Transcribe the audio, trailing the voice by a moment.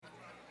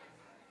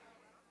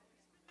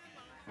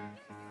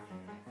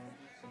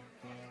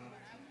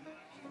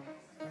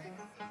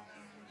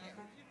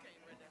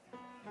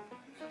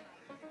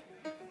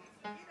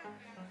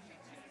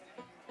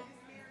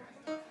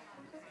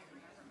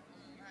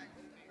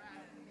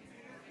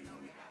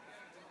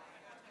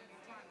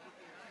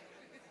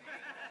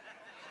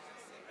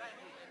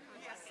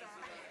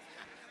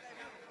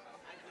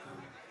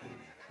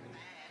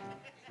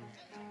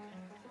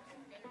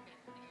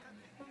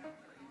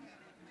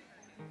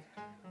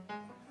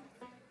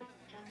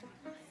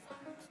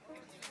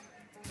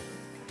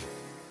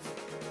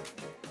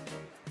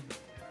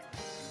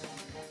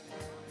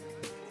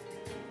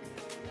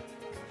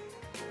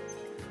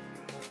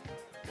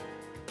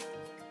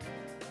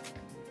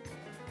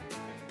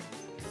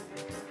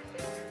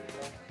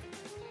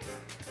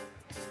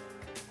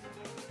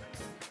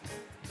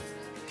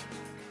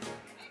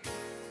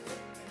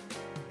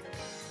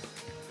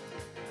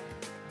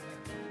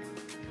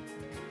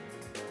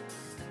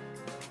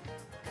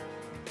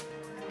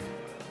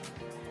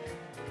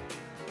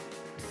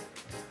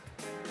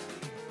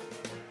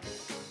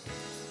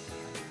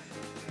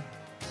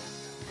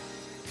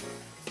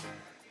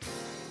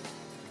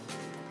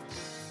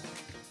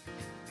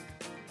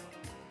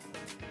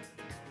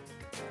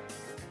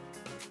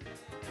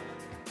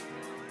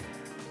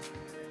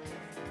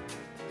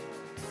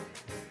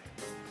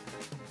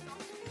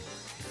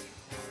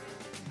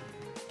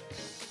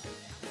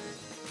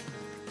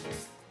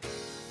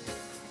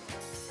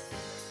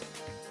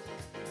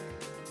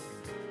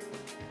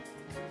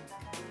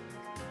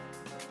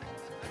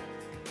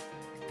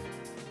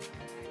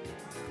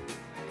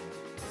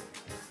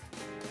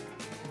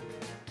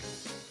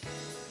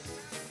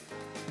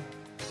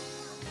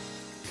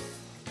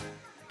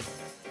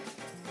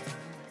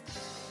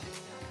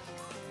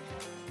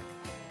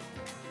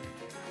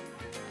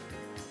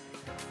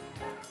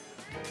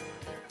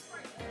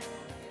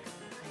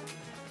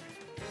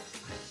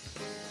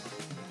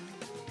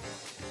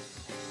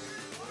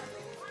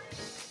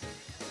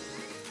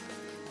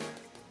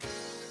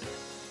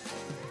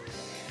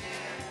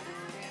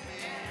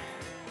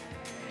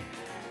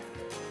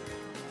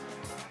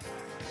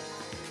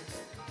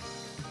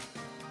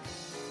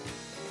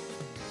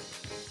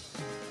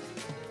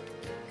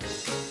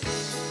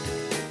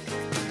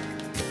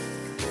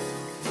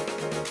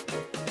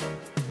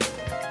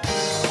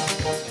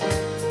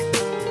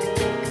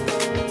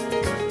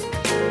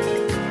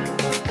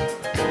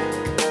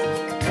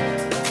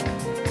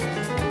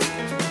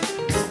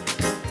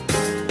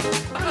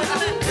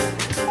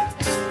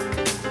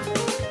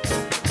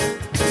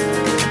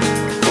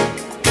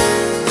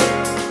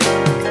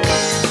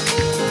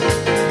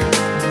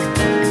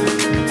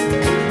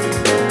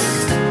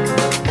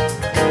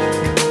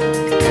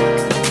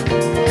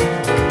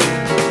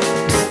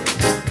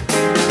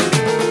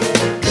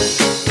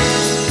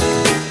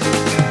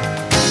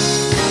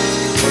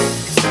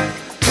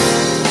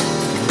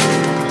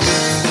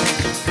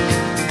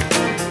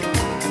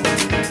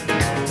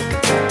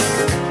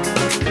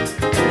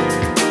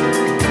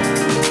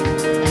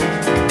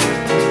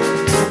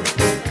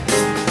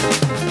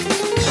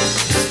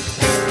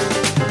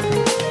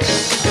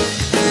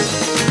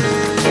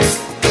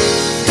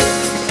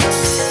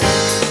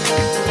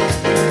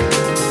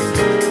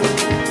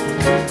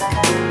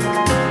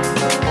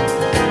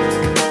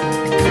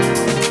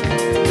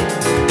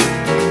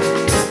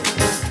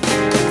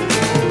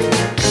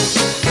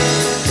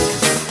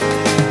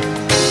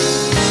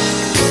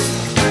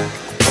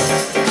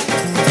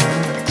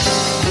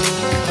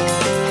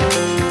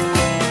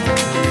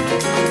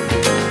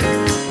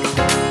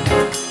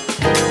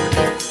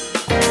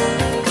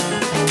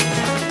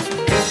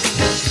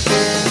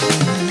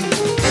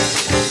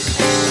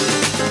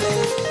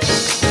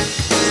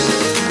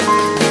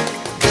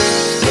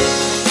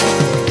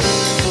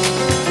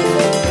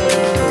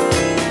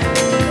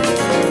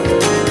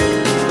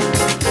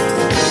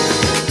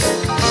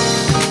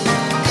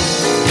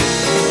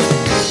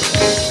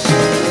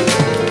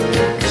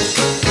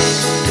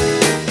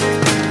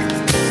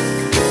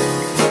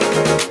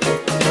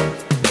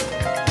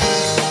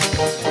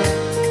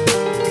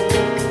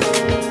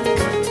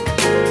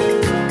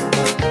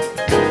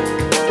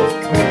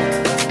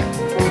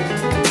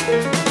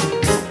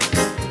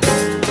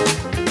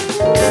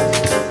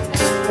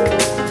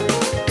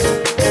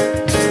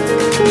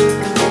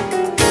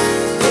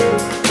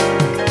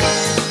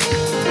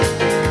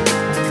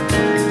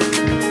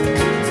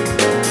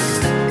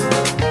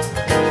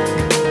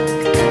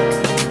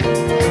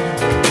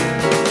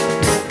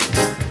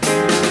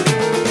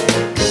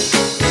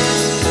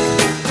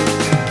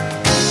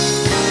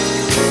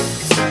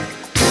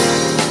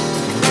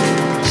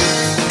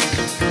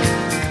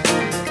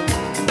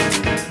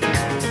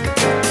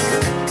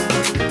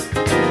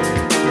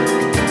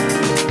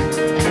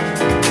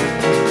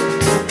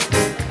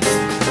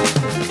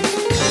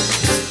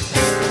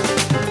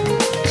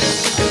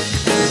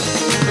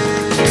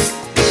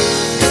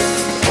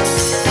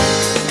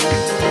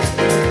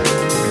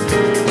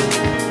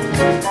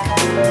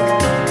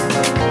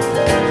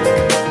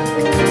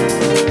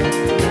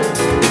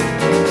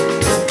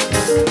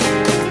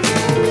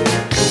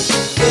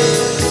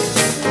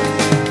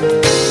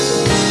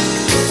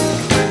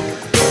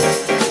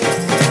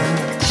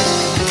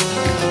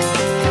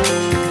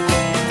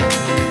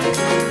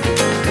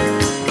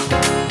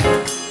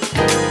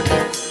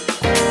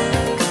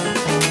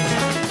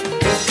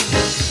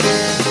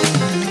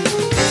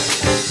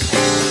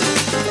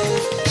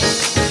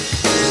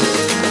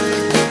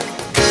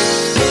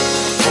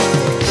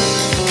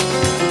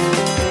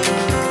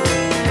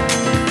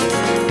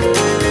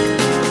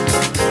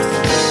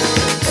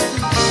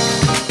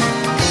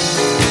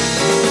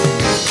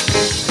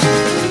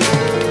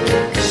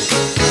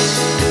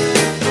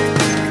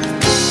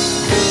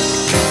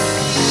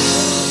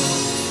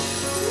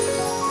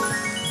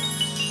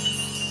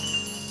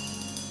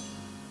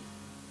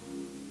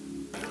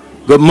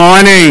Good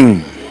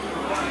morning.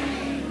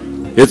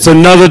 It's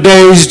another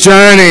day's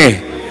journey,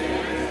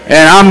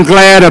 and I'm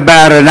glad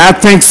about it. And I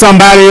think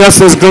somebody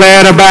else is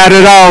glad about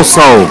it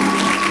also.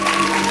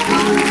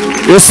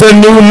 It's a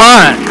new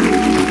month.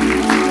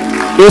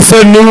 It's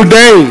a new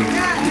day.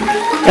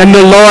 And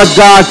the Lord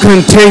God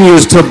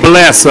continues to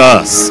bless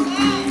us.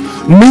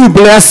 New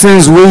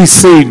blessings we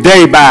see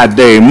day by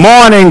day,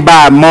 morning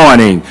by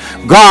morning.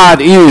 God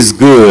is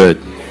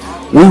good.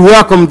 We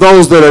welcome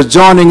those that are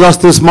joining us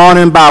this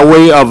morning by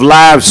way of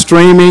live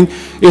streaming.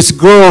 It's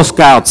Girl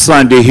Scout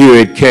Sunday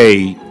here at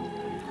Cade.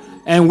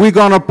 And we're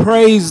going to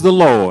praise the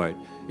Lord.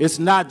 It's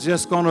not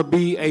just going to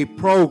be a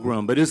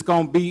program, but it's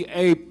going to be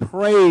a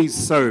praise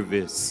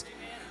service.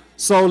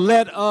 So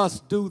let us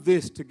do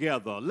this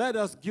together. Let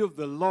us give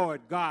the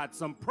Lord God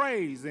some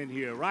praise in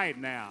here right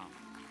now,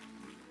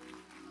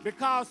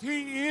 because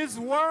he is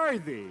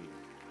worthy.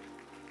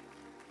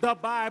 The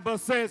Bible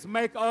says,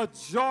 make a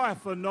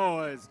joyful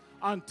noise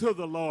unto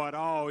the Lord,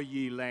 all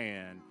ye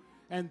land.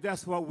 And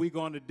that's what we're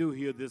going to do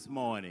here this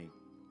morning.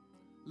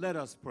 Let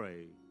us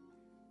pray.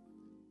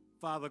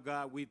 Father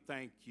God, we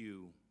thank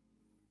you.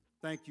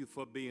 Thank you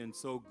for being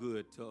so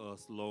good to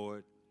us,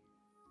 Lord.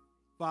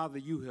 Father,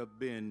 you have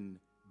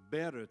been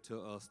better to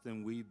us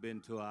than we've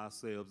been to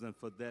ourselves. And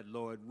for that,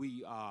 Lord,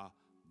 we are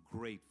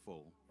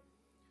grateful.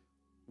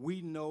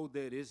 We know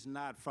that it's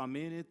not from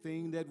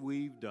anything that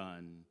we've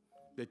done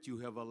that you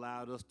have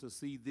allowed us to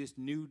see this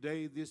new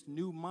day, this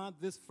new month,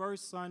 this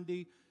first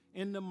Sunday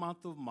in the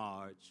month of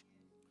March.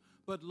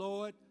 But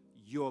Lord,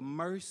 your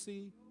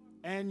mercy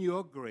and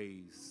your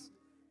grace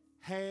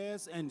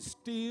has and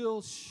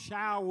still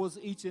showers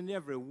each and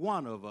every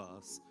one of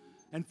us.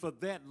 And for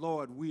that,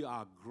 Lord, we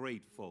are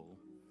grateful.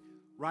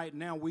 Right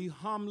now, we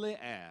humbly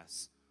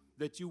ask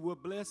that you will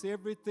bless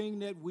everything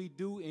that we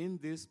do in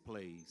this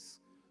place.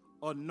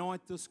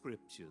 Anoint the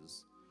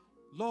scriptures.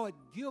 Lord,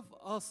 give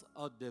us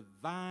a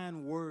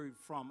divine word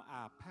from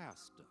our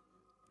pastor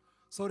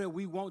so that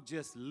we won't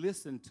just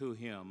listen to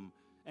him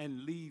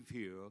and leave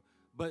here,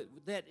 but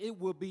that it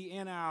will be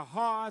in our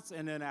hearts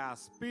and in our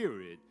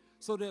spirit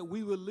so that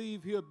we will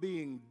leave here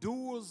being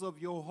doers of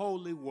your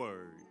holy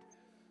word.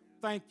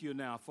 Thank you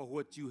now for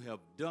what you have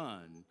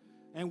done,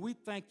 and we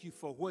thank you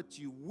for what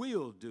you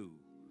will do.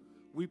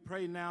 We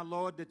pray now,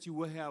 Lord, that you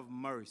will have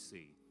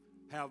mercy.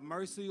 Have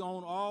mercy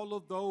on all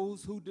of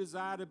those who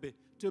desire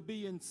to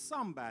be in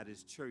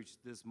somebody's church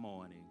this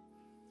morning.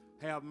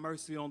 Have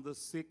mercy on the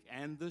sick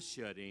and the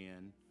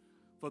shut-in.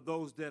 For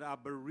those that are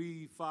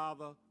bereaved,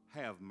 Father,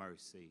 have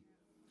mercy.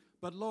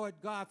 But Lord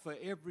God, for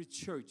every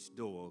church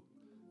door,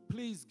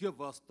 please give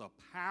us the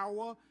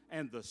power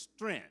and the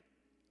strength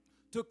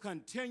to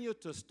continue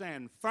to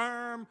stand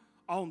firm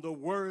on the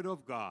word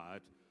of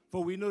God.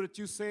 For we know that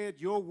you said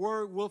your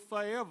word will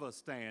forever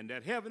stand,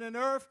 that heaven and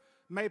earth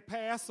may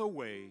pass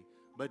away,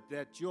 but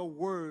that your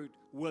word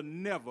will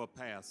never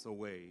pass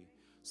away.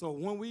 So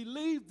when we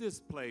leave this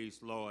place,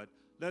 Lord,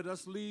 let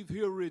us leave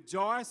here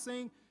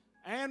rejoicing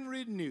and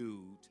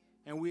renewed.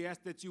 And we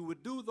ask that you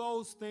would do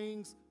those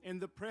things in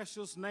the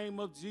precious name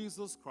of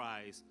Jesus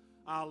Christ,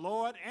 our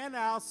Lord and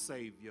our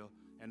Savior.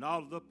 And all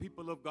of the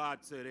people of God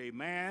said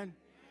amen.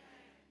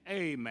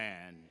 Amen.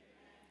 Amen.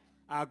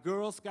 Our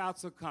Girl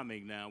Scouts are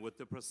coming now with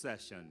the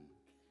procession.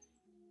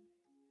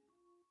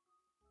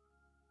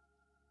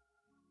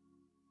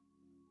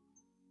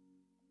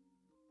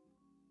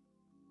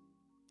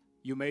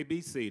 You may be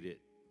seated.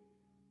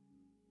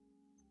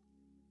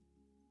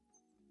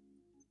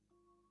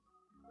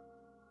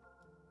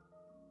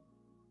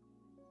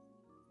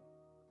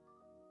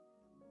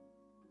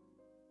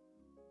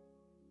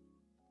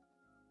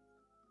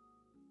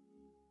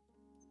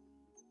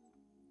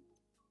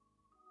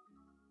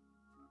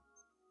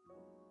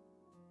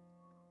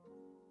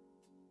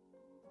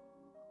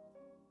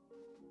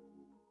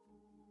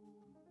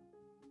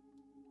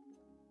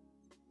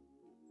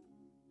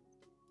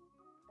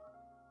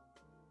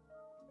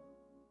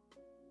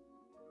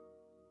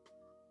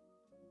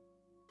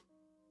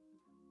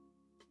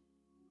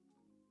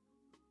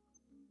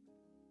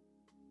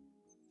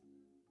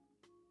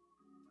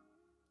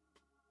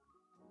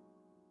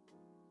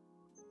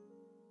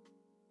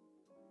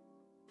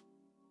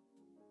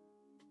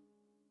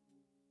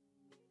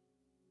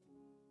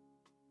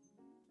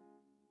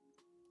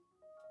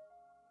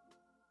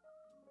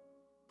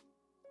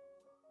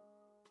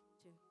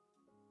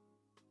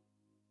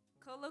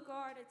 Color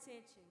Guard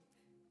attention.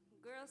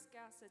 Girl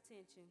Scouts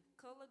attention.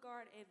 Color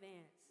Guard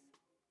advance.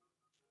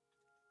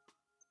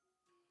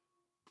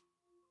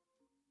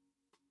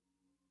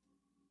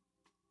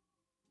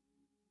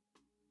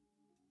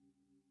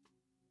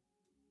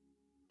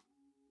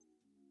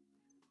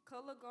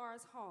 Color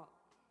Guards halt.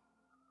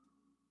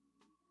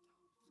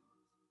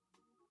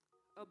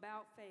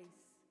 About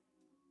face.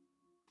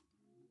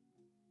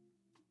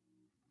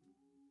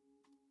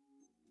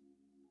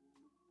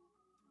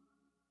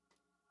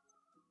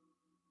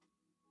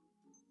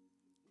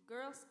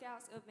 Girl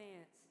Scouts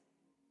advance.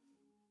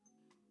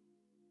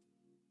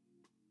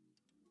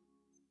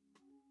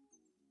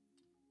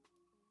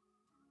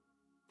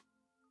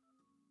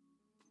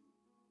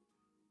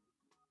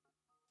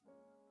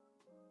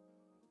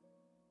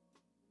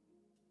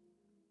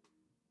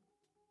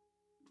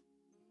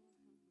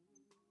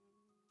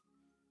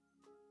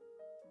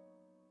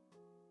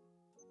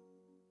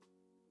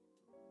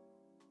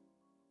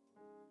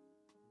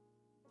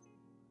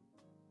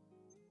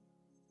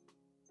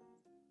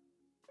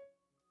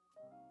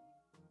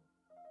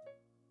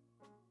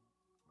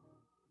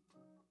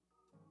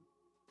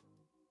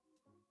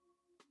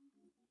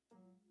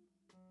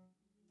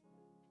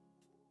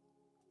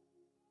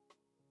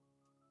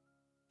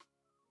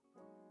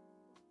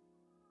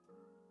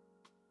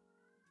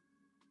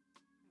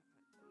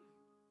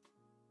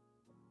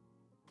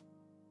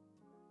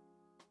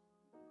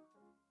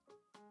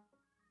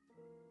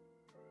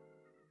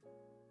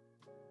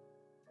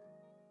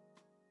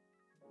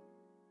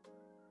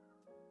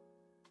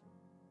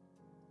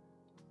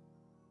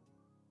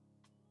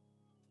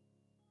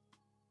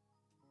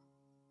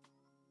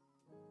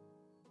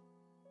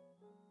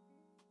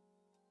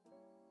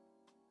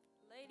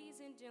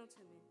 Ladies and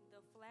gentlemen, the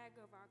flag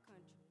of our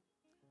country.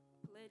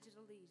 Pledge of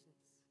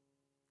allegiance.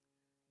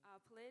 I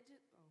pledge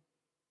it. Oh.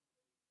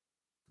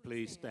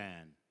 Please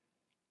stand.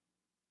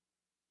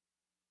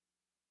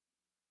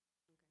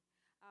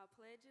 I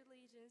pledge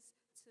allegiance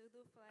to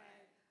the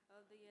flag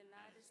of the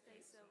United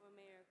States of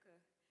America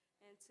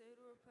and to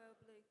the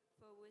republic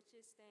for which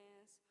it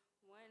stands,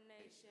 one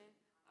nation,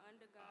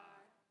 under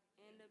God,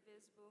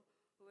 indivisible,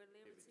 with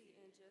liberty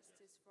and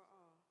justice for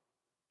all.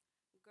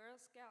 Girl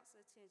Scouts,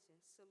 attention,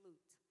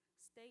 salute.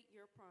 State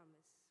your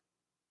promise.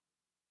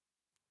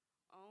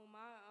 On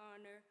my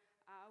honor,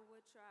 I will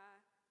try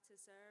to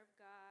serve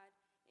God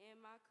and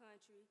my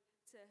country,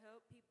 to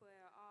help people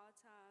at all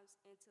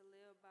times, and to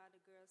live by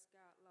the Girl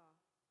Scout law,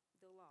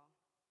 the law.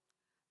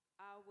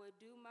 I will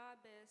do my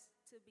best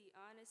to be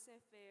honest and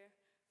fair,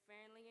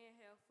 friendly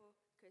and helpful,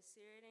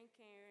 considerate and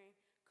caring,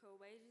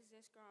 courageous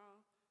and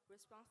strong,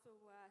 responsible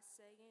for what I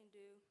say and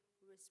do,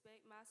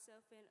 respect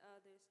myself and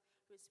others,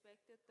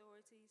 respect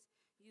authorities,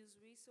 use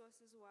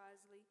resources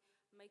wisely,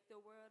 make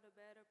the world a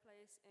better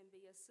place, and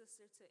be a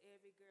sister to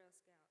every Girl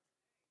Scout.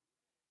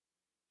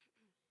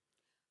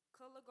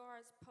 Color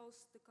guards,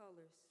 post the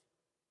colors.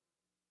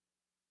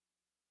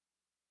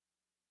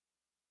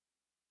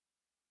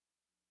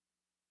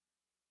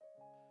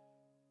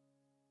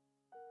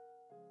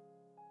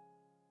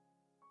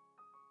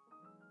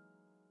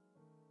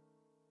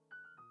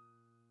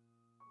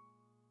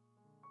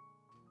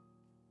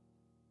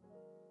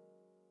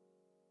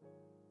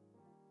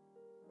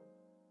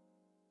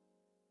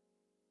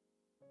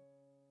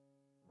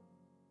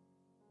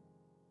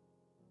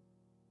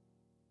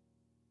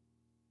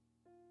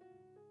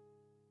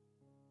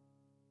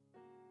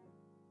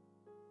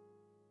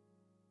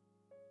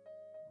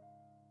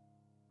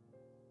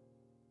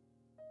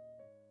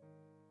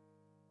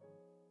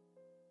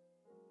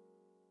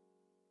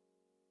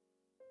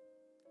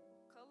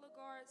 Color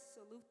guards,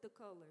 salute the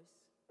colors.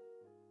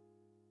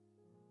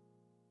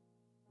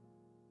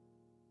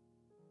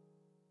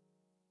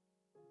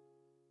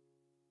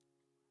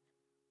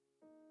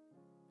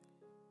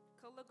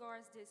 Color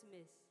guards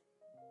dismissed.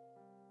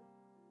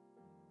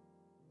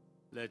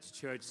 Let the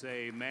church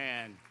say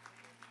amen.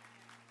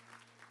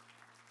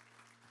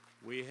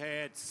 We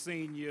had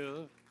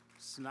Senior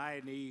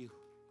Snidey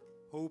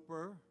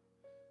Hooper.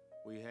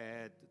 We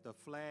had the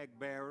flag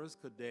bearers,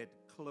 Cadet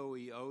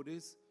Chloe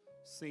Otis,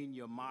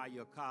 Senior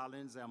Maya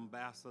Collins,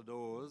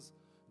 Ambassadors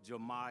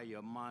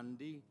Jemiah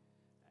Mundy,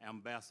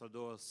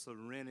 Ambassador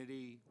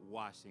Serenity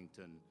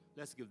Washington.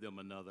 Let's give them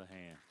another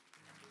hand.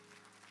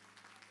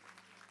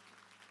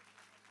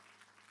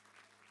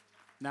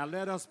 Now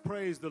let us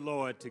praise the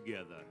Lord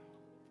together.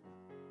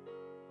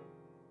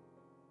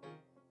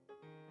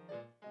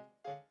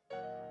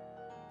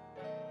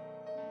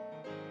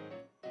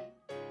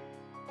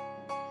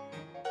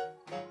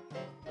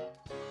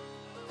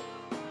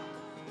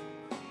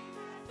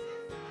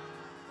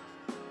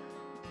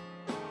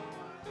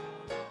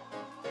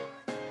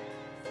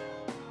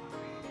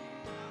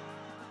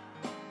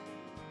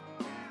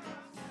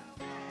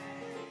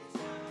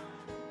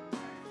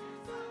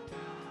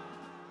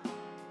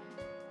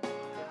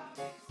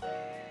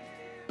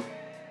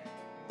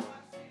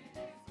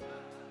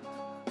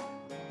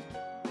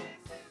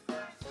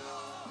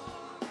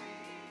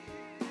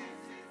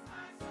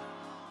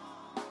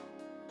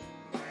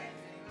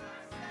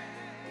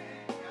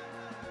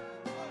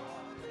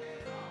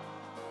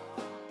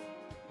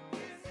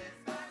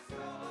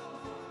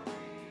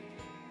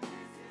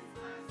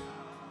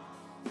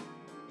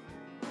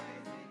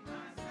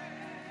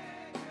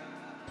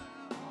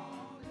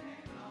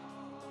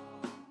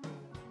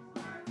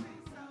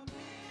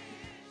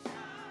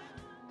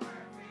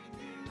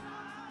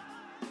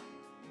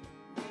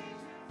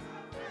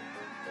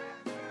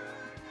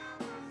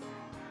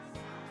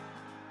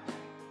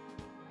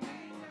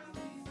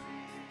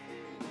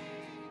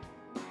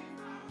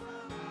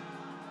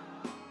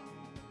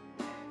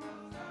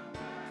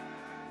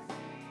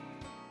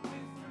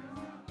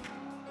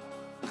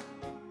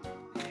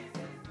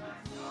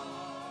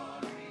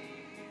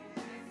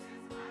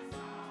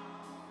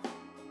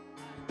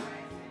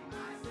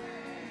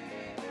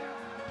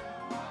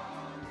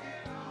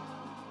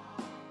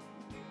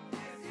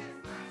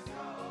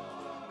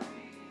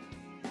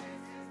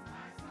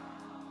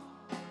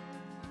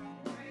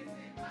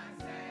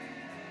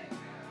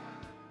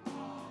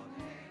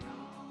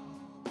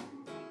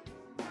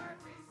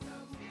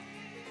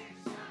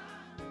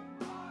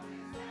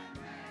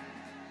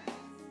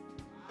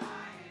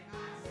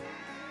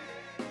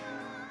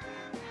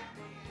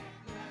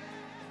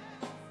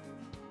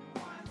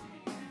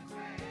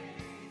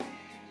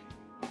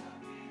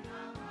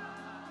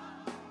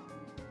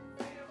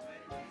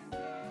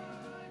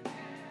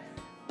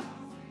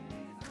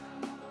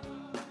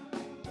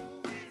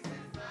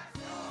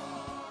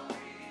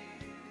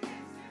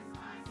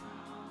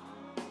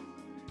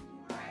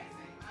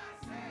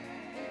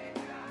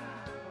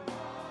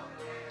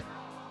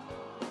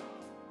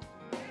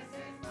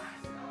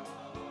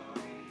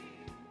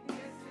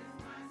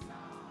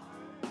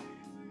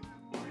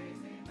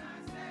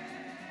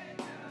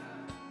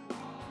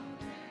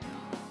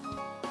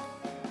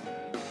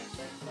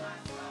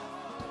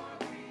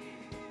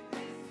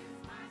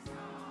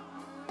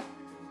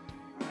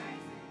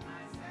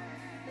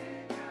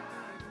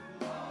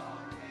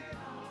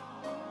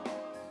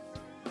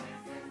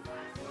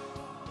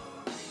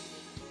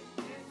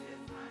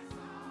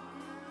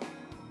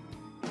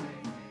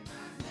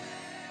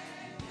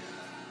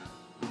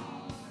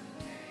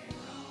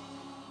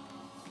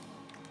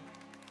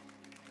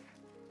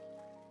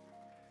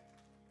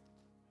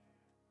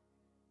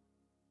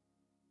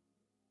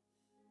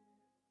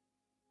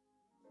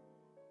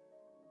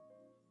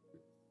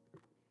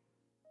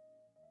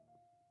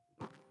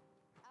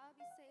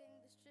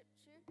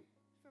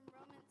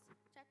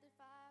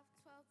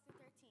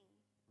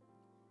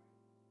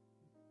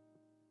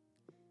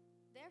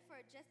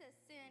 Therefore, just as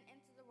sin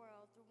entered the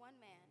world through one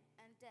man,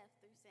 and death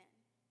through sin.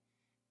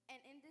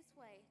 And in this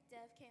way,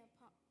 death came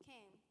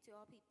to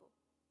all people.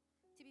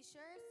 To be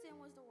sure,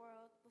 sin was the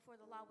world before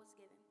the law was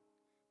given.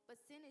 But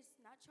sin is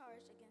not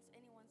charged against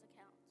anyone's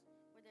account,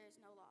 where there is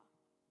no law.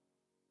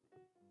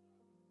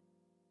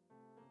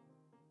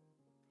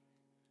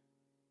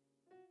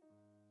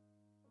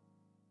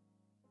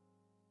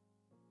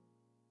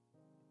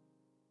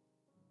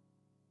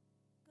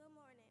 Good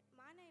morning.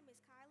 My name is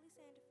Kylie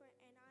Sandiford,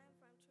 and I am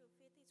from Troop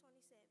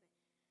 5027.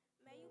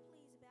 May you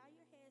please bow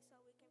your heads so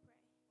we can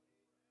pray.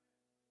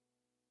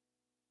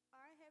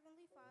 Our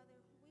Heavenly Father,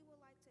 we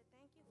would like to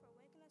thank you for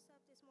waking us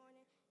up this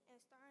morning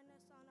and starting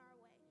us on our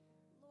way.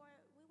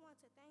 Lord, we want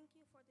to thank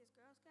you for this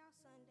Girl Scout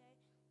Sunday.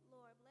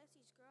 Lord, bless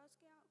each Girl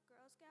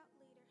Scout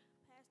leader,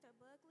 Pastor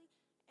Buckley,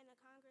 and the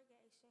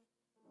congregation.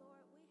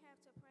 Lord, we have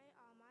to pray,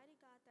 Almighty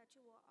God, that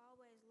you will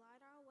always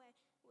light our way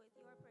with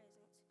your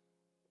presence.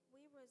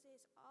 We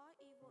resist all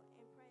evil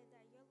and pray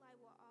that your light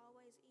will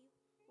always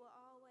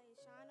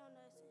shine on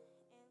us.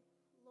 And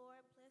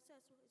Lord, bless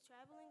us with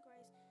traveling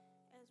grace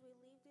as we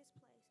leave this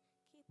place.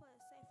 Keep us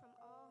safe from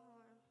all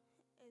harm.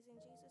 As in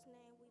Jesus'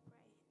 name we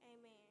pray.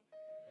 Amen.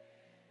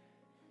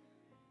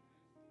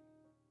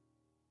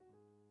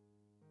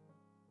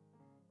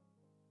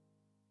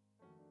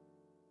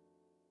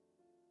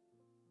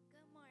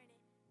 Good morning.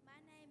 My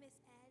name is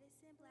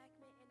Addison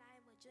Blackman, and I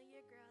am a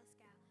junior Girl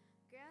Scout.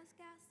 Girl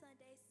Scout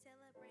Sunday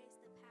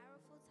celebrates the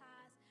powerful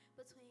ties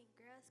between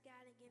Girl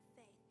Scouting and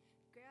faith.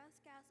 Girl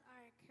Scouts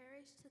are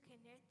encouraged to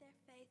connect their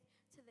faith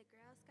to the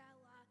Girl Scout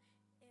law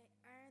and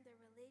earn the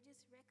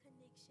religious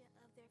recognition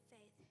of their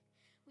faith.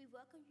 We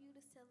welcome you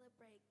to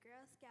celebrate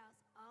Girl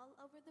Scouts all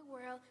over the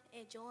world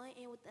and join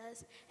in with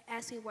us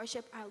as we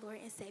worship our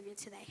Lord and Savior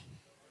today.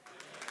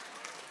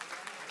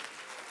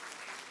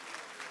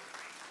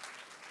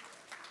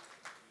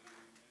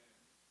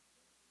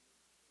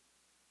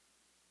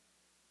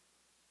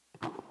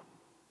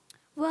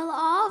 Will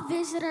all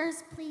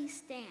visitors please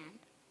stand?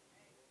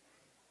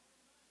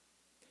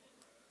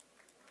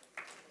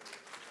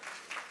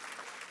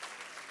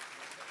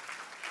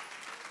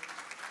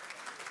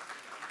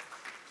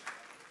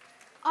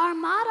 Our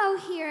motto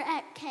here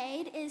at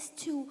Cade is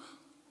to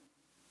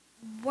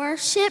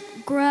worship,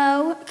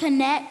 grow,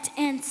 connect,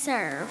 and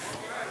serve.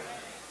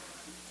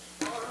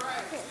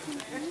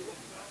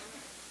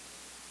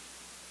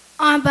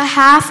 On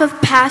behalf of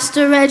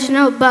Pastor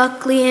Reginald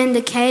Buckley and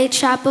the Cade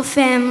Chapel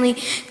family,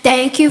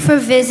 thank you for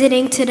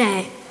visiting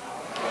today.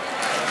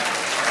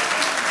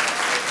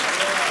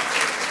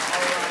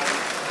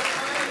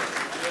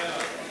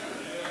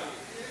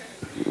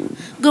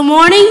 Good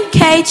morning,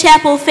 Cade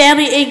Chapel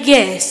family and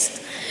guests.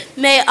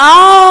 May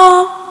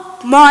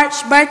all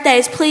March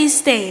birthdays please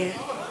stand.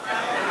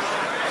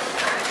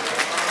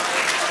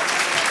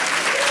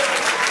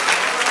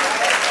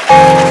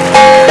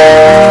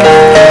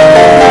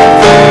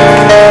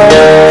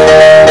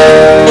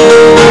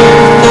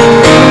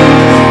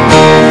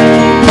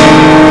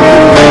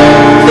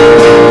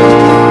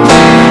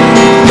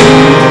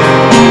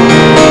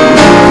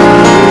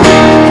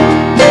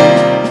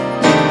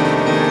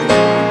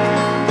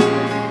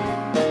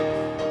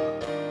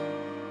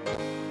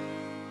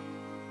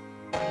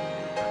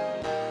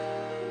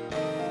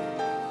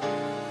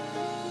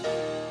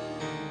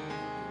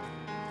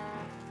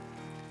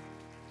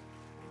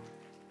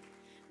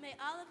 May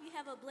all of you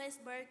have a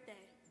blessed birthday.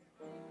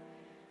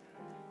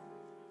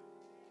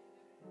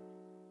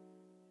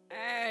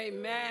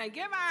 Amen.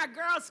 Give our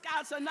Girl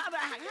Scouts another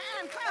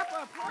hand clap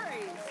of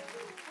praise.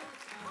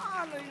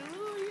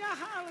 Hallelujah,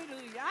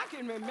 hallelujah. I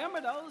can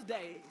remember those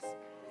days.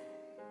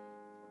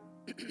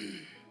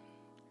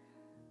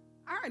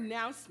 Our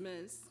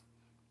announcements.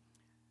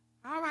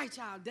 All right,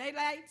 y'all.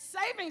 Daylight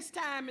savings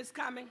time is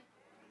coming.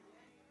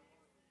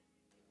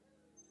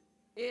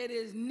 It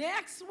is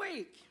next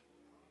week.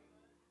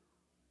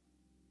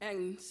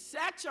 And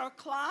set your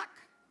clock,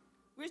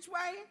 which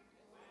way?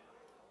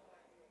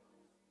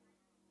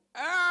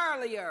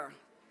 Earlier.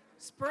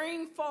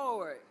 Spring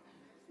forward.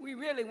 We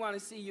really want to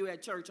see you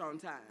at church on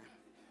time.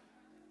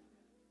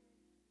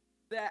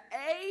 The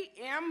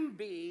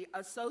AMB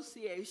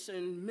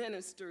Association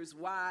Ministers,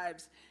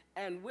 Wives,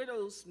 and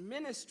Widows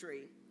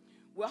Ministry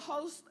will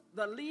host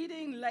the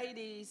Leading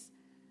Ladies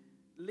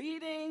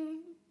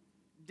Leading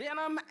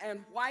Denim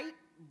and White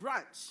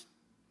Brunch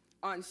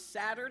on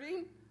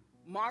Saturday,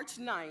 March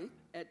 9th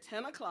at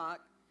 10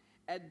 o'clock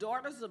at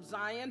Daughters of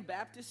Zion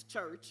Baptist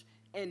Church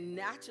in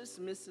Natchez,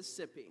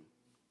 Mississippi.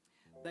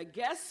 The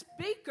guest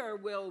speaker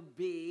will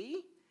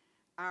be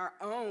our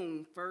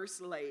own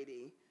First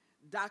Lady,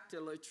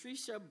 Dr.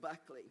 Latricia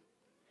Buckley.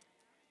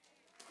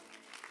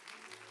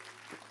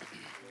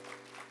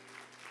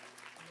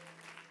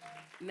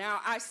 Now,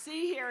 I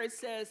see here it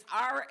says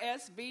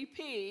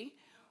RSVP,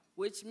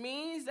 which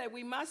means that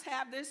we must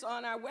have this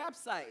on our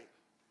website,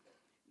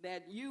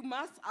 that you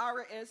must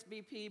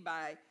RSVP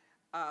by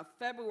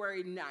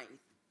February 9th,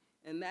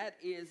 and that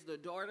is the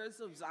Daughters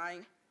of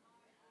Zion.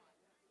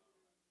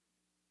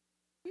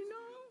 You know?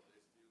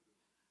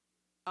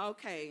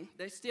 Okay,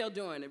 they're still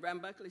doing it.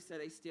 Reverend Buckley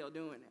said they're still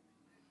doing it.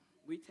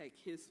 We take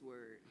his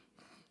word.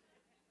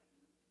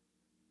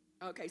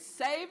 Okay,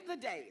 save the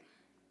date.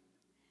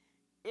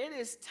 It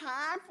is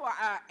time for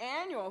our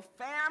annual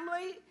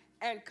Family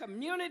and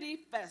Community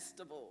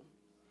Festival.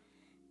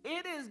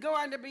 It is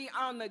going to be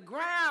on the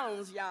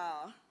grounds,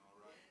 y'all.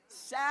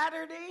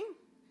 Saturday,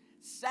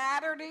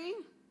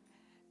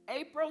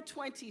 April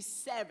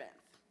 27th,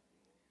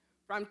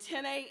 from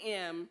 10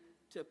 a.m.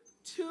 to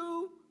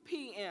 2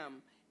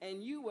 p.m.,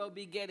 and you will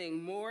be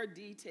getting more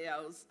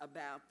details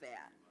about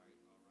that.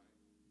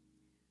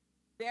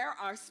 There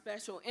are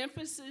special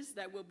emphasis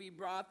that will be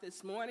brought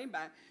this morning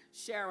by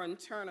Sharon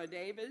Turner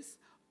Davis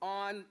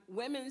on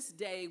Women's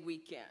Day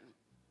weekend.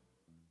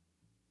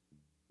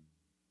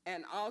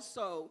 And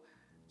also,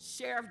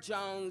 Sheriff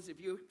Jones, if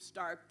you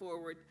start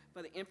forward,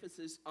 for the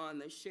emphasis on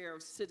the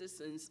Sheriff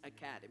Citizens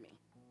Academy.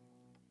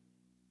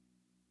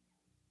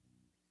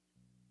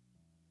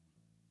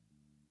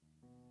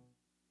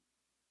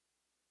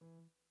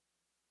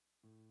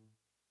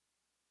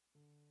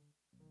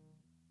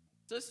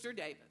 Sister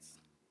Davis.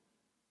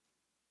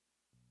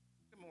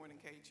 Good morning,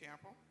 Cade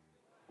Chapel.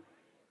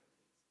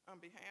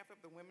 On behalf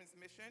of the Women's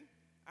Mission,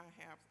 I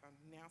have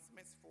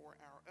announcements for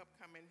our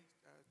upcoming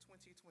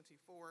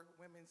 2024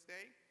 Women's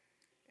Day,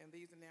 and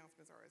these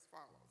announcements are as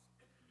follows.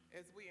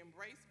 As we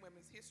embrace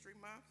Women's History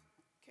Month,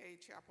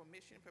 Cade Chapel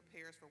Mission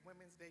prepares for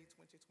Women's Day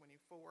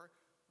 2024,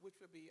 which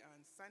will be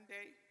on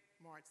Sunday,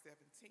 March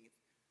 17th,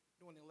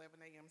 during the 11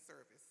 a.m.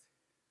 service.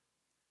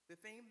 The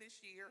theme this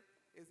year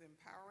is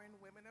Empowering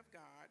Women of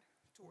God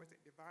Towards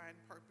a Divine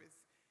Purpose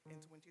in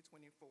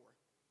 2024.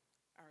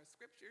 Our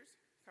scriptures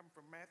come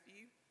from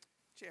Matthew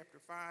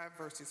chapter 5,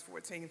 verses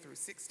 14 through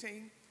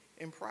 16,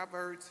 and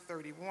Proverbs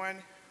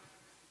 31,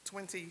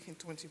 20 and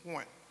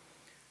 21.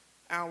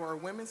 Our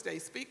Women's Day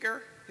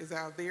speaker is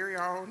our very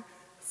own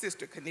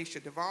Sister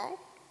Kanisha Duvall.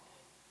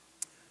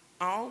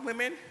 All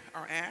women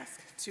are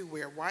asked to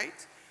wear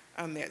white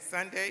on that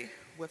Sunday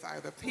with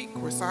either pink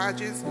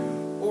corsages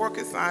or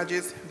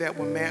corsages that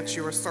will match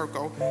your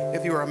circle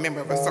if you are a member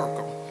of a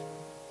circle.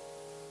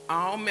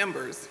 All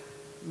members,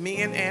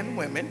 men and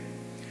women,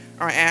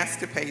 are asked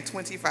to pay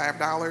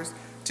 $25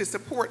 to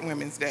support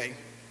Women's Day.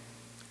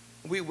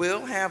 We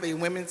will have a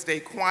Women's Day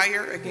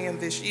choir again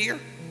this year,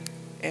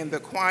 and the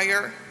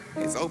choir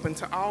is open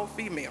to all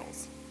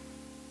females.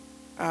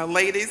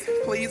 Ladies,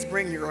 please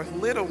bring your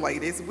little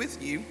ladies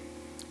with you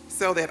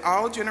so that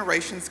all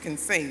generations can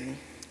sing.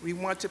 We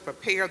want to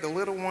prepare the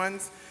little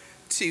ones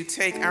to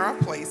take our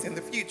place in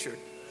the future.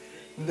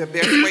 The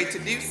best way to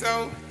do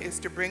so is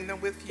to bring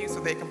them with you so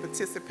they can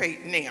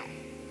participate now.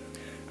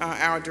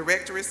 Our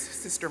directress,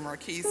 Sister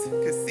Marquise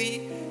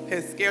Cassie,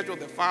 has scheduled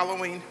the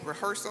following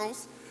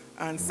rehearsals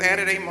on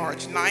Saturday,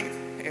 March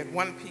 9th at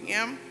 1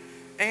 p.m.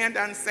 and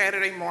on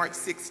Saturday, March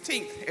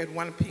 16th at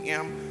 1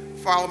 p.m.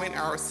 following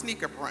our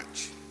sneaker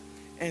brunch.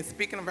 And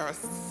speaking of our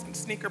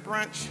sneaker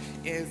brunch,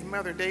 is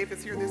Mother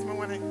Davis here this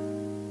morning?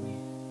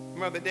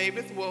 Mother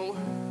Davis will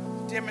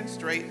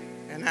demonstrate,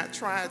 and I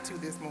tried to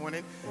this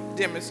morning,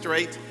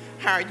 demonstrate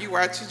how you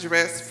are to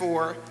dress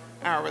for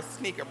our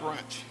sneaker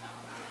brunch.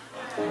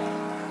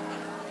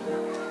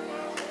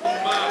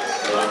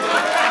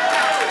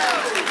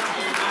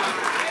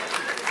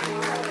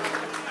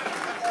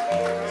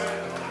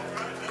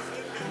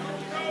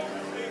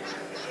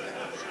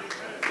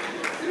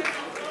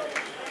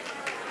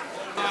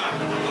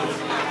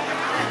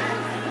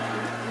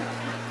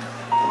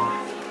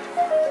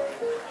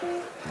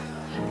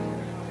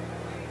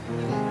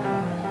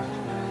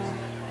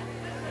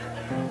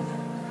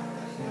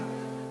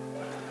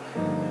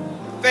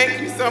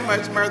 Thank you so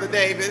much, Mother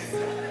Davis.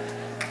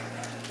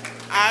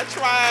 I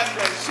tried,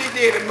 but she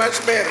did it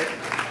much better.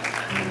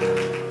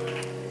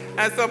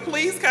 So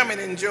please come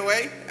and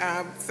enjoy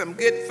some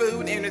good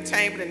food,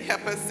 entertainment, and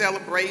help us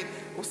celebrate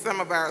with some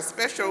of our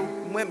special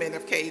women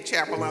of Cade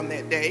Chapel on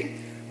that day,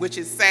 which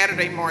is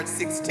Saturday, March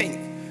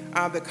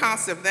 16th. The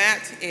cost of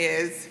that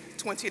is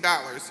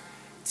 $20.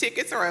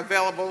 Tickets are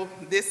available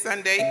this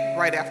Sunday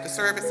right after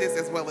services,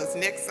 as well as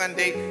next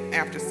Sunday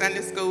after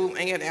Sunday school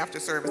and after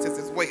services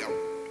as well.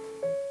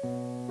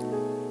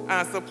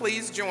 So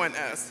please join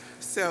us.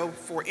 So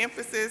for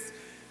emphasis,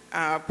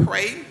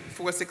 pray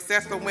for a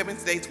successful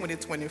Women's Day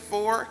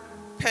 2024.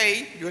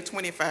 Pay your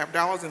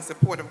 $25 in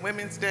support of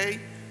Women's Day.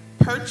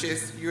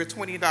 Purchase your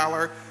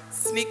 $20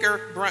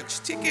 sneaker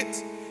brunch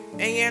ticket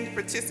and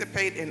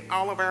participate in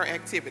all of our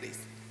activities.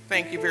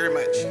 Thank you very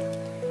much.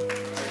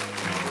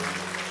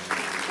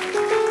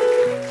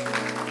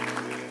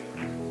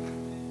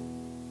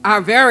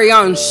 Our very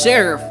own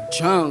Sheriff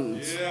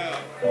Jones.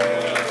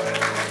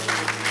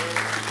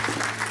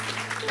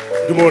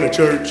 Good morning,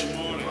 church.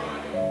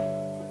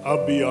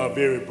 I'll be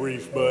very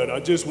brief, but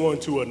I just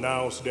want to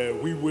announce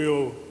that we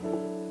will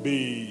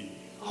be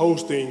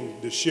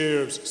hosting the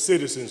Sheriff's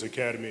Citizens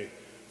Academy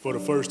for the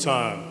first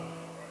time.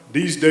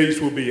 These dates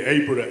will be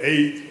April the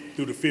 8th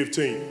through the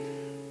 15th.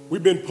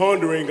 We've been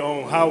pondering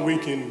on how we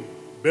can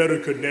better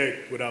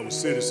connect with our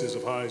citizens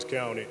of Hinds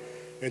County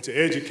and to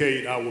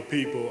educate our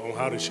people on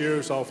how the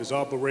Sheriff's Office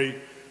operates,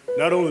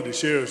 not only the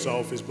sheriff's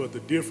office, but the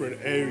different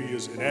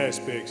areas and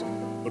aspects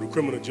of the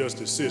criminal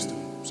justice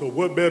system. So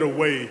what better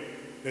way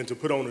than to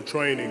put on a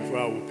training for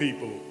our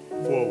people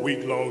for a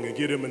week long and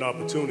give them an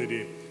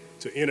opportunity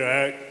to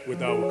interact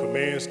with our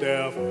command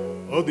staff,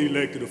 other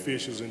elected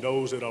officials, and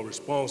those that are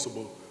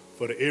responsible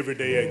for the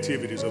everyday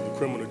activities of the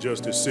criminal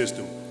justice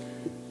system.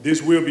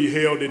 This will be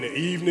held in the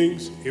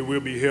evenings. It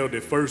will be held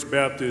at First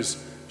Baptist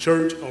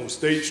Church on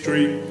State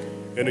Street.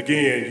 And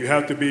again, you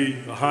have to be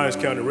a Hinds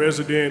County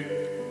resident,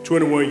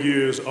 21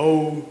 years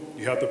old.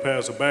 You have to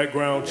pass a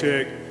background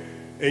check.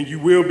 And you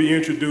will be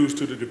introduced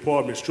to the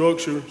department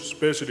structure,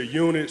 specialty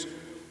units,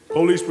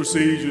 police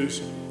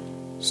procedures,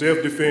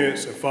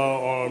 self-defense, and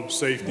firearm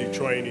safety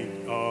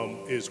training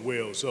as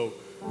well. So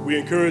we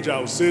encourage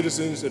our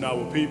citizens and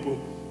our people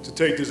to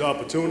take this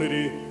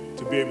opportunity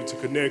to be able to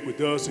connect with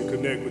us and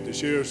connect with the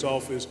Sheriff's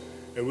Office.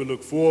 And we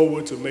look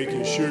forward to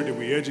making sure that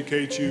we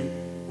educate you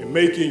and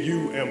making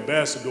you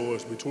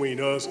ambassadors between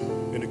us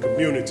and the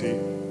community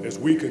as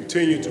we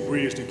continue to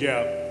bridge the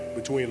gap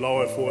between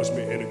law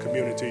enforcement and the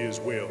community as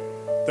well.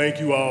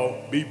 Thank you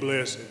all. Be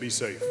blessed and be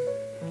safe.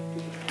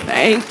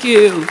 Thank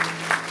you.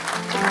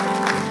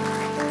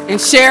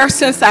 And Sheriff,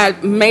 since I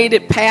made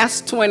it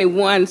past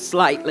 21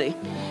 slightly,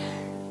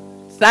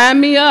 sign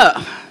me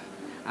up.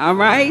 All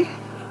right?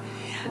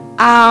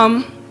 How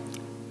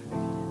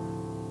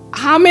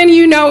many of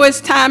you know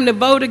it's time to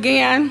vote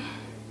again?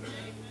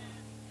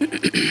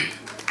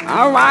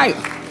 All right.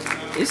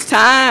 It's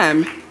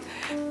time.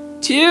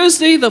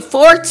 Tuesday the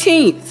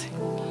 14th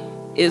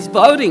is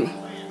voting.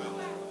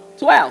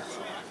 12th.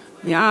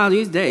 Yeah,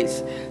 these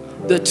days.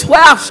 The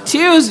 12th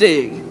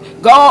Tuesday.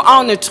 Go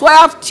on the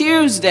 12th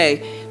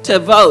Tuesday to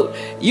vote.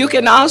 You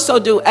can also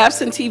do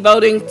absentee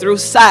voting through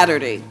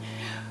Saturday.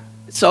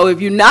 So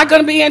if you're not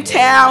going to be in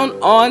town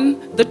on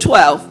the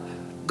 12th,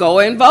 go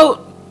and vote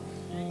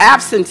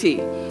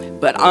absentee.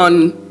 But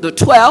on the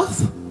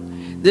 12th,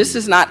 this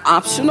is not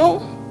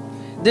optional.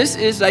 This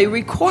is a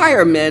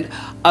requirement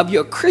of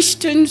your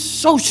Christian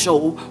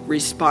social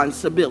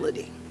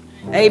responsibility.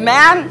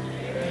 Amen?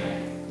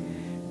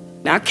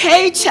 Now,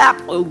 Cade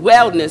Chapel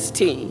Wellness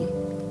Team,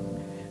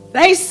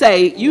 they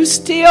say you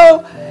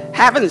still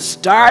haven't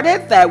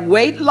started that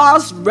weight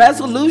loss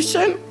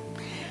resolution.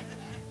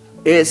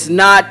 It's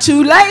not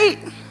too late.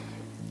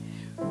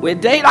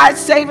 With daylight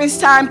savings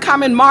time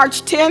coming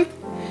March 10th,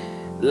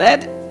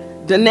 let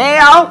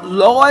Danielle,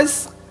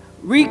 Lois,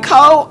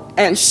 Rico,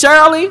 and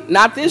Shirley,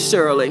 not this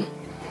Shirley,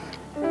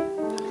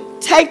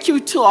 take you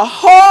to a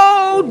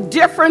whole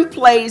different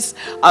place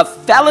of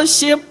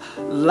fellowship,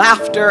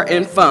 laughter,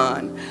 and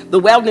fun. The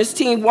wellness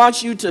team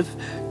wants you to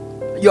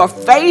your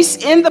face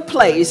in the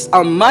place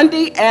on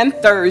Monday and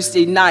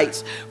Thursday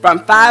nights from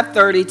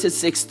 5:30 to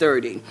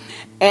 6:30.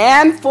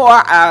 And for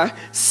our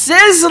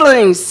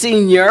sizzling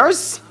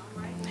seniors,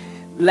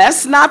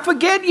 let's not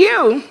forget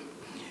you.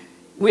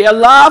 We would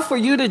love for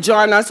you to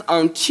join us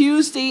on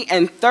Tuesday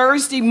and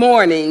Thursday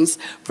mornings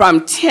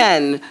from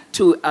 10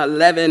 to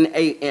 11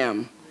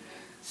 a.m.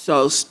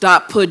 So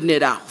stop putting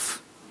it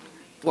off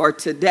for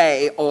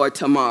today or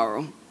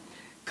tomorrow.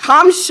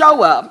 Come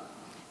show up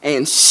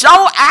and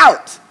show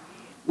out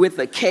with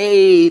the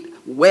Cade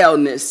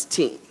Wellness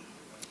Team.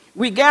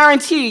 We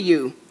guarantee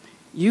you,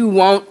 you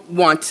won't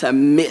want to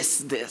miss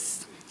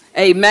this.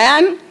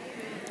 Amen?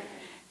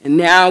 And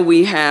now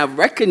we have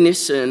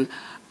recognition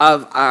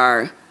of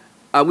our,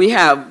 we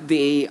have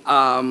the,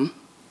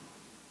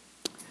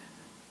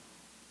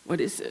 what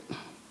is it?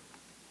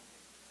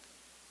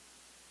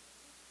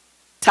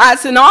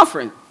 Tithes and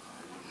offering.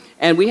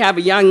 And we have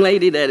a young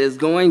lady that is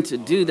going to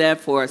do that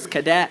for us,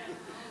 Cadet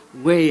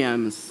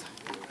Williams.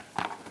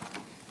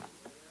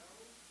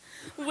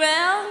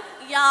 Well,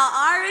 y'all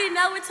already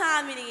know what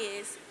time it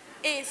is.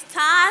 It's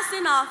tithes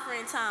and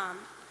offering time.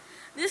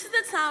 This is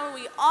the time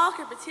where we all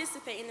can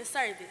participate in the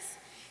service.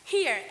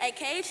 Here at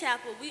Cade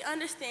Chapel, we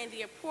understand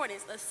the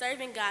importance of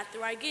serving God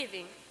through our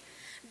giving.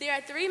 There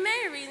are three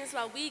main reasons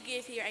why we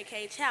give here at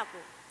Cade Chapel.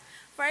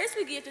 First,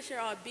 we give to show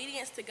our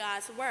obedience to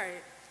God's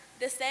word.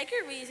 The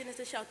second reason is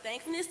to show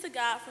thankfulness to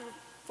God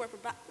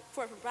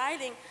for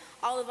providing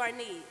all of our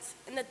needs.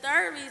 And the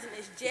third reason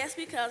is just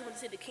because we want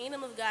to see the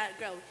kingdom of God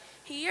grow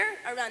here,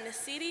 around the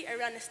city,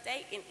 around the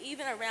state, and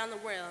even around the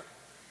world.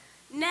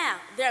 Now,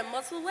 there are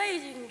multiple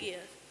ways you can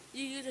give.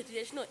 You use a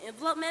traditional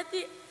envelope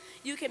method.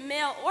 You can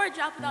mail or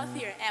drop it off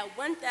here at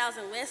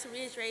 1000 West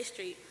Ridgeway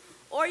Street,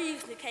 or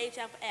use the Cade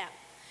Chapel app.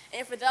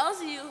 And for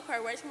those of you who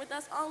are working with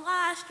us on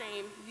live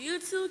stream, you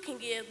too can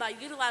give by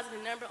utilizing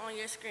the number on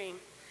your screen.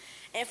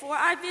 And for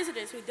our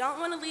visitors, we don't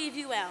want to leave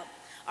you out.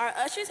 Our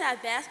ushers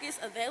have baskets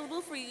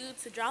available for you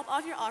to drop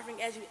off your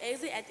offering as you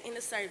exit at the end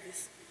of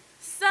service.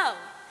 So,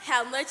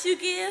 how much you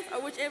give,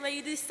 or whichever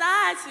you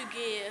decide to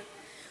give,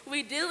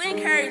 we do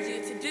encourage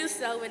you to do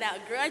so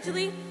without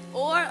grudgingly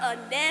or a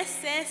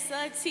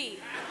necessity.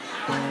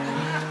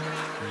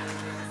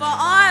 For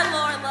our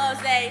Lord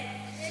loves a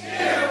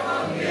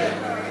cheerful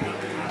giver.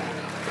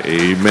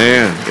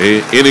 Amen.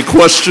 Any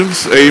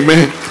questions?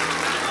 Amen.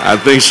 I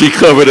think she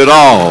covered it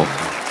all.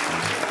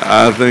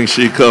 I think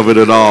she covered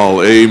it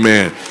all.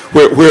 Amen.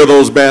 Where are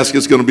those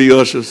baskets going to be,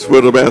 ushers? Where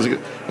are the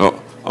baskets?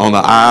 Oh, on the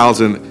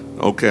aisles and.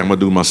 Okay, I'm going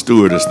to do my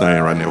stewardess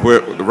thing right now.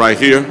 Where, right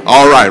here?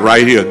 All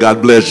right here.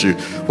 God bless you.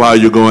 While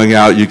you're going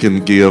out, you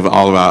can give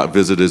all of our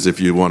visitors,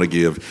 if you want to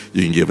give,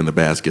 you can give in the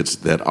baskets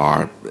that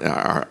are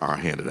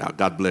handed out.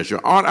 God bless you.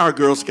 Aren't our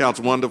Girl Scouts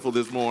wonderful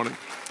this morning?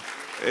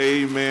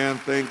 Amen.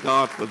 Thank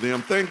God for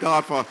them. Thank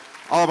God for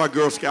all of our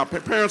Girl Scouts.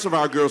 Parents of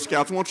our Girl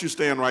Scouts, won't you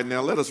stand right now?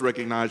 Let us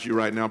recognize you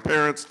right now.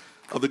 Parents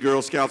of the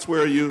Girl Scouts,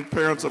 where are you?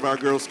 Parents of our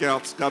Girl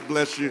Scouts, God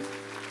bless you.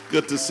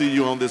 Good to see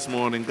you on this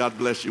morning. God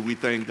bless you. We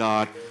thank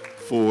God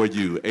for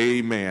you.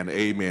 Amen.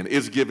 Amen.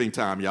 It's giving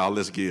time, y'all.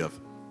 Let's give.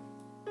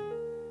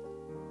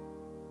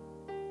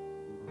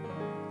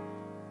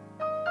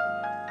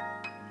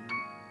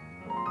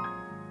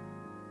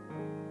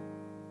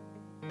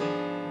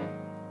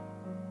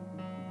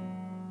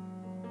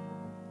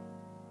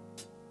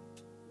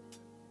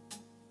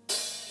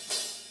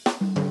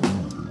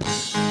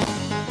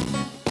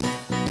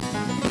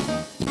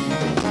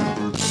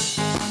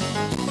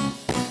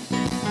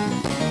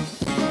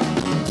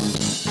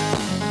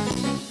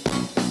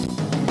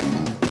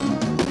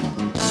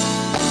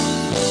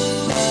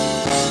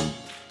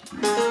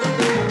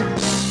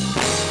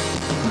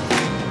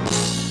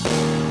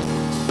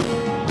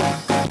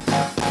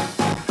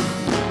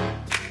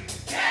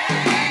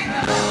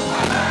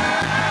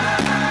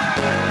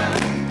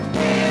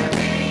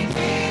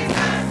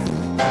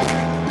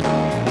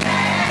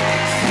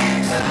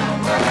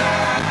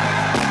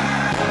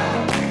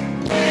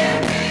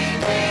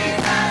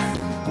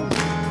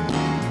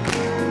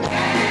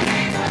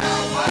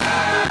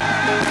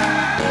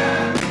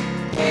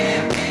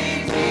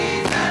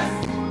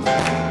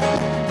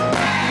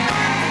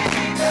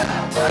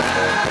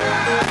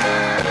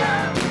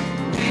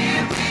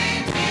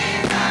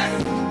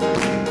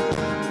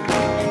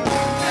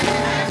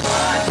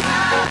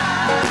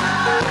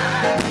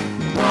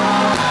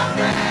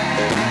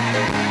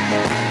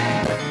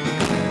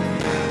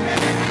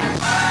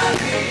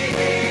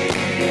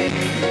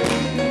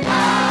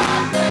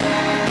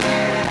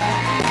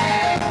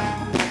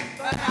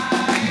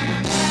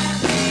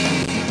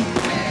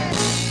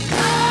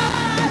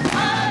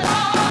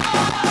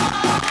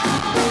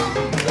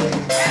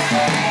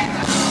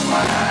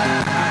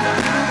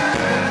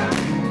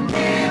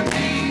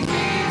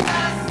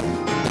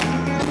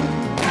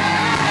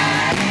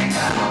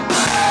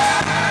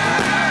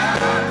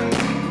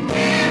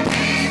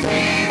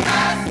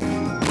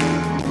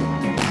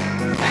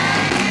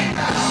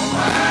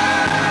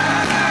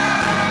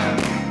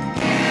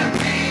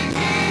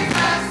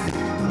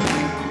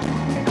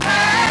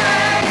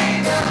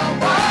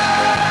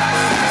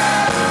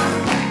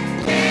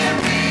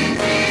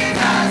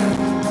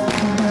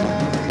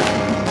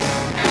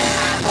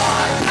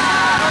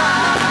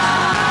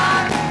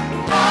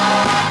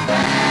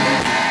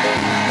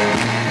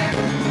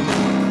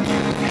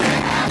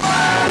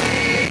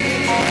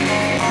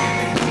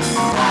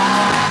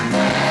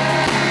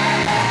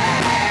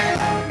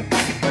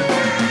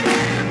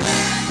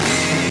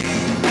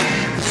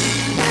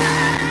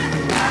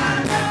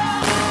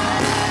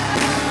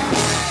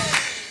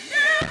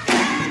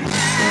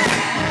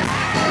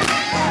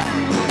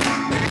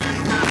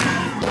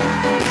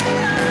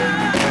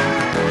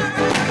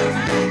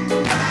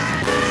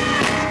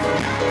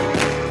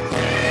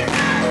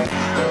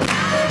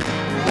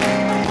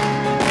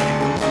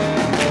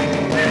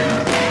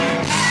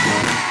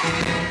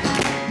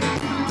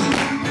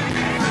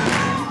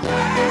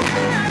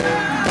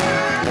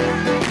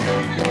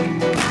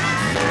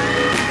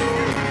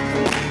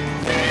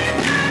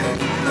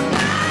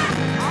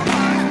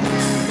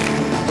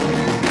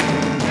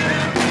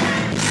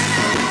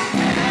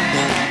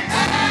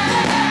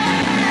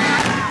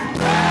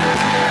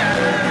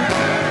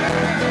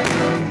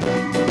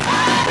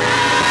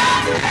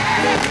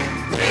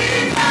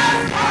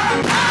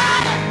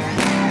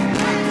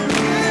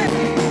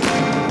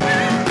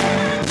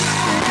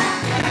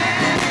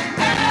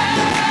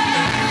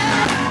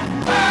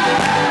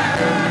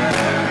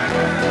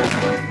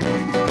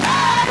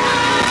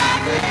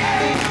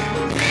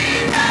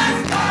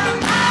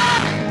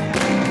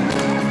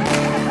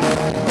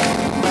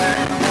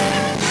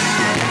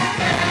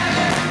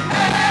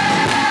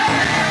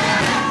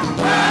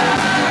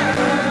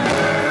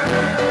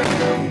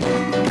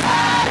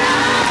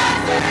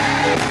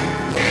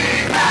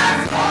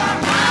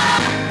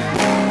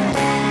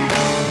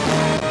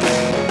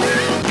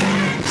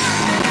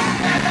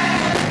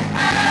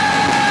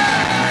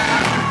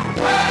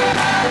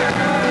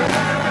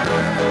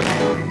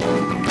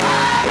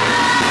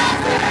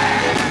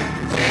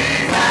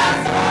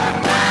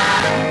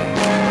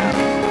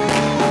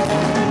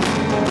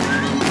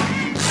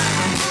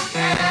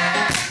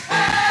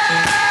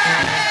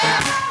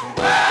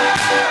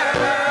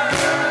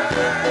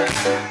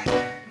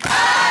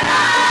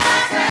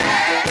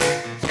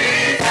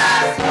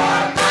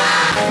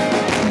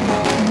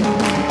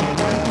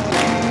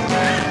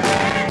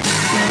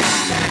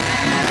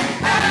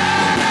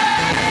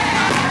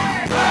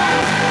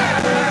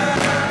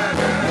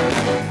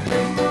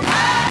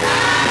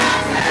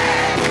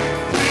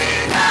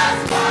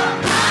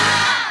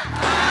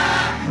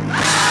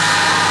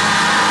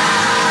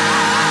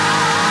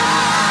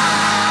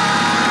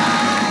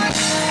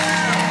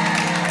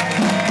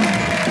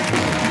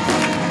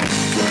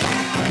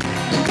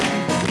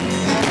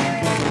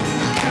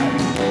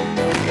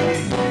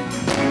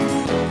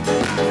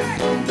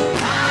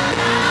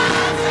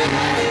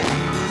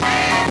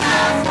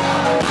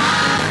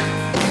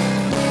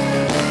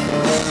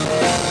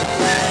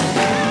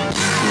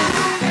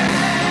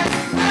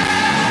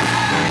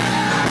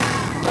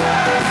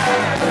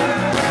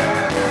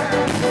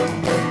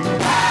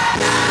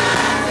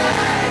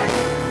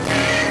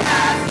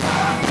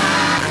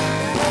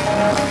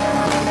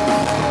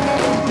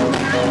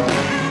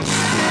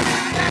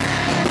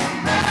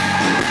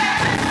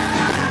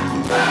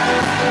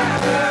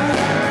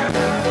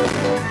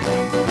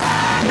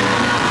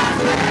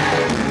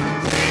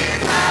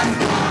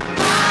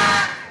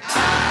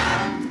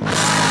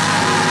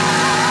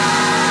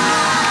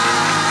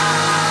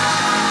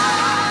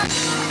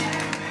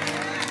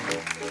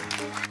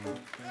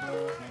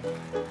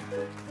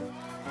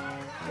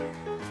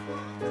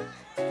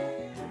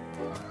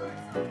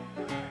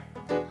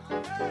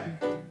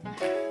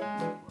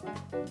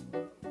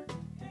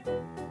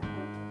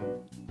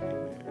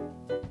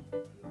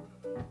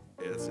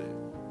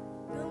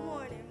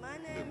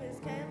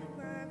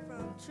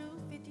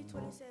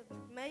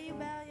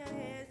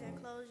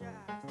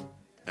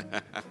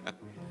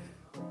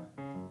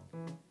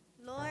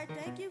 Lord,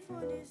 thank you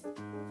for this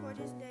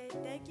day.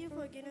 Thank you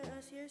for getting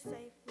us here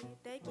safely.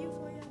 Thank you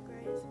for your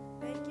grace.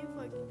 Thank you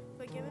for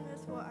forgiving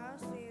us for our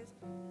sins.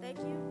 Thank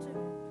you to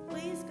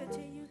please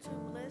continue to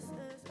bless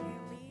us and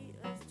lead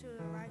us to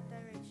the right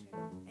direction.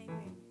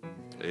 Amen.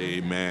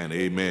 Amen.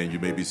 Amen. You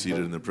may be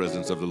seated in the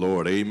presence of the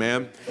Lord.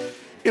 Amen.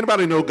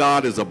 Anybody know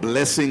God is a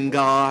blessing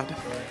God?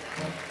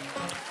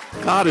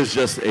 God is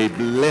just a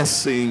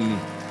blessing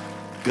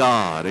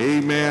God.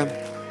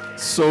 Amen.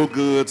 So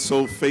good,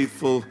 so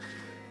faithful,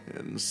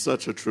 and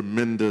such a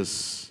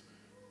tremendous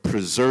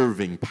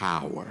preserving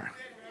power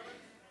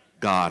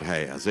God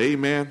has.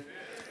 Amen.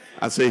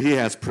 I say he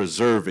has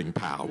preserving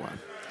power.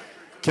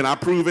 Can I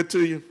prove it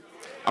to you?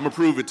 I'm going to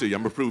prove it to you.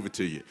 I'm going to prove it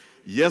to you.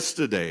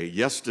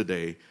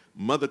 Yesterday,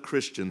 Mother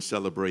Christian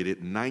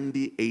celebrated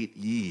 98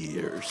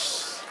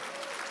 years.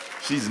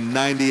 She's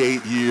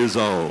 98 years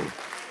old.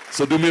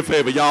 So do me a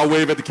favor. Y'all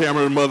wave at the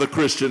camera and Mother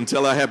Christian.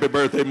 Tell her happy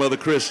birthday, Mother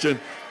Christian.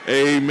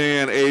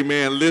 Amen,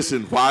 amen.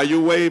 Listen, while you're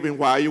waving,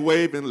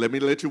 let me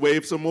let you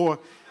wave some more.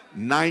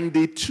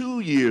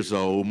 92 years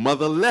old,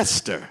 Mother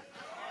Lester.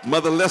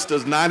 Mother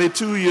Lester's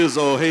 92 years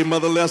old. Hey,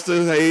 Mother Lester,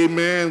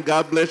 amen.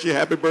 God bless you.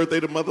 Happy birthday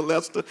to Mother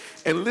Lester.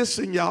 And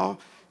listen, y'all,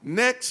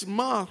 next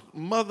month,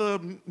 Mother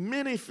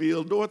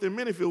Minifield, Dorothy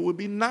Minifield, will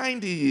be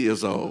 90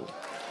 years old.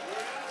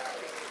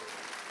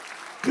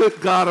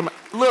 Good God.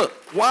 Look,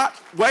 what?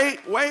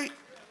 Wait.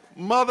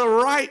 Mother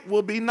Wright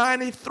will be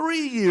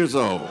 93 years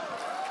old.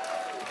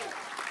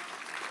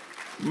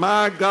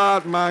 My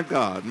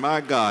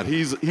God.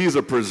 He's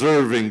a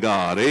preserving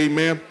God.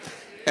 Amen.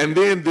 And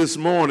then this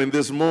morning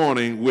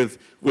with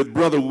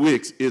Brother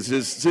Wicks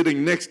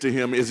sitting next to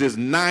him is his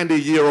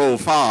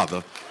 90-year-old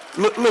father.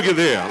 Look at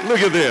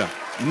there.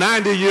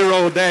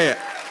 90-year-old dad.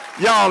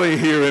 Y'all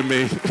ain't hearing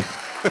me.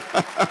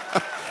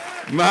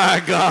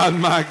 My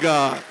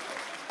God.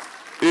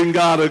 Isn't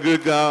God a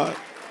good God?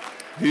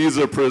 He's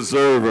a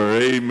preserver.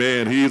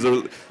 Amen.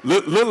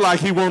 Look like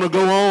he want to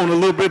go on a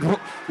little bit.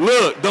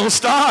 Look, don't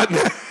start.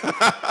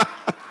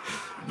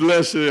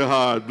 Bless your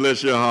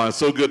heart.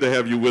 So good to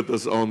have you with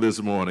us on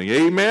this morning.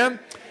 Amen.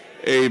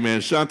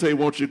 Shante,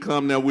 won't you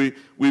come now?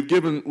 We've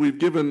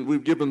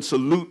given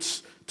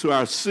salutes to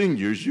our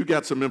seniors. You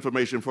got some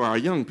information for our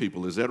young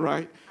people. Is that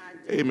right?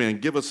 Amen.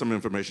 Give us some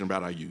information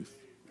about our youth.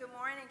 Good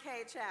morning,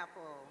 Cade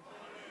Chapel.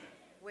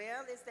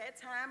 Well, it's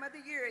that time of the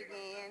year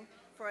again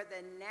for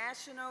the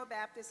National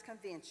Baptist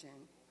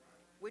Convention,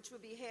 which will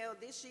be held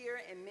this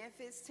year in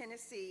Memphis,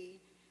 Tennessee,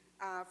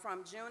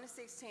 from June the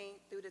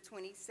 16th through the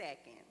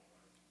 22nd.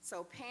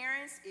 So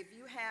parents, if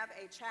you have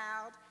a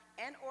child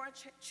and or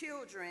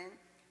children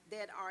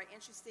that are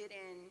interested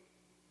in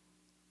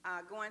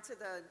going to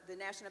the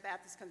National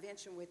Baptist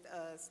Convention with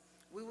us,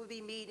 we will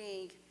be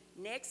meeting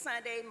next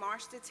Sunday,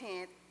 March the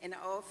 10th, in the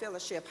Old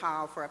Fellowship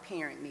Hall for a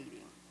parent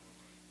meeting.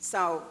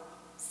 So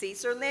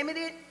seats are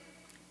limited.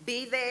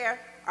 Be there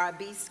or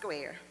be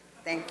square.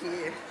 Thank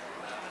you.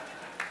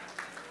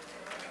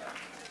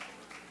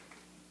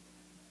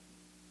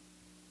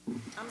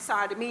 I'm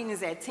sorry, the meeting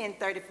is at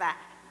 10:35.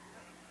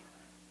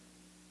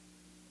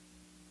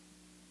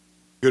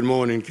 Good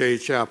morning,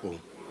 Cade Chapel.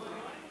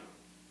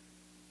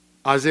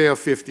 Isaiah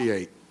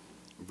 58,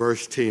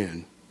 verse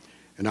 10,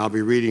 and I'll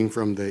be reading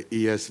from the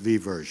ESV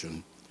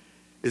version.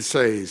 It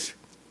says,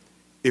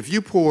 "If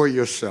you pour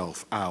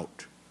yourself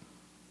out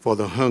for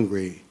the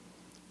hungry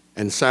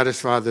and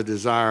satisfy the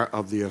desire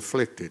of the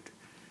afflicted,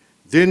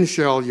 then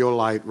shall your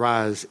light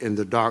rise in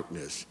the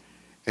darkness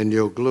and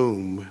your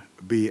gloom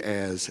be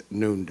as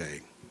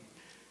noonday."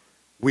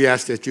 We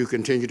ask that you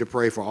continue to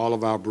pray for all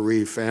of our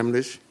bereaved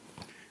families.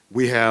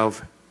 We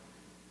have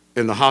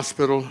in the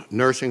hospital,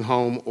 nursing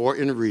home, or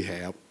in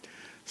rehab,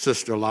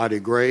 Sister Lottie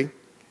Gray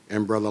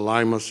and Brother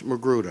Limas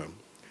Magruder.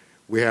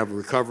 We have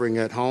recovering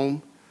at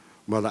home,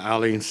 Mother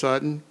Eileen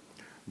Sutton,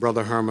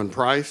 Brother Herman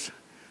Price,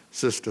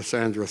 Sister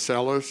Sandra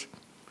Sellers,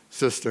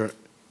 Sister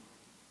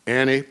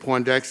Annie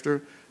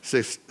Poindexter,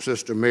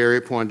 Sister Mary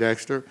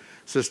Poindexter,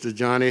 Sister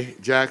Johnny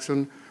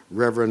Jackson,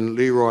 Reverend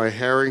Leroy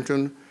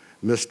Harrington,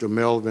 Mr.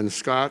 Melvin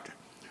Scott,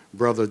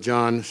 Brother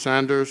John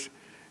Sanders,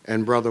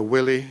 and Brother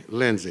Willie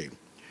Lindsay.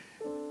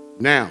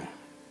 Now,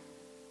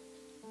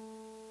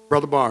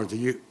 Brother Barnes,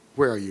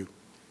 where are you?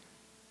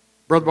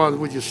 Brother Barnes,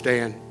 would you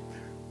stand?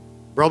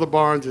 Brother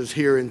Barnes is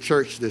here in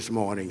church this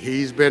morning.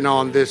 He's been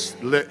on this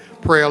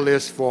prayer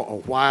list for a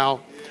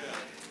while,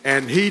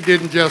 and he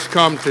didn't just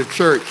come to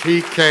church.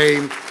 He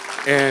came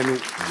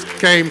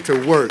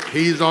to work.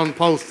 He's on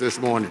post this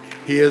morning.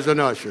 He is an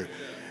usher.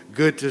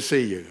 Good to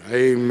see you.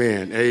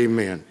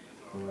 Amen.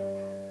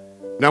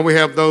 Now we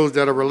have those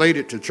that are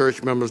related to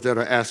church members that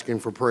are asking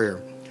for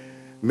prayer.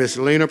 Miss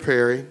Lena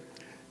Perry,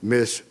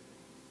 Miss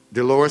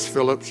Dolores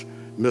Phillips,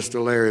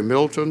 Mr. Larry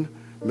Milton,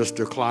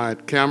 Mr.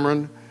 Clyde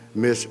Cameron,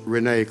 Miss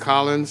Renee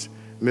Collins,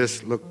 Miss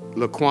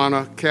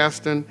Laquana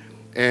Caston,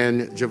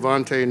 and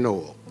Javante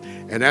Noel.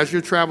 And as you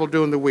travel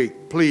during the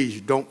week, please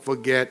don't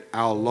forget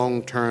our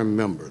long-term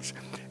members.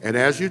 And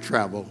as you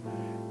travel,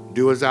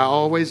 do as I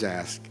always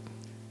ask.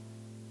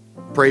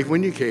 Pray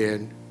when you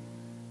can.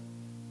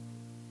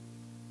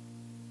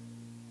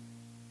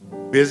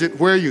 Visit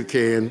where you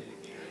can,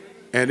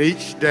 and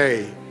each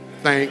day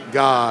thank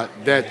God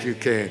that you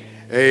can.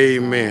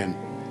 Amen.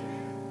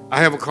 I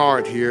have a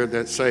card here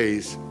that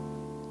says,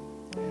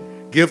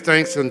 "Give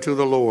thanks unto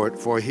the Lord,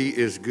 for he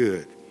is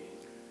good."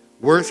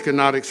 Words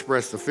cannot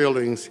express the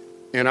feelings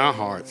in our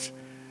hearts.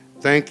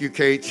 Thank you,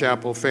 Cade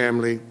Chapel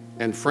family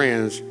and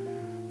friends,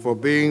 for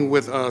being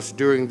with us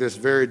during this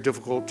very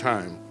difficult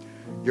time.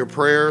 Your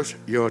prayers,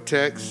 your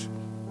texts,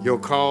 your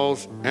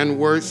calls, and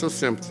words of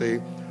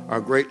sympathy are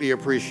greatly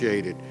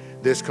appreciated.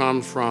 This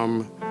comes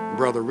from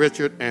Brother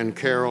Richard and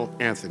Carol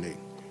Anthony.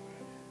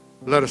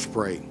 Let us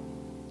pray.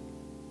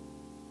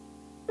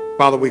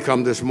 Father, we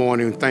come this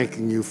morning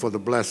thanking you for the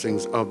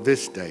blessings of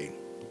this day.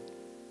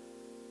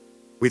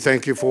 We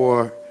thank you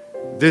for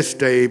this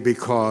day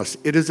because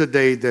it is a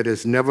day that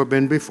has never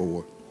been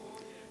before,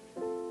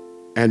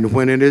 and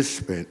when it is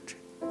spent,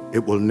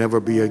 it will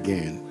never be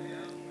again.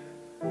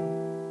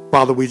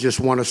 Father, we just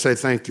want to say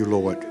thank you,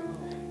 Lord.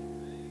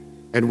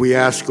 And we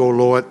ask, oh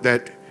Lord,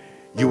 that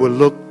you will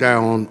look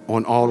down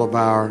on all of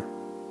our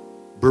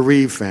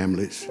bereaved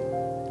families,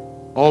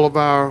 all of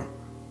our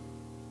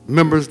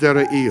members that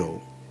are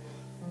ill,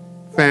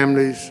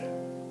 families,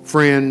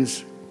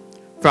 friends.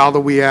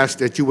 Father, we ask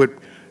that you would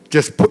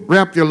just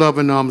wrap your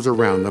loving arms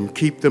around them,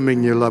 keep them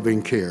in your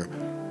loving care.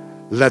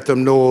 Let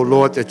them know, oh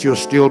Lord, that you're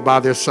still by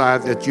their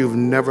side, that you've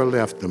never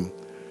left them.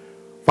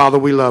 Father,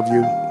 we love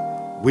you,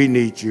 we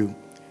need you,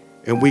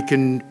 and we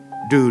can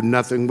do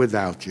nothing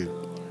without you.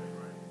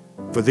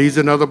 For these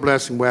and other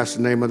blessings, we ask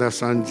in the name of thy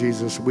Son,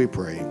 Jesus, we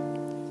pray.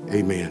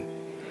 Amen.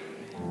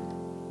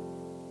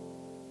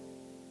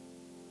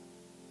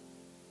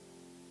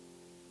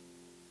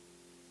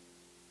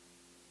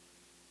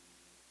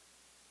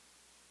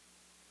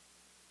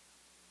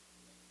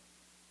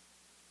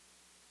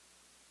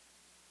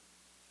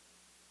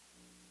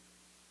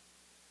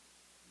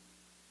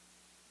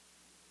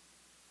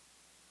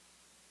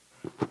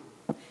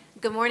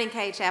 Good morning,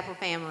 Cade Chapel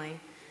family.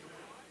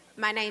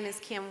 My name is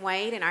Kim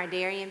Wade, and our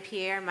Darian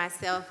Pierre and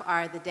myself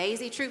are the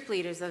Daisy Troop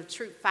leaders of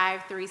Troop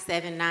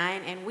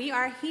 5379, and we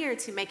are here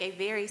to make a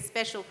very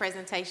special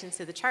presentation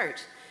to the church.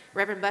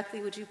 Reverend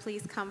Buckley, would you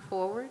please come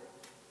forward?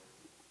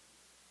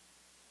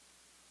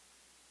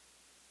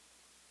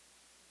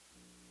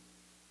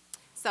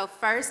 So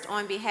first,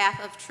 on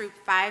behalf of Troop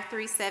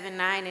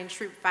 5379 and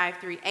Troop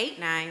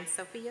 5389,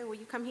 Sophia, will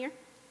you come here?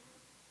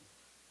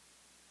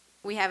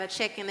 We have a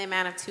check in the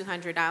amount of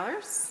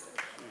 $200.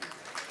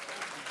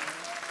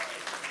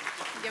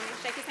 You want me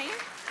to shake his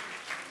hand?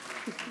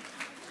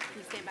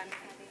 You stand by me.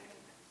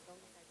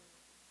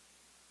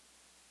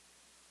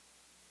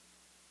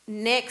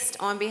 Next,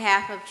 on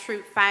behalf of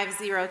Troop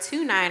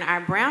 5029,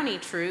 our Brownie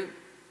Troop,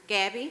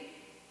 Gabby,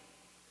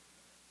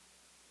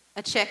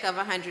 a check of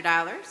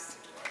 $100.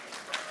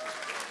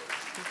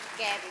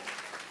 Gabby.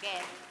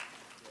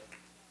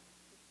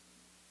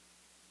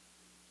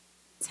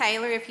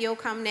 Taylor, if you'll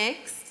come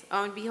next.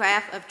 On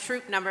behalf of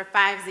Troop number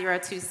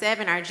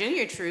 5027, our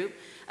Junior Troop,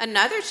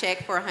 another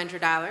check for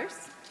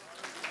 $100.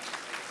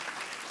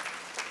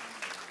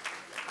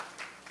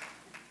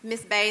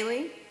 Miss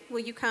Bailey,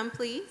 will you come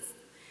please?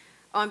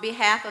 On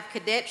behalf of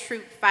Cadet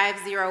Troop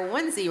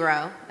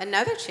 5010,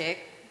 another check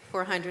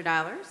for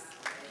 $100.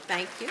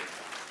 Thank you.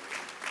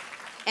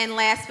 And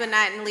last but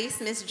not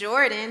least, Miss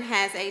Jordan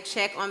has a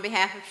check on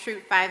behalf of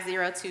Troop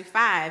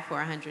 5025 for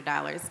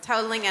 $100,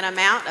 totaling an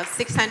amount of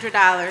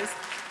 $600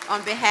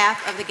 on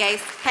behalf of the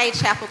Cade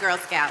Chapel Girl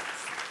Scouts.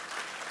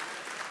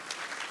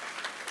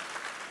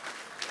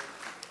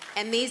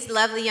 And these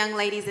lovely young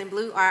ladies in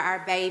blue are our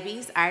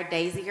babies, our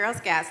Daisy Girl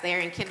Scouts. They are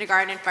in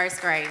kindergarten and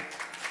first grade.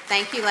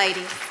 Thank you,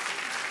 ladies.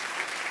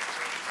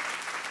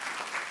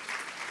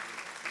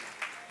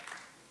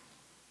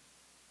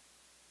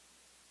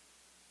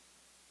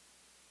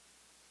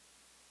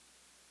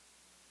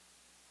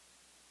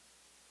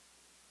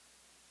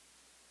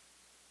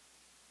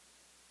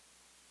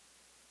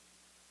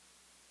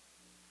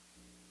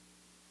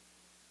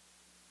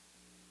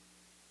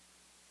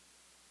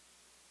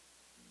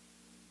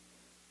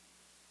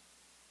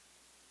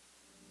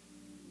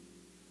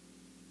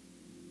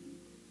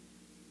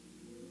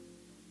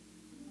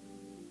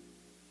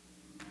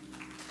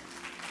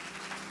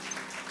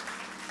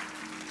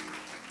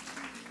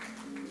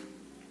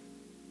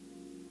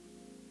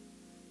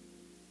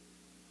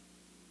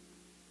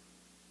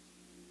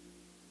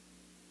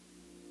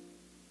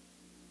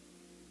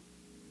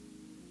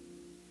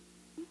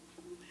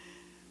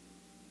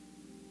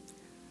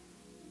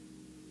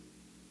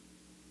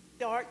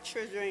 Start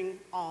children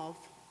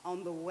off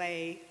on the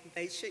way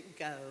they should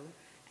go,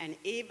 and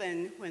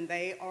even when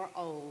they are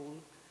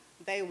old,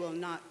 they will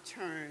not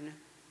turn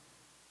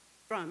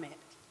from it.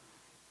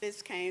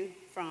 This came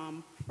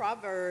from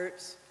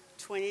Proverbs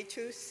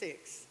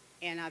 22:6,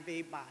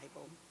 NIV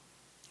Bible.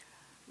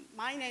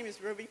 My name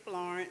is Ruby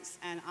Florence,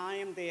 and I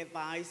am the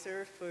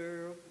advisor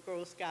for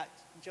Girl Scout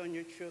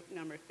Junior Troop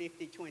number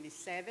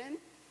 5027.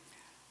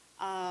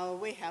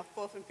 We have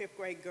 4th and 5th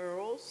grade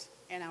girls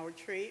in our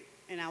troop.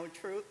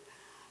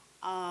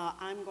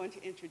 I'm going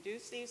to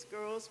introduce these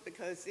girls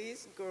because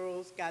these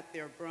girls got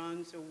their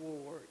bronze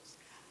awards.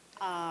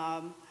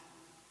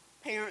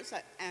 Parents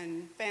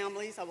and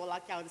families, I would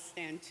like y'all to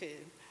stand too.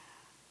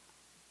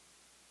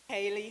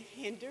 Haley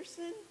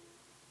Henderson.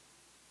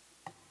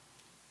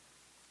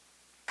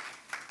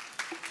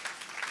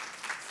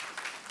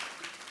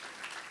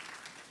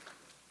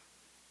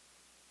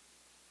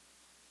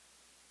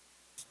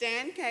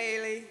 Stan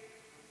Kaylee.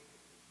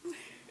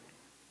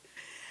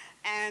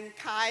 And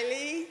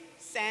Kylie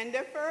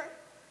Sandifer.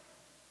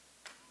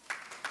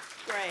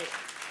 Great.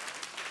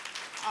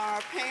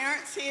 Our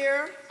parents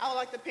here, I would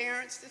like the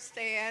parents to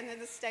stand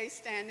and to stay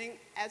standing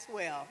as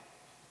well.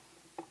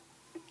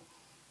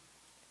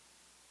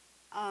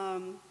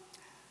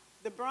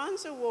 The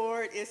Bronze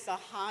Award is the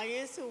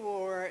highest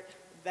award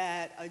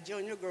that a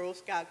junior Girl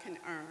Scout can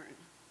earn.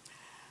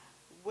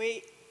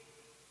 We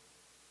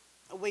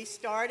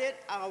started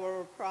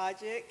our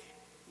project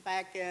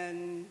back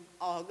in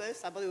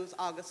August, I believe it was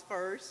August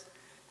 1st,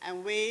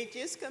 and we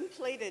just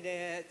completed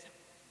it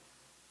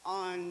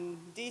on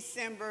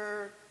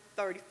December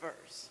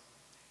 31st.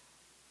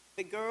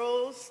 The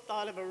girls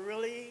thought of a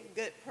really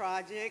good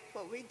project.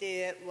 What we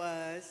did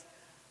was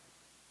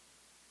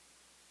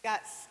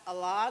got a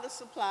lot of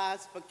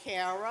supplies for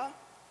Kara.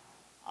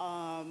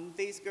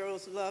 These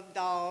girls love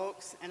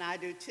dogs, and I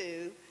do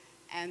too,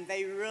 and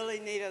they really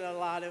needed a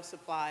lot of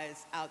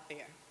supplies out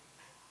there.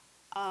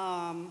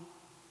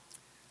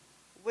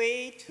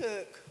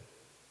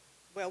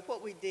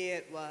 What we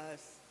did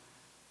was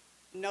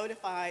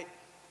notified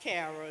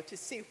Kara to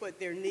see what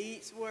their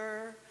needs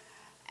were,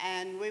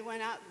 and we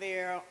went out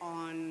there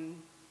on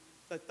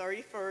the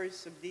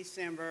 31st of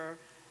December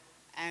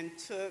and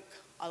took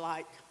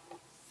like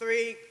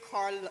 3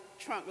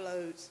 trunk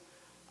loads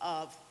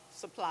of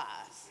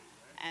supplies,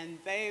 and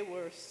they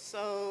were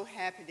so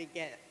happy to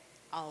get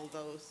all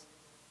those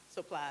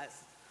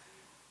supplies.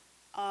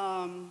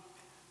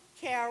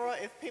 CARA,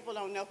 if people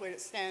don't know what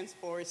it stands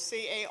for, is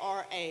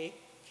C-A-R-A,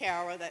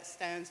 CARA, that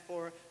stands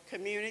for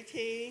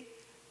Community,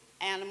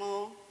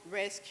 Animal,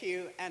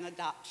 Rescue, and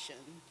Adoption.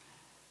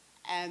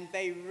 And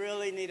they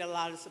really need a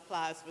lot of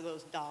supplies for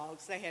those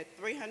dogs. They had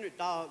 300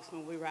 dogs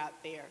when we were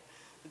out there.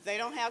 They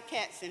don't have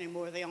cats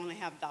anymore, they only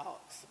have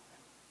dogs.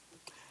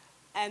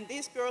 And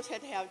these girls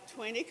had to have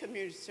 20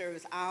 community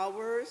service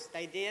hours.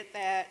 They did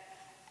that,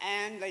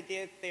 and they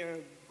did their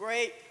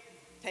great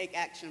Take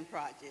Action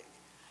project.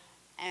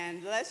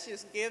 And let's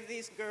just give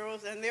these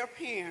girls and their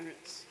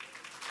parents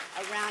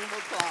a round of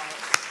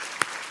applause.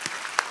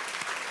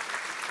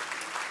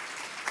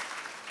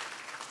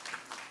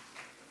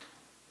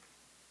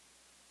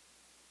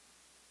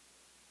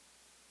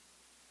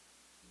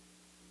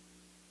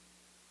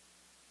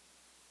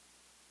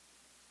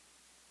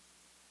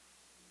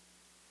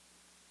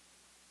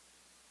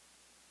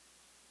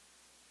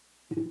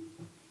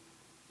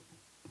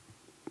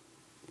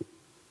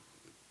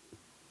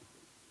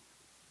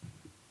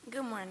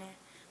 Good morning.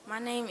 My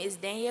name is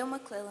Danielle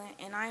McClellan,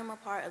 and I am a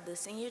part of the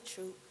senior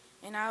troop,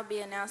 and I'll be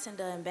announcing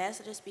the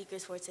ambassador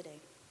speakers for today.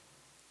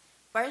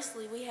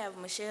 Firstly, we have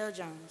Michelle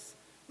Jones.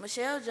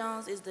 Michelle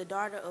Jones is the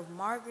daughter of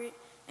Margaret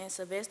and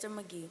Sylvester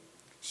McGee.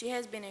 She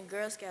has been in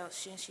Girl Scouts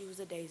since she was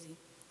a daisy.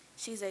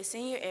 She's a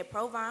senior at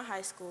Provine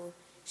High School.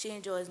 She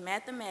enjoys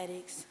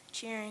mathematics,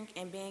 cheering,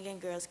 and being in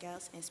Girl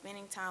Scouts and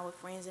spending time with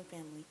friends and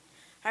family.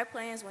 Her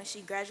plans when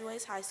she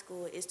graduates high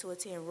school is to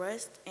attend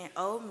Rust and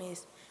Ole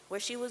Miss,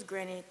 where she was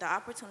granted the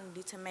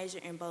opportunity to major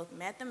in both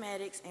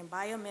mathematics and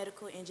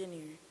biomedical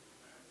engineering.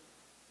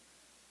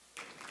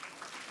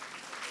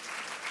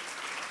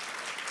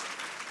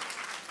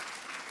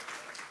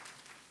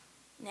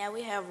 Now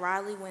we have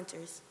Riley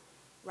Winters.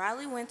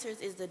 Riley Winters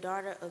is the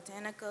daughter of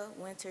Tanika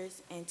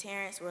Winters and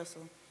Terrence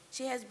Russell.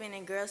 She has been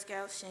in Girl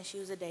Scouts since she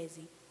was a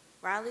daisy.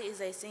 Riley is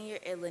a senior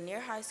at Lanier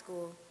High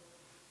School,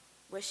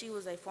 where she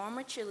was a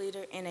former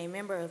cheerleader and a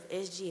member of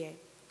SGA.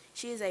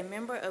 She is a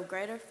member of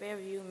Greater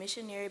Fairview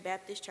Missionary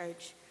Baptist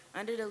Church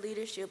under the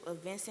leadership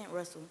of Vincent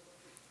Russell.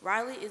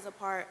 Riley is a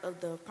part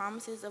of the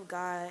Promises of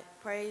God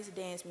Praise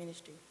Dance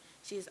Ministry.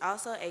 She is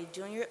also a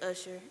junior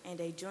usher and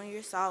a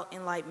junior Salt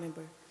and Light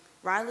member.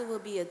 Riley will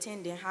be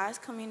attending Hayes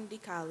Community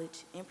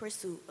College in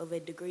pursuit of a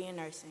degree in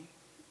nursing.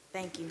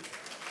 Thank you.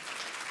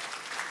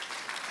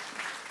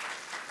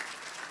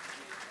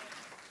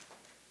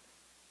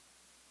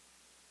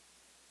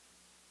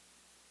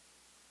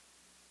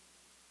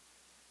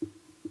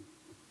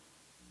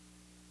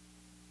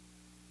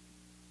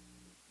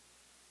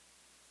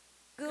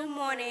 Good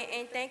morning,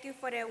 and thank you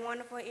for that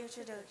wonderful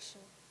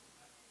introduction.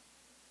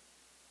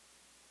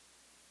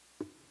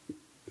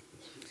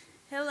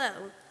 Hello,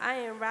 I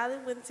am Riley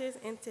Winters,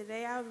 and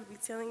today I will be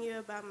telling you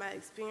about my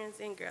experience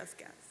in Girl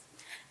Scouts.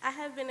 I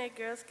have been at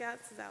Girl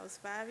Scouts since I was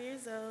 5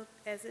 years old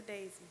as a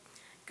daisy.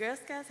 Girl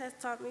Scouts has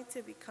taught me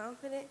to be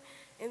confident,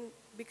 and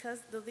because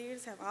the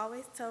leaders have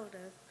always told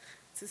us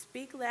to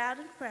speak loud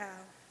and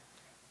proud,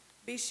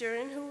 be sure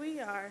in who we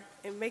are,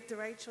 and make the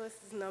right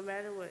choices no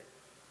matter what.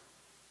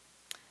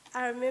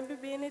 I remember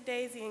being a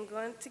daisy and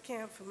going to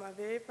camp for my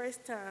very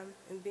first time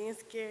and being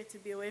scared to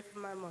be away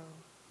from my mom.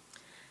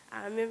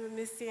 I remember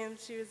Miss Sam,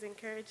 she was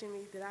encouraging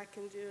me that I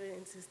can do it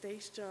and to stay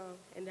strong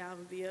and that I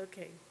would be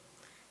okay.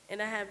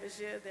 And I have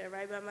Michelle there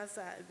right by my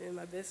side, being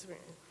my best friend.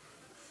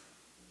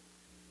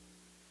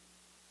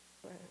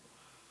 Right.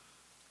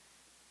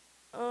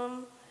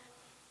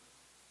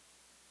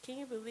 Can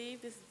you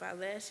believe this is my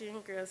last year in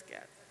Girl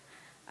Scouts?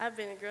 I've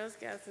been a Girl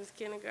Scout since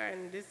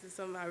kindergarten, and this is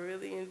something I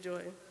really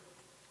enjoy.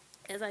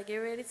 As I get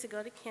ready to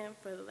go to camp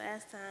for the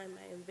last time,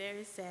 I am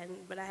very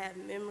saddened, but I have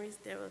memories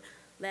that will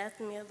last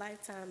me a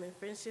lifetime and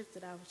friendships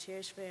that I will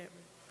cherish forever.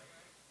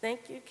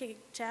 Thank you, Cade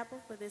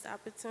Chapel, for this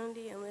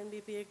opportunity and letting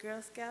me be a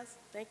Girl Scout.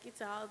 Thank you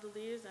to all the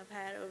leaders I've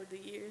had over the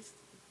years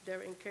that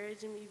are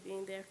encouraging me,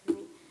 being there for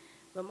me.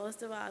 But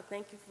most of all,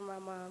 thank you for my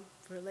mom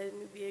for letting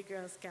me be a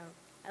Girl Scout.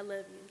 I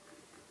love you.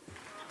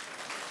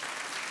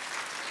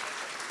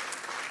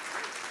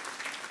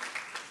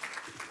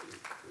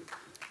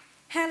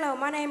 Hello,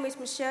 my name is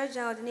Michelle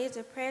Jones, and it's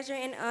a pleasure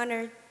and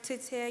honor to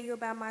tell you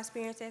about my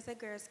experience as a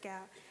Girl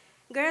Scout.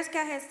 Girl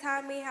Scout has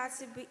taught me how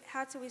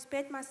to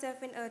respect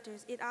myself and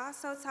others. It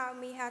also taught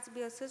me how to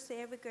be a sister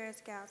to every Girl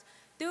Scout.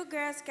 Through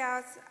Girl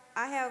Scouts,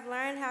 I have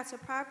learned how to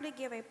properly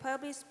give a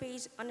public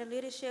speech under the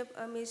leadership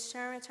of Ms.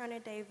 Sharon Turner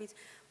Davis.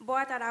 Boy,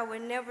 I thought I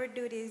would never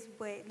do this,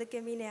 but look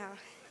at me now.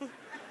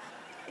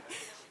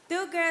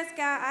 Through Girl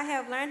Scout, I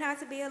have learned how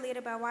to be a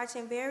leader by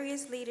watching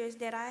various leaders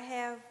that I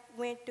have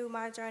went through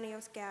my journey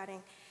of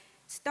scouting.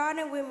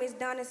 Starting with Ms.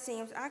 Donna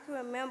Sims, I can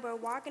remember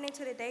walking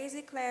into the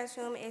Daisy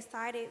classroom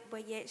excited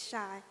but yet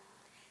shy.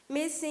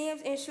 Ms.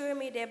 Sims ensured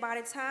me that by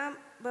the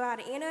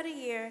end of the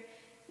year,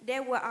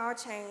 that would all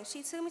change.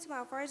 She took me to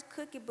my first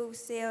cookie booth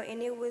sale,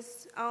 and it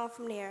was on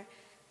from there.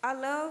 I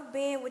loved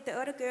being with the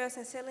other girls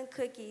and selling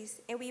cookies,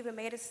 and we even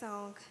made a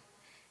song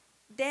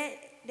that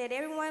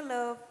everyone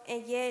loved,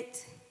 and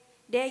yet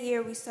that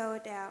year we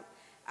sold out.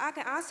 I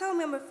can also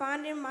remember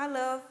finding my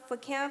love for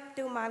camp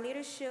through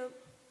the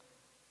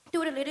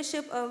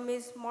leadership of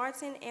Ms.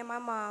 Martin and my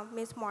mom,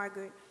 Ms.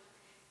 Margaret.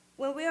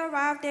 When we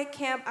arrived at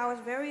camp, I was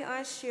very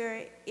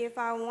unsure if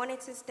I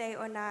wanted to stay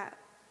or not,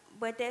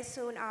 but that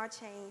soon all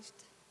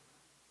changed.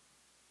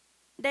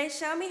 They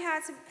showed me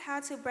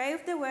how to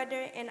brave the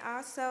weather and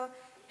also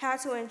how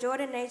to enjoy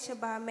the nature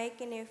by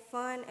making it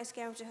fun a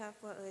scavenger hunt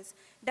for us.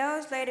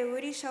 Those later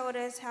really showed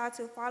us how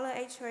to follow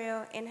a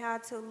trail and how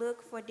to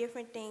look for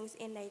different things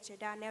in nature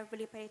that I never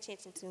really paid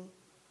attention to.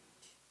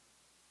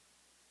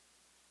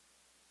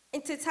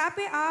 And to top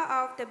it all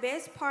off, the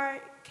best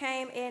part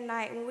came at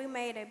night when we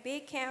made a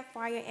big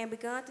campfire and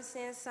began to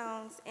sing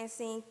songs and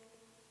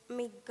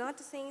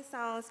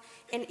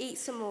eat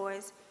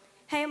s'mores.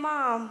 Hey,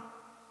 Mom,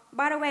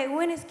 by the way,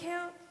 when is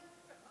camp?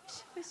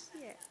 Where's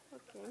she at?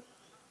 Okay.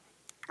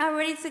 I'm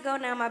ready to go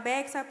now. My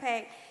bags are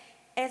packed,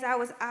 as I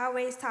was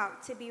always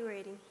taught to be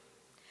ready.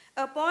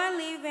 Upon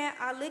leaving,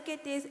 I look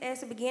at this as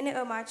the beginning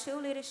of my true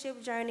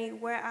leadership journey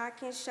where I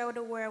can show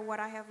the world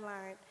what I have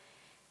learned.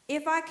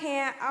 If I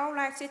can, I would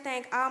like to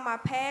thank all my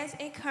past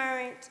and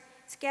current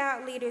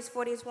Scout leaders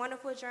for this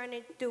wonderful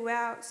journey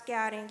throughout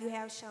Scouting you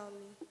have shown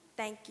me.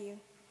 Thank you.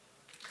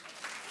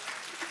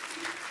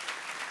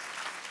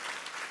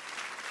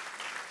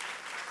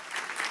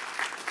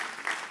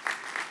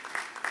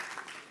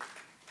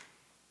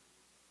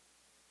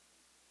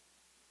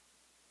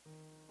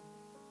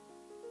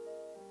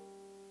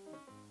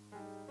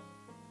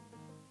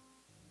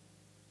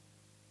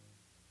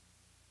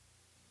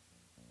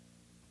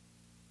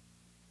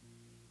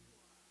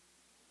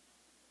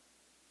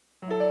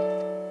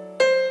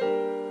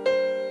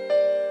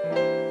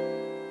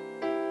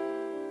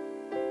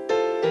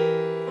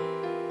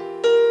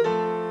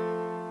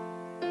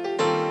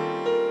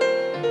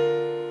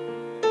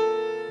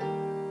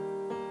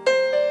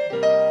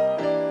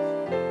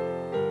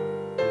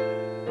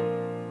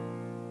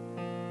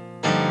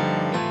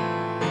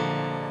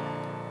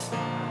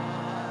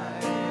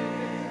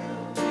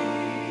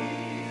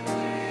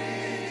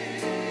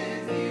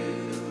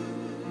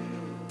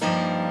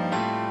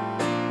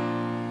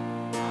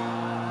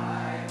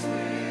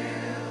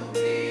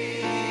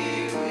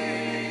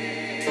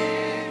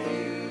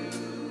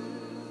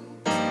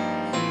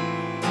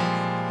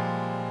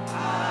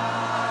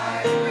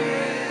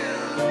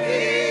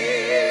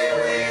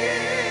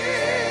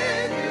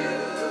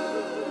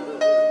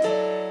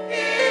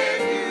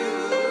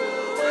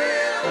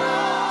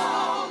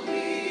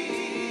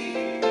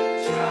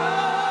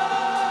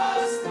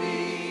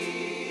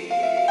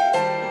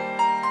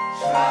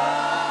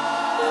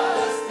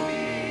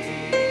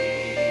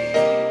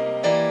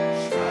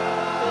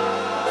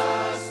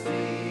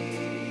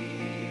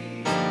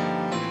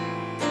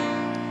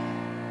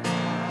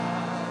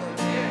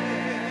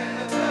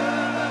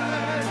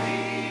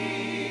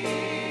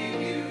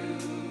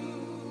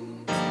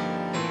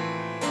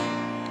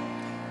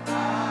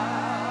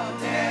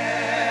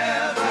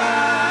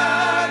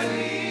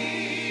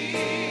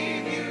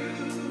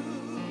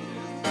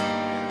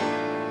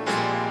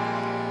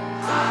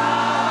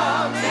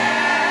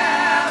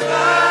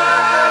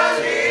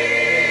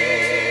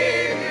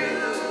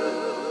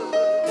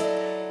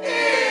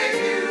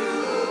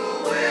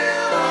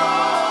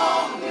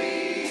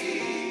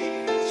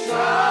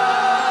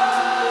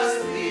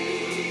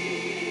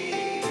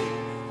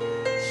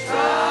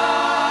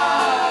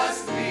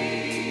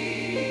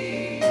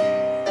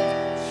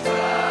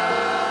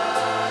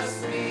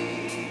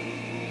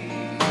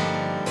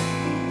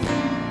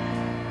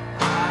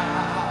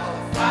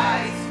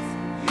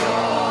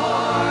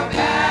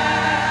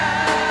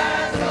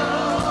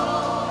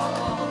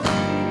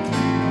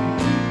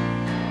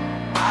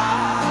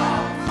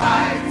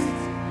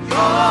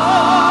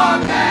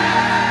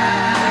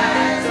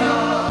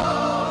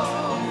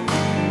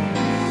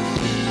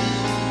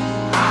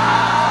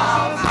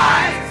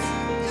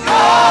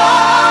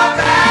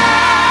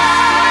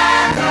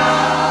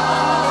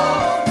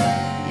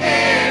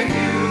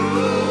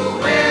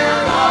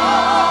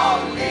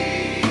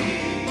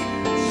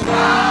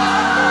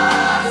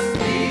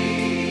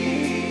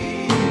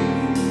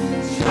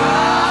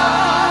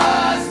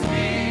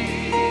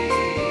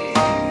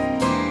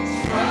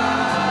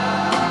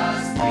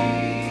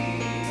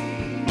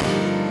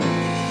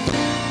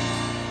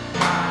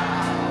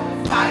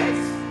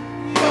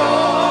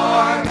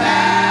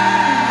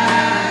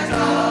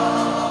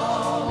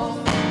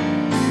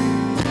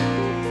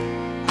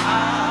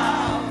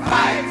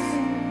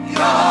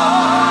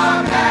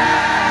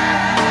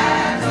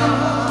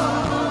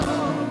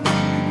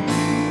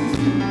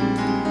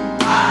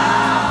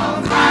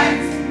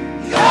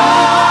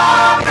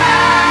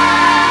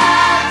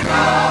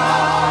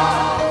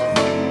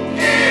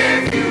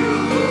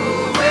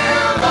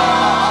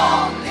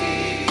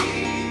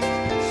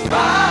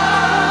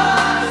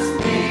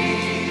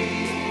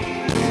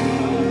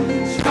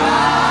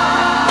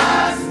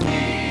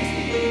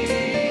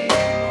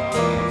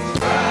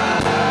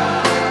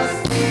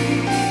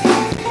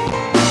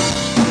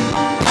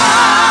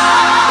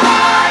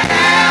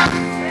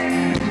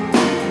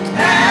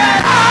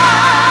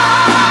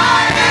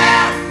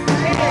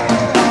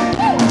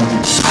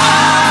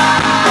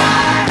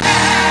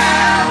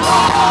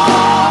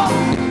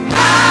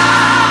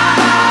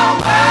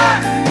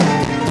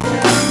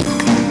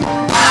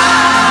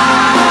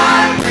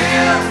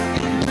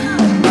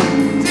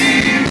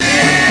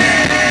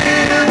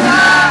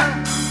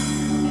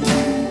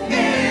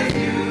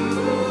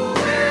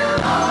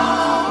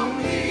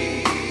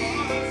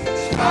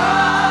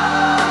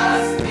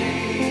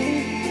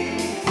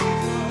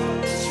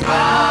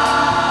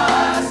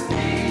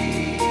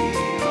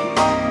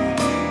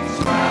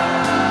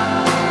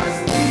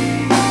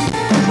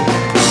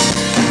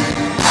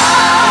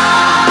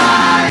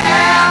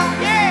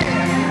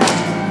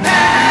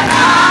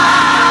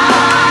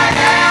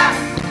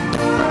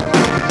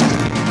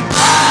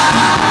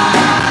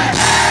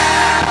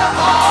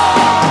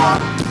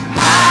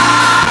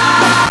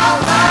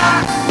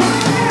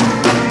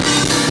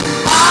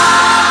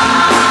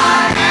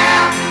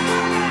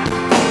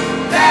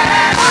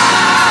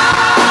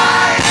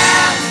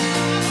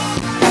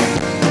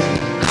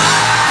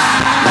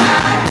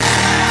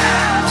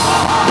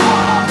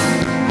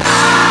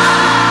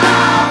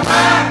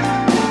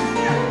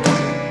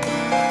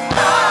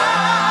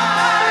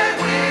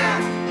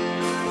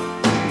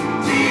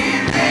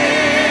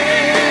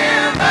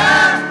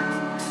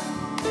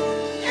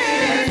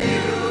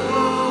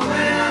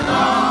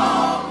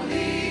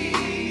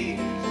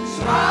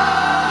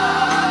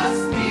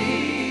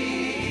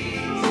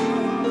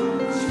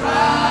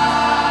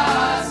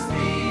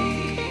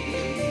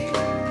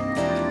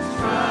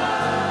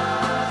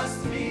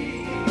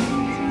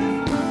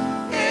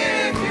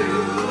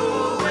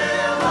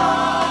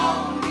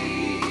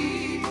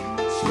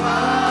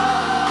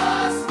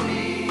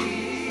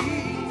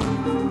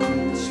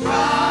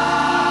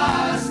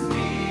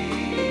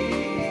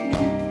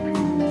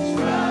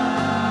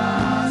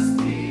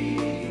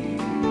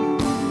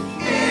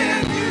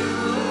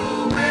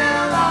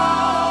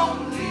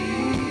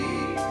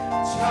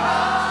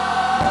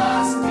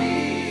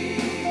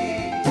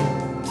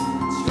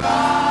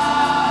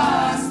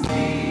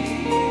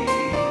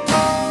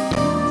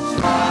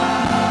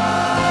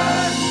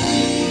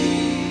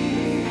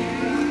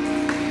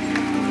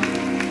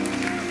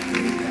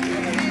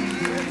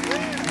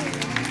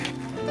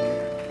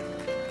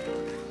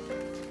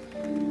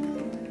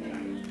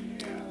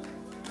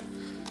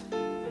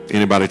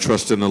 Anybody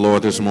trust in the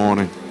Lord this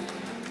morning?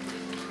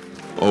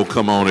 Oh,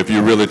 come on, if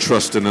you really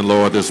trust in the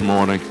Lord this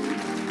morning.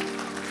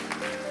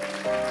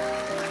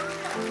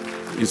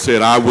 He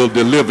said, I will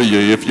deliver you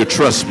if you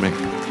trust me.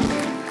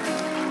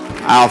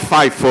 I'll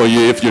fight for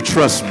you if you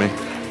trust me.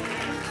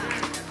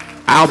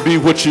 I'll be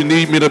what you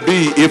need me to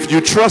be if you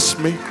trust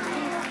me.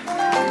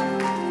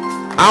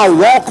 I'll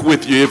walk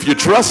with you if you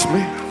trust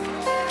me.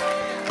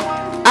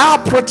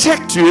 I'll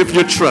protect you if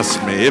you trust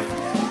me.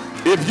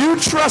 If you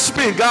trust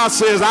me, God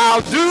says,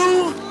 I'll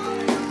do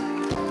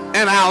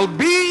and I'll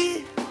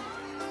be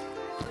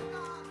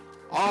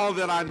all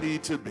that I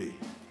need to be.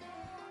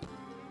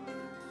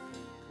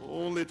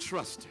 Only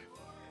trust him.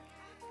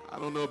 I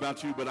don't know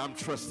about you, but I'm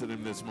trusting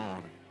him this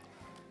morning.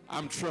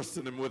 I'm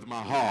trusting him with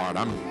my heart.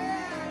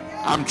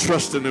 I'm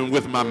trusting him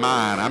with my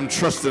mind. I'm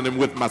trusting him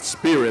with my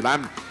spirit.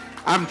 I'm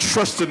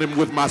trusting him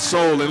with my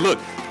soul. And look,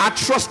 I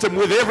trust him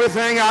with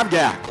everything I've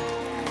got.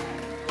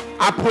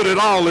 I put it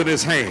all in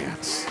his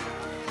hands.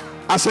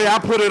 I say I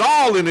put it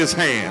all in his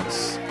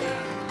hands.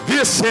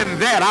 This and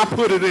that, I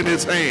put it in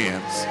his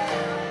hands.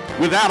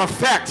 Without a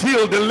fact,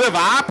 he'll deliver.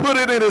 I put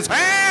it in his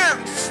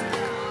hands.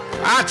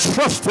 I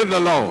trust in the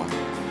Lord.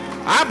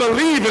 I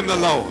believe in the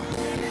Lord.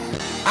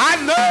 I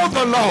know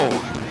the Lord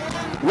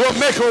will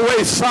make a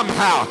way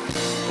somehow.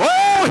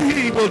 Oh,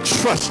 he will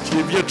trust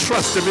you if you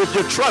trust him, if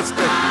you trust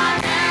him.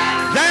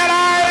 That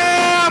I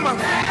am.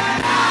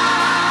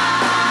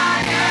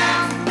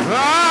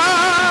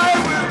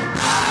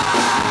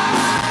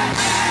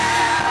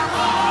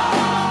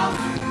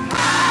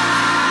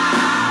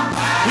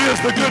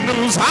 Here's the good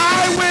news.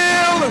 I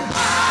will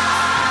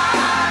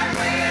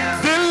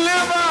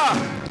deliver.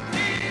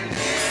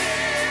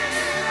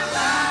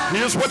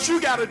 Here's what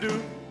you got to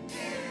do.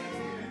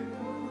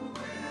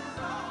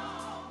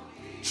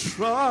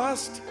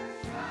 Trust.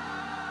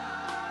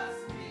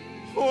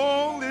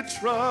 Only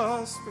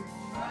trust me.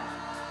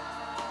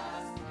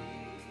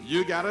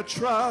 You got to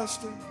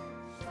trust him.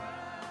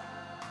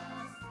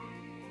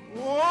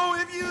 Oh,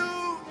 if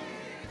you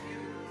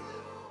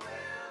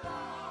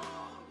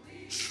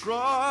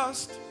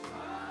trust,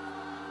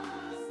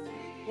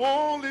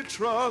 only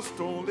trust,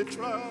 only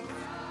trust.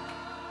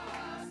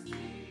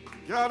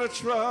 Gotta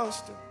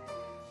trust him.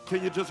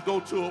 Can you just go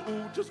to a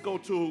ooh? Just go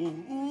to a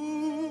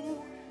ooh.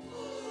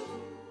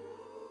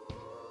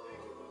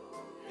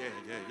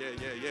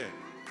 Yeah.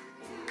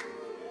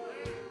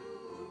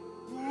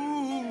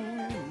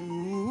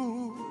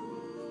 Ooh.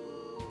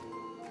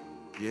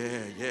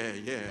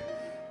 Yeah.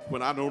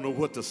 When I don't know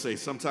what to say,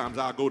 sometimes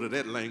I'll go to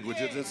that language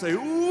and just say,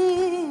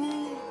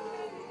 ooh.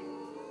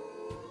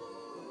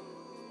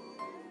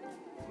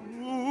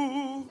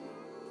 Ooh.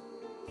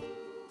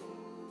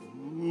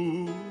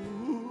 Ooh.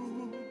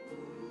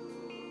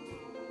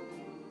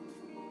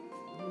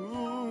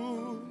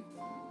 Ooh.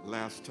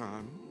 Last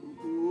time.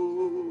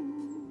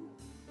 Ooh.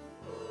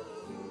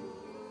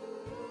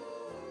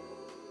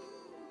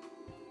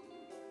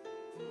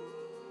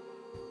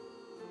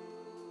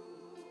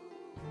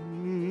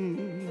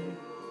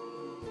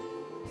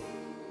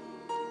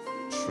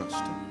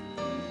 Trust him.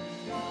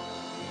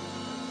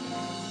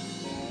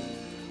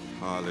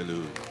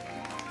 Hallelujah.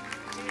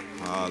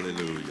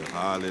 Hallelujah.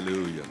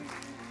 Hallelujah.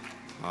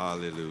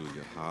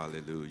 Hallelujah.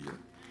 Hallelujah.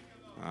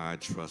 I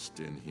trust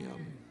in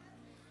him.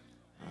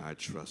 I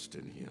trust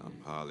in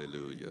him.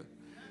 Hallelujah.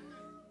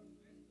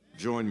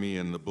 Join me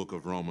in the book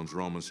of Romans,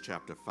 Romans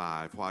chapter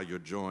 5. While you're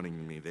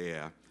joining me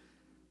there,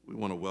 we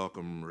want to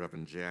welcome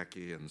Reverend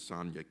Jackie and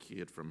Sonia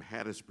Cade from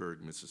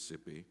Hattiesburg,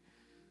 Mississippi.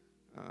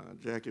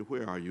 Jackie,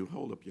 where are you?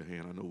 Hold up your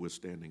hand. I know we're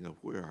standing up.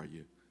 Where are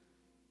you?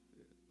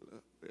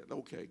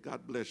 Okay,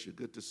 God bless you.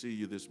 Good to see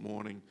you this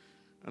morning.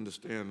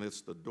 Understand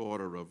that's the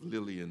daughter of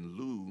Lillian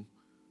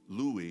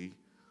Louie,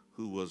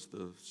 who was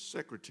the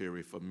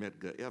secretary for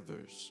Medgar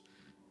Evers.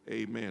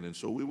 Amen. And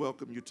so we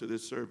welcome you to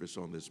this service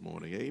on this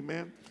morning.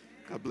 Amen.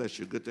 God bless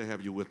you. Good to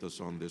have you with us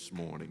on this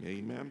morning.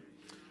 Amen.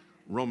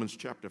 Romans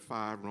chapter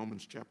 5,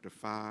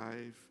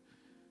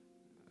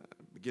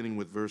 beginning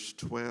with verse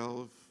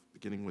 12.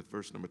 Beginning with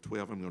verse number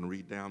 12, I'm going to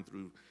read down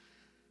through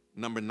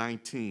number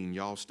 19.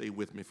 Y'all stay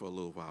with me for a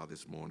little while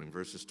this morning.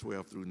 Verses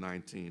 12 through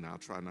 19. I'll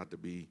try not to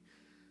be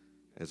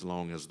as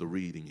long as the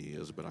reading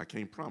is, but I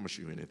can't promise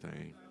you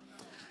anything.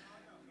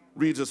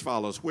 Reads as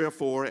follows.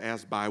 Wherefore,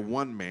 as by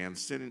one man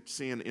sin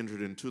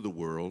entered into the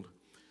world,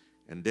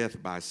 and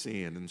death by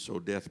sin, and so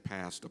death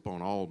passed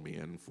upon all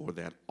men, for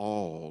that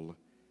all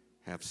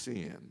have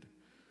sinned.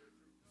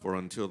 For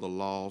until the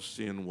law,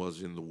 sin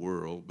was in the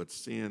world, but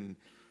sin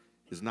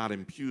is not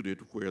imputed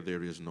where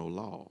there is no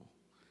law.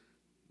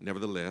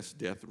 Nevertheless,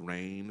 death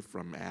reigned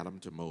from Adam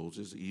to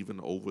Moses, even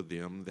over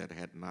them that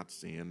had not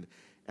sinned,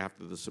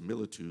 after the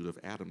similitude of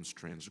Adam's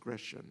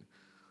transgression,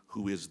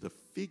 who is the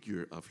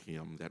figure of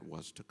him that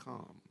was to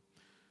come.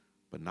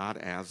 But not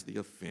as the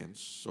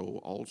offense, so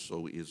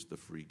also is the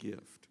free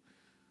gift.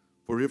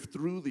 For if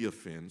through the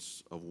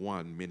offense of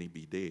one many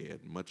be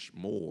dead, much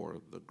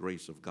more the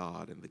grace of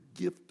God and the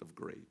gift of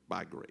grace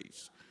by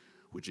grace,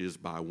 which is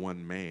by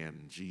one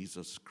man,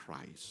 Jesus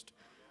Christ,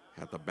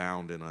 hath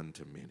abounded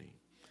unto many.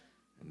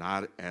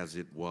 not as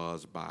it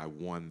was by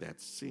one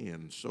that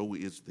sinned, so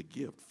is the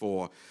gift.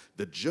 For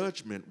the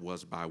judgment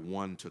was by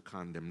one to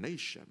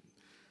condemnation,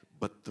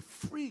 but the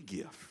free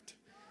gift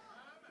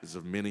is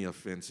of many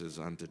offenses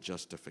unto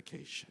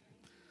justification.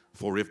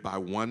 For if by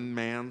one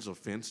man's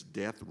offense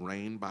death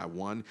reigned by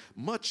one,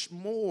 much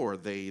more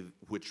they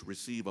which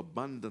receive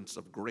abundance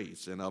of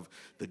grace and of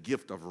the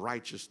gift of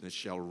righteousness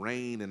shall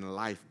reign in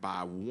life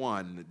by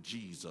one,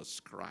 Jesus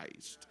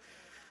Christ.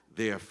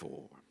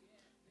 Therefore,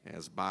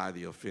 as by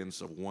the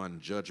offense of one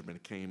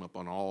judgment came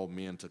upon all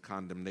men to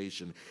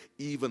condemnation,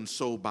 even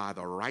so by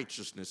the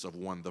righteousness of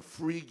one the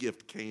free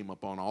gift came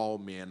upon all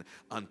men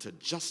unto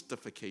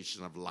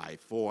justification of life.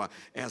 For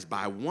as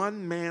by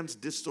one man's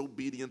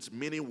disobedience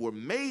many were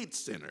made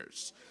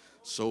sinners,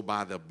 so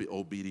by the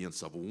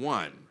obedience of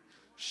one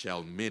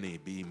shall many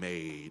be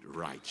made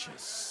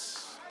righteous.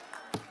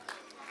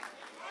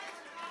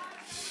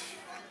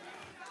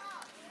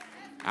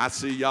 I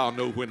see y'all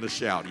know when to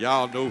shout.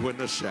 Y'all know when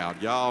to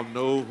shout. Y'all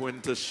know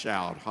when to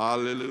shout.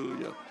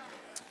 Hallelujah.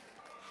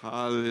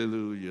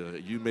 Hallelujah.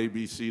 You may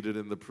be seated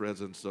in the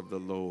presence of the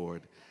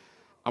Lord.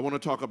 I want to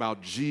talk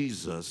about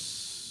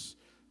Jesus,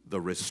 the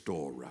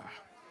restorer.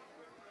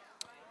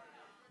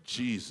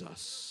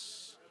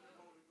 Jesus,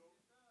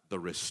 the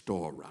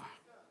restorer.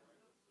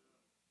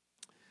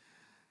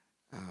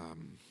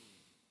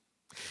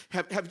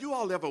 Have you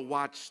all ever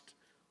watched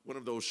one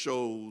of those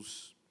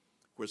shows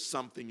where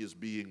something is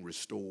being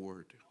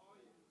restored,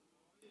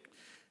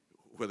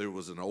 whether it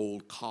was an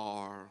old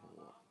car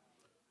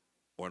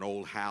or an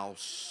old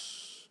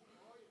house,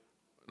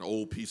 an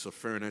old piece of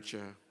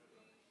furniture,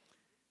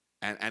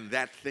 and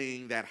that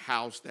thing, that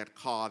house, that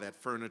car, that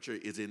furniture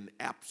is in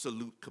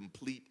absolute,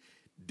 complete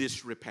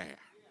disrepair.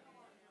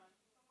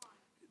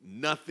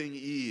 Nothing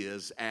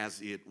is as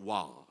it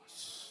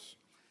was.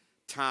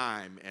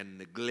 Time and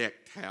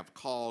neglect have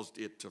caused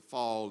it to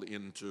fall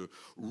into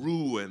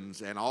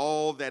ruins, and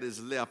all that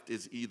is left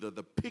is either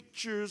the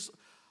pictures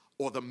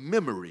or the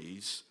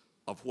memories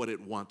of what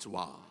it once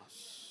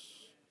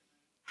was,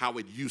 how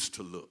it used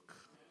to look,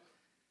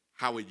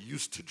 how it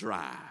used to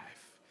drive,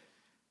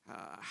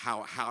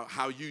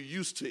 how you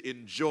used to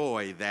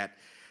enjoy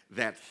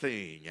that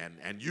thing,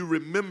 and you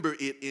remember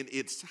it in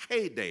its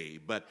heyday,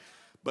 but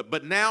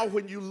now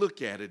when you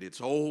look at it, it's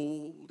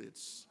old,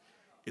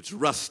 it's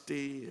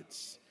rusty,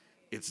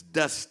 it's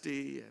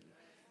dusty,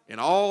 and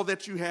all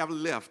that you have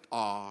left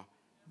are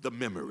the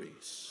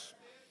memories.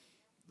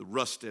 The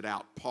rusted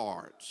out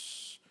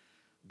parts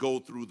go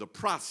through the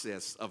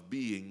process of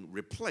being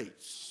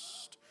replaced.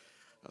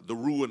 The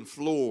ruined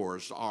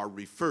floors are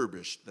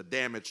refurbished. The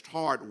damaged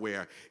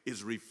hardware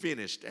is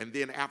refinished. And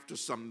then after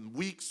some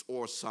weeks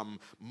or some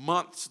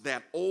months,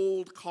 that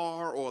old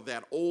car or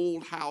that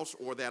old house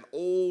or that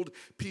old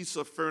piece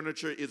of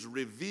furniture is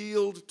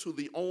revealed to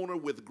the owner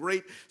with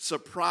great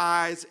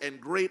surprise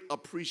and great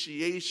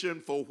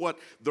appreciation for what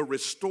the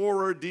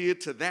restorer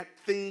did to that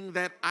thing,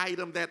 that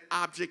item, that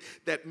object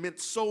that meant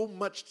so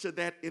much to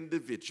that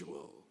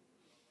individual.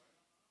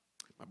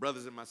 My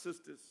brothers and my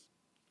sisters,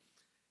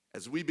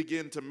 as we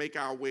begin to make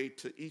our way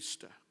to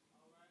Easter,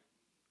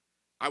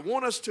 I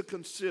want us to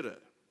consider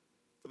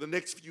for the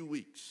next few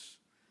weeks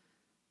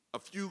a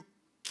few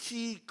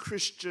key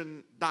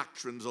Christian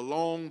doctrines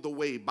along the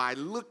way by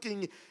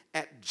looking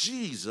at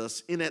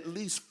Jesus in at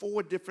least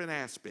 4 different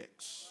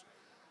aspects.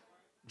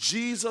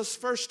 Jesus,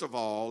 first of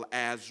all,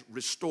 as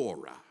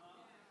restorer,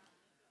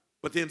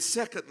 but then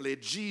secondly,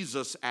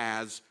 Jesus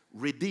as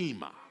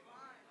redeemer.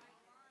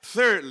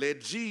 Thirdly,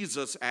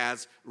 Jesus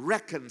as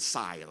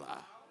reconciler.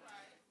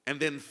 And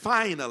then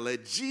finally,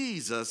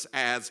 Jesus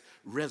as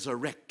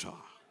resurrector.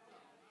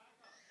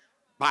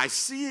 By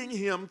seeing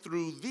him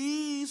through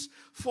these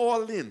 4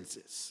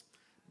 lenses,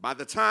 by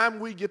the time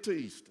we get to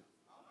Easter,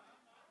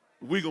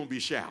 we're going to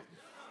be shouting.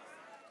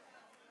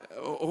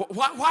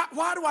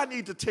 Why do I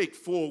need to take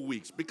 4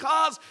 weeks?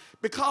 Because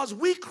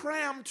we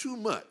cram too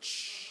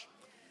much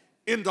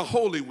into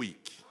Holy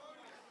Week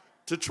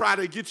to try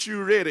to get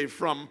you ready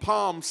from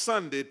Palm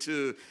Sunday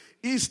to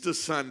Easter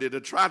Sunday to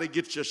try to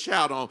get your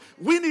shout on.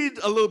 We need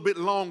a little bit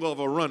longer of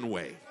a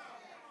runway.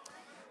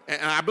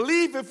 And I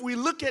believe if we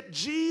look at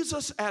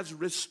Jesus as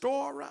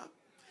restorer,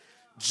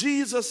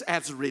 Jesus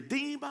as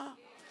redeemer,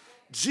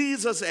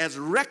 Jesus as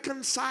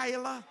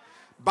reconciler,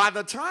 by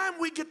the time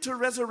we get to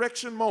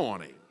resurrection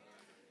morning,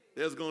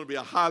 there's going to be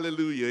a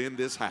hallelujah in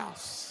this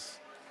house,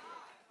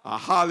 a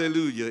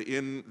hallelujah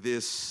in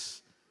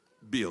this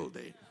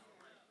building.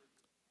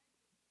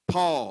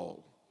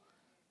 Paul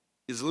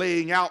is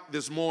laying out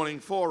this morning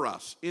for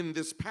us in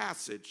this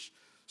passage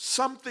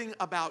something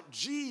about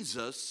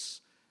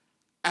Jesus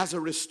as a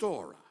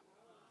restorer.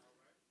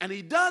 And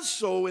he does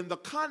so in the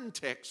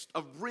context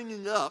of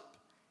bringing up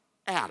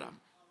Adam.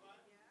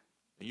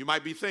 And you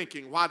might be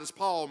thinking, why does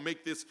Paul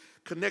make this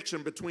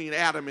connection between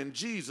Adam and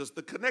Jesus?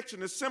 The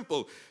connection is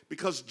simple,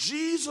 because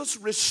Jesus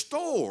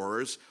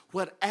restores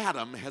what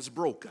Adam has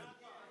broken.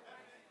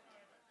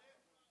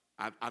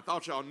 I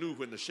thought y'all knew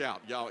when to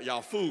shout.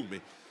 Y'all fooled me.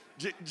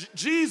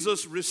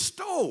 Jesus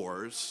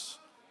restores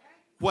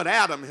what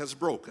Adam has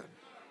broken.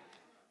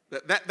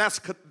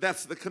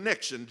 That's the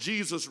connection.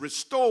 Jesus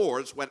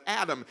restores what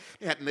Adam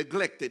had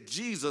neglected.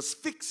 Jesus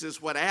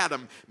fixes what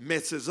Adam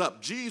messes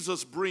up.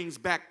 Jesus brings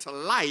back to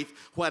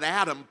life what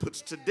Adam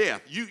puts to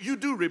death. You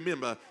do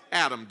remember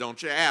Adam,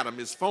 don't you? Adam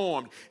is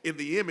formed in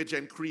the image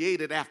and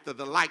created after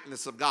the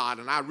likeness of God.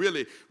 And I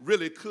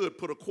really could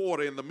put a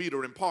quarter in the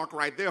meter and park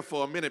right there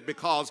for a minute,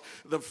 because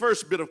the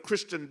first bit of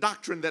Christian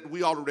doctrine that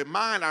we ought to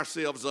remind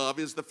ourselves of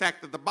is the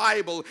fact that the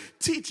Bible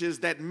teaches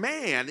that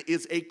man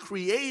is a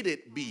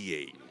created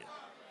being.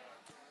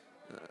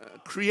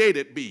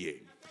 Created being,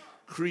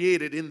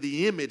 created in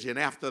the image and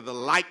after the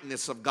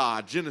likeness of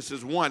God.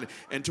 Genesis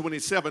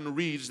 1:27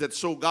 reads that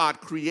so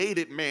God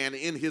created man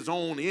in his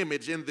own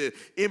image. In the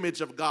image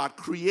of God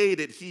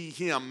created he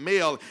him,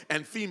 male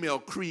and female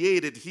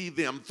created he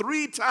them.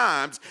 3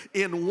 times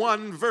in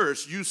one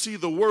verse you see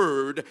the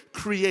word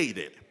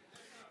created.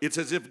 It's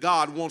as if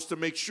God wants to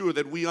make sure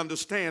that we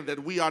understand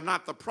that we are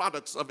not the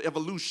products of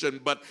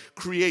evolution, but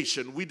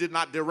creation. We did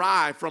not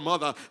derive from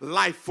other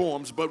life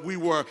forms, but we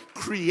were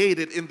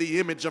created in the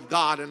image of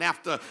God and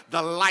after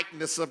the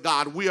likeness of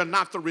God. We are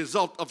not the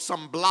result of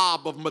some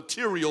blob of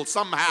material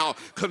somehow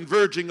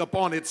converging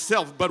upon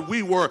itself, but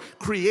we were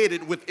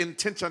created with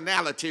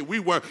intentionality. We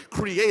were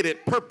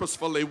created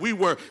purposefully. We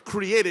were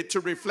created to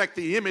reflect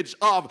the image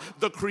of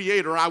the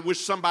Creator. I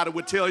wish somebody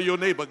would tell your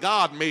neighbor,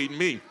 God made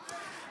me.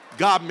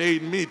 God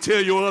made me.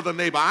 Tell your other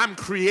neighbor, I'm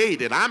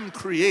created. I'm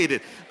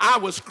created. I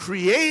was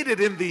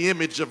created in the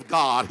image of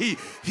God.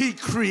 He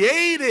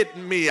created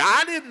me.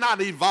 I did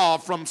not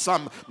evolve from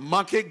some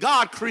monkey.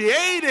 God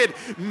created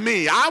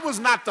me. I was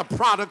not the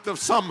product of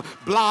some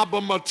blob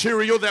of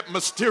material that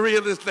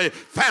mysteriously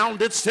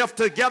found itself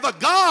together.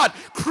 God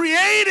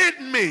created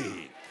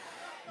me.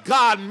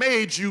 God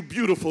made you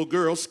beautiful,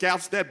 Girl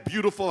Scouts. That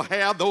beautiful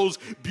hair, those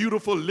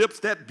beautiful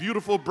lips, that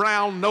beautiful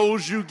brown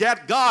nose you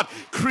got. God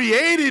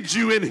created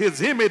you in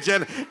his image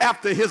and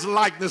after his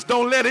likeness.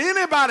 Don't let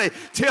anybody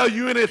tell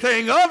you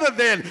anything other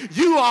than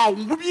you are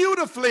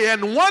beautifully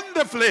and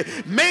wonderfully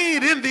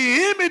made in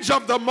the image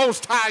of the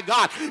Most High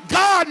God.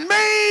 God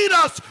made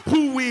us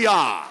who we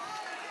are.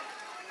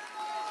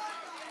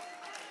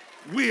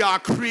 We are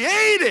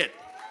created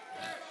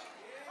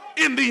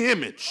in the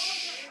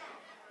image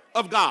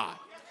of God.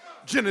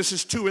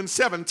 Genesis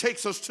 2:7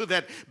 takes us to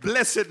that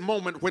blessed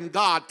moment when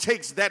God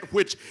takes that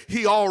which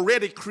he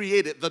already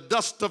created, the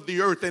dust of the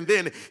earth, and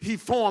then he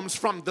forms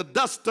from the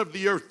dust of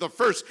the earth. The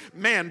first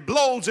man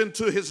blows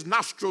into his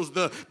nostrils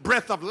the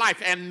breath of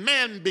life, and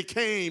man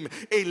became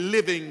a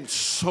living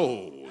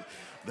soul.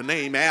 The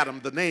name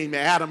Adam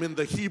in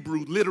the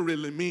Hebrew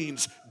literally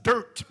means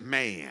dirt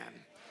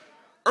man,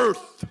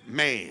 earth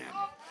man.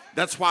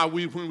 That's why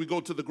when we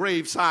go to the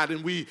graveside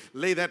and we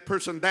lay that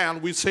person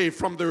down, we say,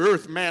 from the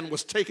earth man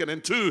was taken,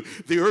 and to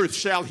the earth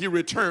shall he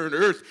return,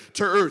 earth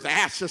to earth,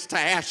 ashes to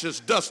ashes,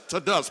 dust to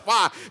dust.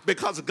 Why?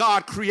 Because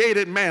God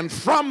created man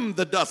from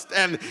the dust,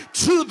 and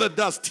to the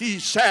dust he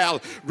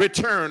shall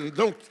return.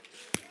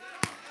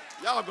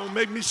 Y'all gonna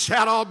make me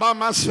shout all by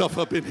myself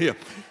up in here.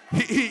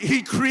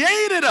 He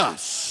created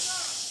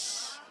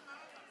us.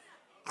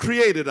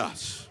 Created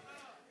us.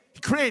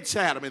 Creates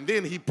Adam, and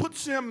then he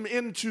puts him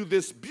into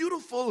this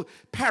beautiful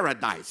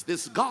paradise,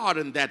 this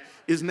garden that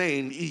is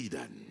named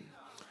Eden.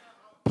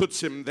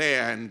 Puts him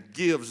there and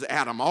gives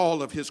Adam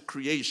all of his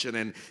creation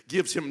and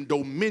gives him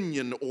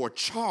dominion or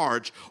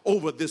charge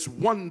over this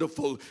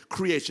wonderful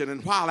creation.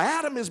 And while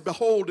Adam is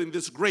beholding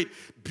this great,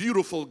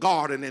 beautiful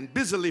garden and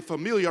busily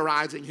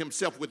familiarizing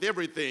himself with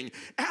everything,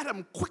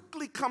 Adam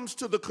quickly comes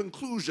to the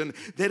conclusion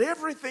that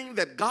everything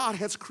that God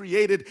has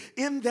created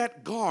in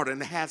that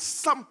garden has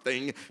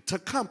something to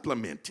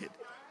complement it.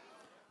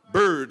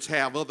 Birds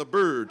have other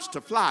birds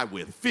to fly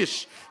with.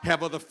 Fish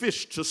have other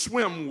fish to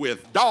swim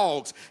with.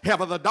 Dogs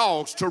have other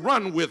dogs to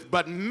run with.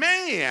 But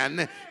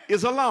man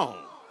is alone.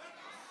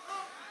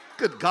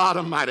 Good God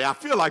Almighty, I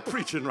feel like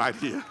preaching right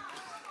here.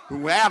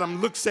 Adam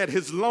looks at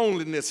his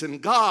loneliness,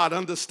 and God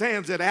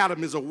understands that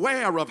Adam is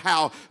aware of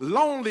how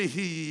lonely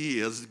he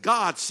is.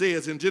 God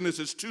says in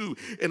Genesis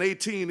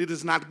 2:18, it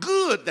is not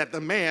good that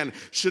the man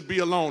should be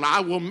alone.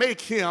 I will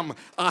make him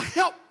a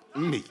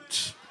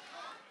helpmeet.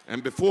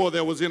 And before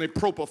there was any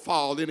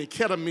propofol, any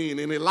ketamine,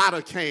 any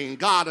lidocaine,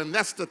 God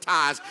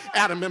anesthetized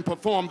Adam and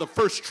performed the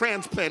first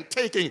transplant,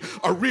 taking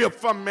a rib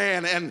from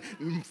man and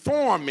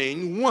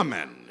forming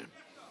woman.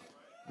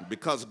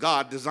 Because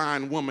God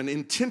designed woman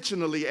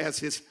intentionally as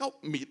his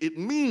helpmeet, it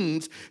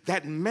means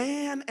that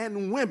man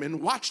and women,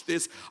 watch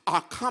this,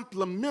 are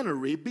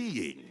complementary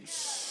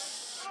beings.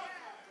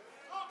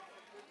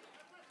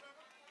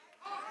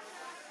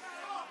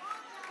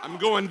 I'm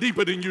going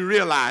deeper than you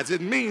realize. It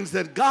means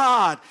that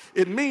God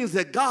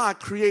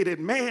created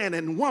man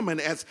and woman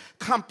as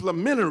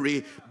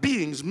complementary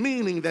beings,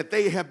 meaning that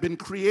they have been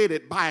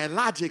created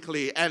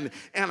biologically and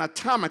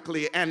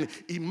anatomically and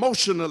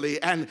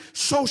emotionally and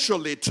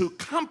socially to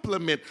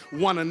complement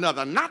one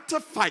another, not to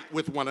fight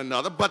with one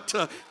another, but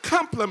to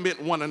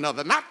complement one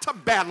another, not to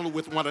battle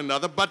with one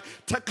another, but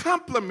to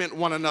complement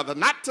one another,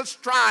 not to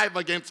strive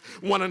against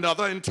one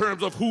another in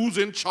terms of who's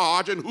in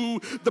charge and who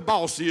the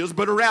boss is,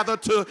 but rather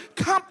to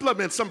complement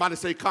compliment. Somebody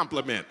say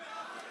compliment.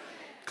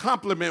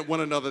 Compliment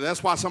one another.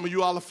 That's why some of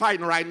you all are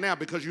fighting right now,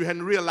 because you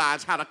hadn't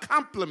realized how to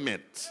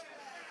compliment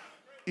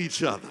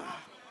each other.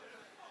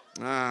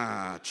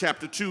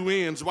 Chapter 2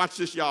 ends. Watch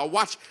this, y'all.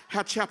 Watch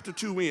how chapter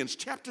 2 ends.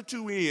 Chapter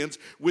 2 ends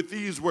with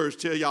these words.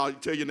 Tell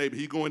your neighbor,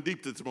 he's going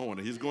deep this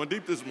morning. He's going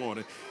deep this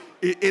morning.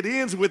 It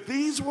ends with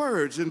these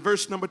words in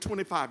verse number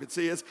 25. It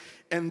says,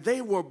 and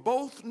they were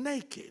both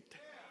naked,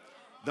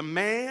 the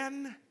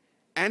man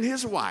and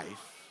his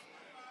wife,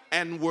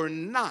 and were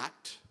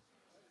not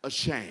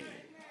ashamed.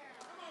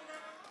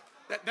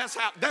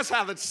 That's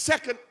how the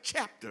second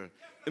chapter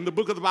in the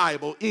book of the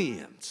Bible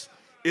ends.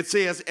 It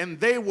says, and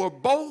they were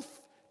both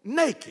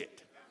naked,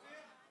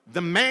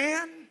 the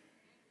man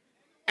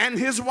and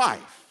his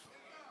wife,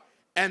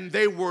 and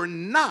they were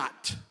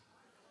not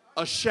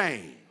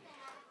ashamed.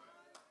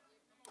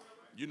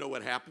 You know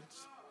what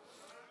happens?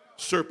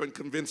 Serpent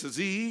convinces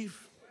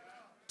Eve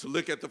to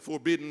look at the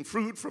forbidden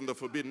fruit from the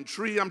forbidden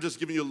tree. I'm just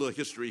giving you a little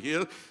history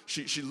here.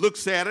 She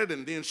looks at it,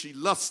 and then she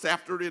lusts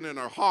after it in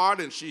her heart,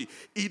 and she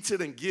eats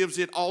it and gives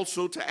it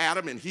also to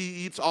Adam, and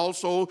he eats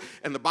also.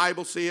 And the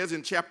Bible says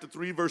in chapter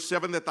 3, verse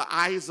 7, that the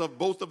eyes of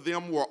both of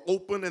them were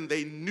open, and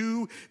they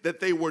knew that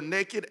they were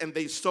naked, and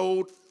they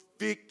sewed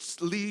fig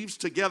leaves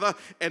together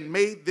and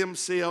made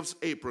themselves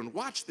aprons.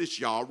 Watch this,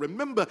 y'all.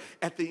 Remember,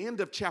 at the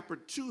end of chapter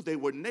 2, they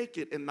were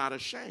naked and not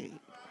ashamed.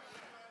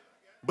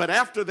 But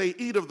after they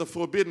eat of the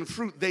forbidden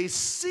fruit, they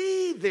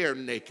see their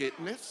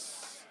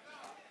nakedness,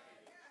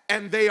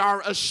 and they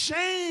are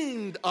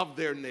ashamed of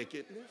their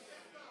nakedness,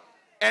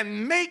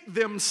 and make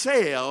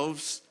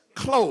themselves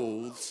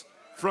clothes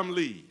from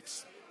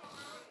leaves.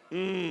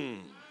 I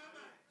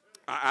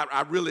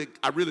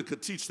really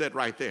could teach that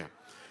right there.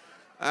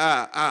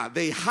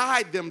 They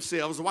hide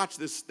themselves, watch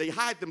this, they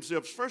hide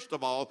themselves first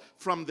of all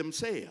from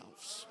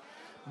themselves.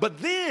 But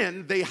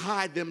then they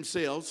hide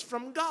themselves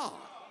from God.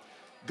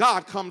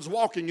 God comes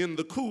walking in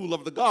the cool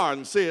of the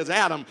garden, says,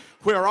 Adam,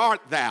 where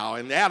art thou?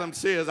 And Adam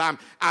says,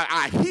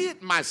 I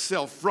hid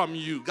myself from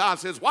you. God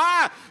says,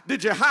 why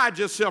did you hide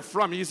yourself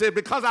from me? He said,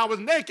 because I was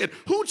naked.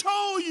 Who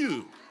told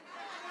you?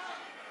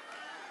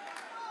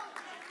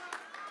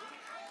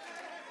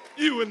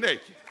 You were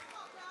naked.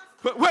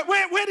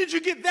 Where did you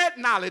get that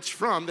knowledge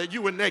from, that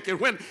you were naked?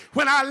 When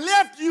I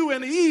left you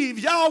and Eve,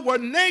 y'all were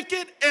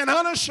naked and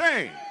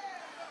unashamed.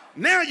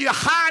 Now you're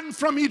hiding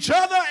from each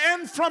other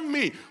and from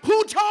me.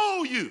 Who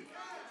told you?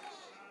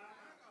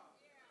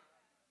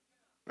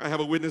 I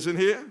have a witness in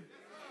here.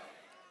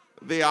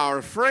 They are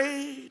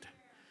afraid.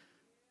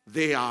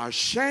 They are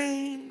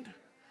ashamed.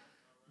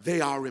 They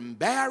are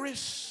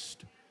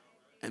embarrassed.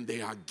 And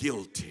they are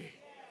guilty.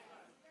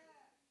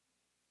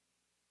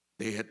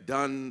 They had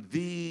done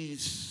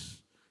this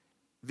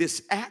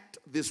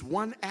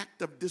one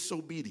act of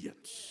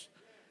disobedience.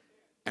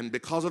 And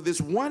because of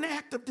this one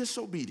act of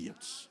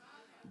disobedience,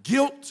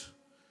 guilt,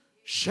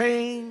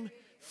 shame,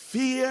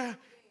 fear,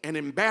 and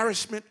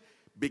embarrassment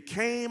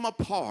became a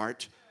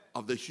part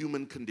of the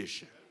human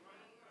condition.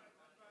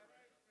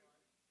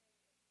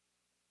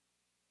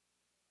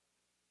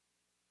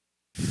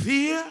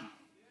 Fear,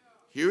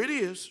 here it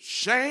is,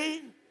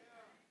 shame,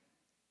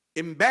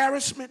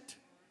 embarrassment,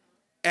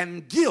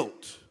 and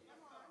guilt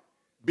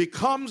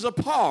becomes a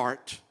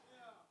part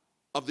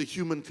of the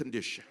human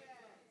condition.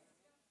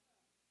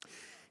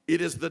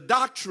 It is the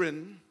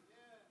doctrine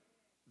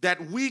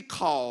that we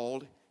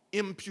called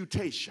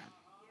imputation.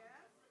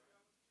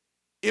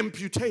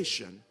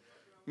 Imputation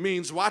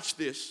means, watch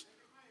this,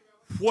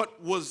 what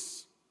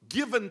was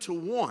given to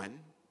one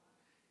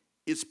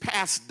is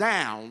passed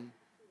down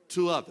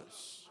to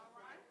others.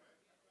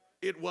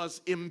 It was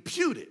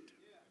imputed.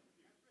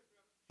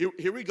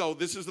 Here we go.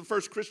 This is the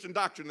first Christian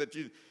doctrine that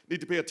you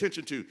need to pay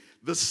attention to.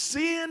 The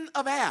sin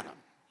of Adam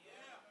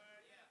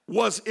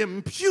was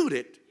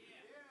imputed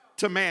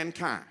to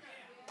mankind.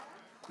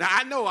 Now,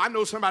 I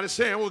know somebody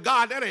saying, well,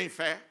 God, that ain't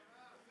fair.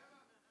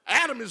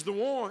 Adam is the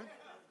one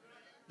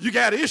you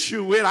got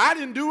issue with. I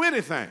didn't do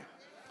anything.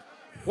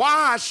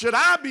 Why should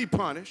I be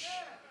punished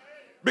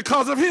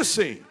because of his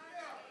sin?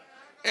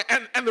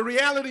 And the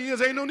reality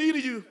is, ain't no need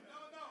of you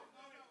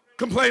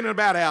complaining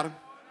about Adam.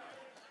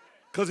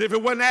 Because if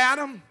it wasn't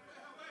Adam,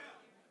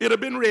 it'd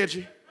have been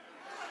Reggie.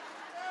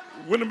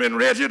 Wouldn't have been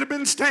Reggie, it'd have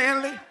been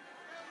Stanley.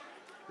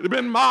 It'd have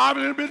been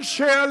Marvin, it'd have been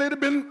Shirley, it'd have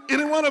been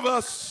any one of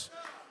us.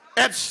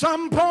 At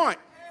some point,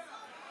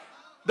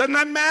 doesn't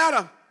that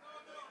matter?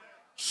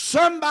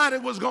 Somebody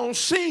was going to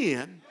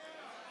sin,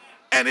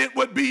 and it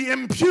would be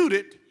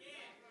imputed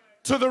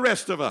to the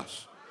rest of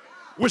us.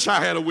 Wish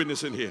I had a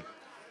witness in here.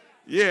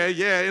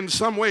 Yeah, in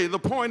some way. The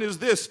point is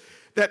this,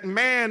 that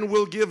man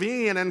will give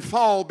in and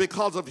fall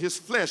because of his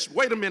flesh.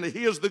 Wait a minute,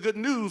 here's the good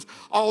news.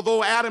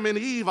 Although Adam and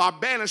Eve are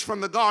banished from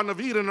the Garden of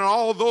Eden, and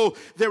although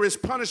there is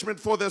punishment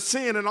for their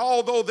sin, and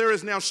although there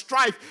is now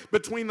strife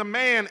between the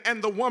man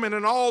and the woman,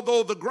 and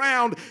although the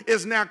ground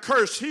is now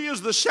cursed,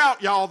 here's the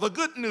shout, y'all. The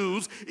good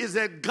news is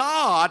that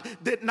God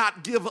did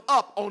not give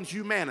up on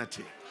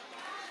humanity.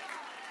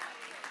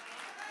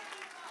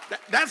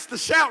 That's the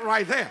shout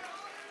right there.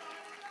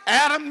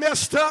 Adam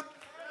messed up.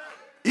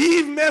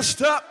 Eve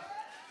messed up.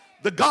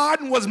 The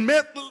garden was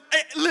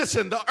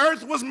listen, the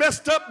earth was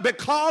messed up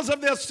because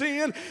of their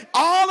sin.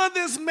 All of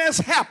this mess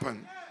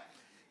happened.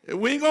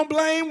 We ain't going to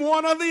blame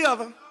one or the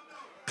other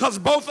because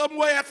both of them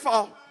were at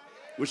fault.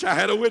 Wish I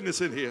had a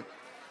witness in here.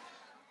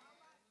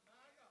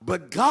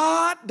 But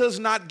God does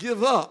not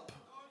give up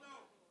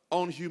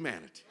on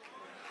humanity.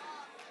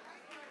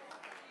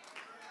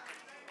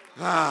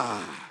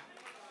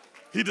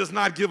 He does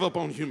not give up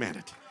on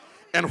humanity.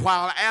 And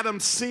while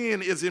Adam's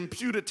sin is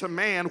imputed to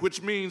man,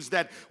 which means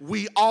that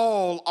we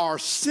all are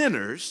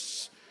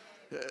sinners,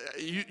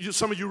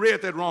 some of you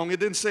read that wrong. It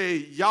didn't say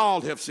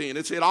y'all have sinned.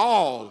 It said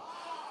all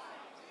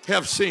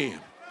have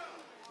sinned.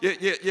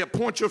 Yeah,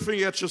 point your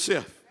finger at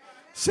yourself.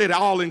 Say that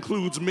all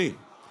includes me.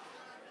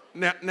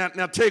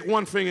 Now take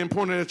one finger and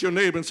point it at your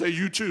neighbor and say,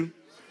 you too.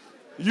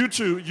 You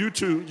too, you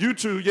too, you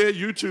too, yeah,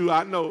 you too.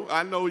 I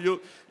know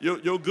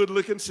your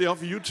good-looking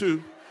self, you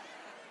too.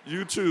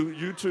 You too,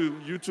 you too,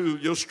 you too.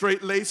 Your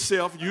straight-laced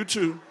self, you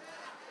too.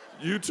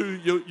 You too,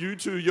 you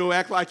too. You'll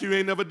act like you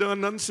ain't never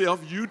done nothing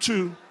self, you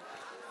too.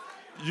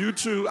 You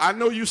too. I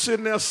know you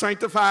sitting there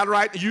sanctified,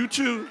 right? You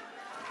too.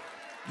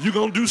 You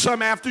gonna do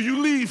something after you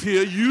leave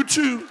here, you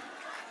too.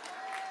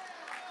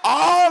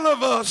 All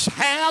of us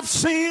have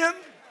sinned,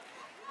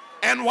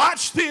 and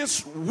watch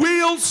this,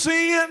 will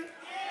sin.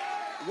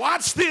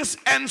 Watch this,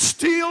 and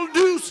still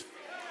do.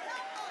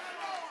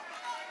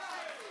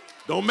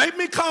 Don't make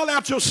me call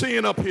out your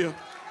sin up here.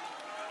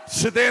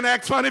 Sit there and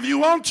act funny if you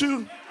want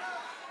to.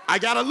 I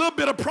got a little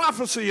bit of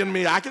prophecy in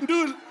me. I can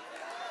do it.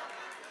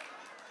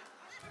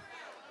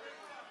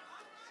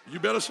 You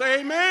better say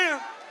amen.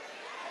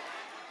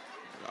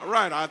 All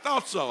right, I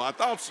thought so. I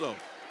thought so.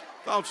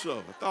 Thought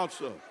so. I thought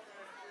so.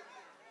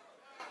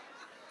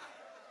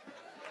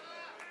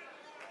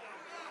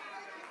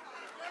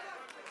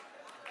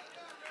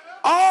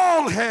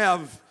 All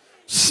have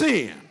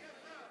sinned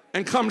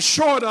and come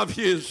short of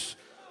his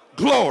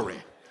glory.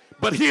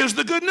 But here's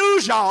the good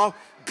news, y'all.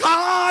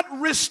 God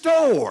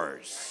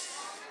restores.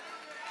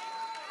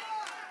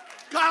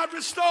 God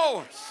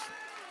restores.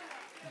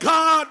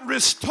 God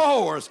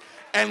restores.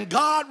 And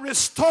God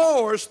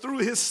restores through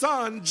his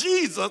son,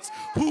 Jesus,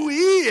 who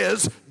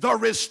is the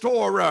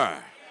restorer.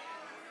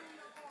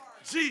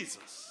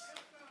 Jesus,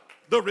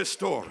 the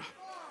restorer.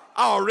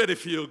 I already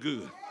feel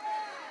good.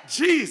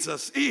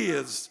 Jesus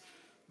is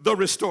the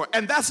restorer.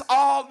 And that's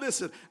all,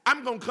 listen,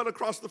 I'm going to cut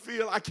across the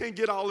field. I can't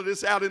get all of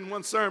this out in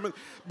one sermon.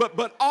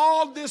 But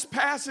all this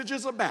passage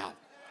is about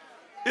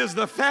is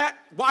the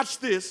fact, watch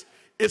this,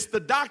 it's the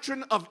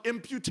doctrine of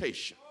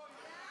imputation.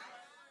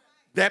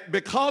 That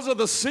because of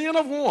the sin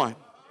of one,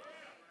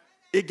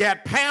 it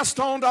got passed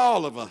on to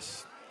all of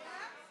us.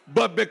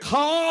 But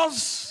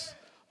because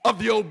of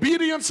the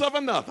obedience of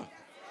another,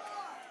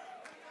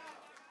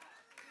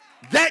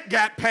 that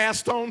got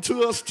passed on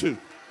to us too.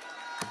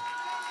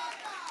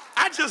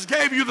 I just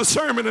gave you the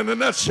sermon in a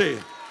nutshell.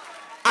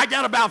 I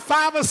got about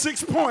 5 or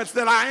 6 points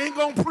that I ain't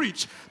gonna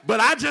preach,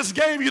 but I just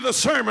gave you the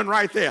sermon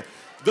right there.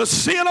 The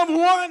sin of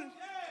one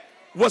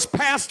was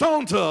passed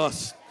on to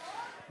us,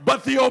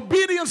 but the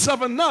obedience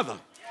of another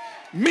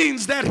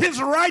means that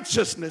his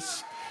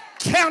righteousness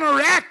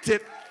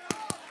counteracted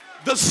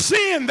the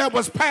sin that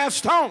was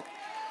passed on.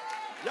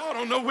 Y'all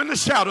don't know when to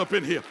shout up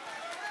in here.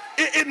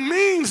 It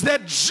means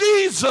that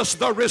Jesus,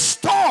 the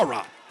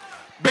restorer,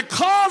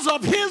 because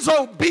of his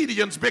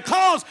obedience,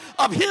 because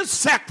of his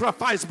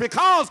sacrifice,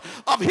 because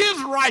of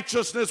his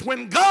righteousness,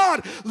 when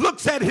God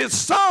looks at his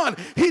son,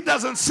 he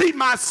doesn't see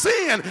my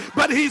sin,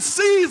 but he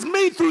sees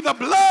me through the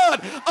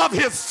blood of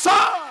his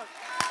son.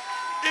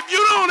 If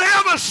you don't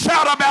ever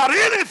shout about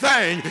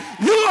anything,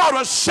 you ought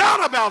to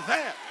shout about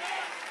that.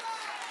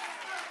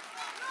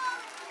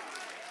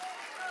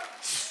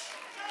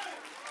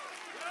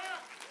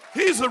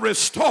 He's a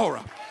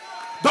restorer.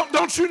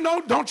 Don't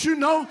you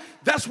know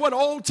that's what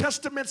Old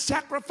Testament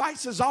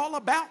sacrifice is all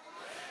about?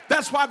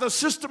 That's why the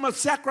system of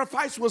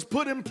sacrifice was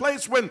put in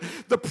place when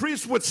the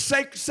priest would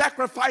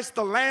sacrifice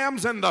the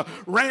lambs and the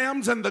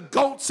rams and the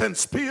goats and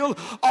spill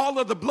all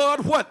of the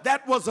blood. What?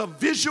 That was a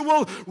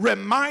visual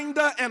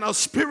reminder and a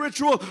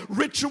spiritual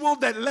ritual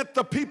that let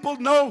the people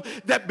know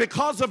that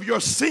because of your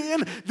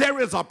sin,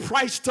 there is a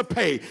price to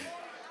pay.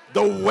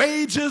 The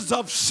wages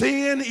of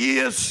sin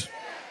is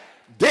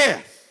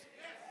death.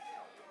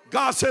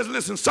 God says,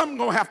 listen, something's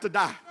going to have to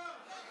die.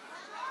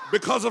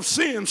 Because of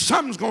sin,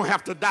 something's going to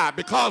have to die.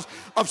 Because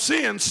of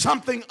sin,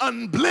 something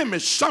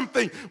unblemished,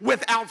 something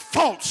without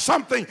fault,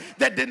 something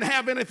that didn't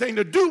have anything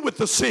to do with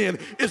the sin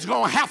is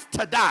going to have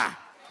to die.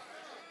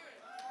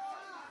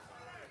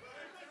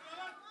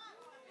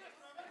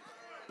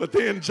 But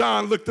then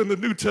John looked in the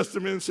New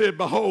Testament and said,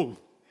 behold,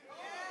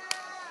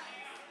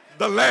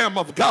 the Lamb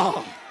of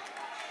God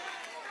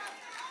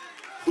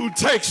who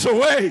takes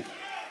away.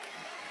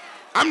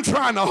 I'm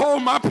trying to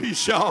hold my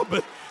peace, y'all,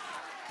 but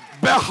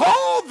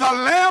behold the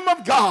Lamb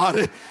of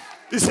God.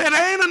 He said,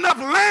 ain't enough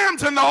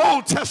lambs in the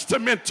Old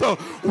Testament to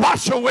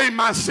wash away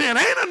my sin.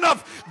 Ain't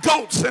enough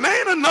goats and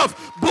ain't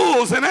enough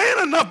bulls and ain't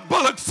enough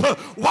bullocks to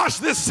wash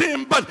this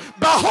sin, but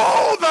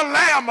behold the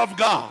Lamb of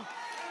God.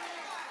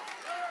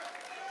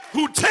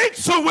 who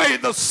takes away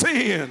the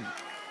sin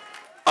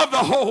of the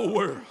whole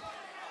world.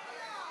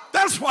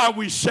 That's why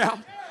we shout.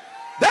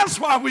 That's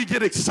why we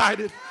get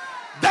excited.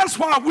 That's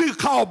why we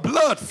call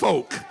blood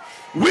folk.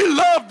 We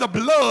love the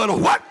blood.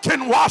 What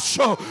can wash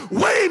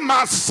away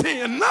my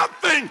sin?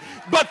 Nothing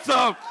but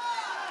the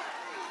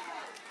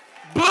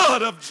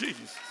blood of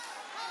Jesus.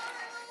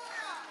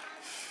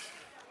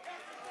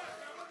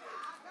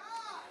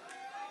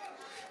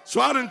 So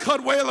I done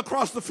cut whale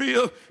across the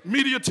field.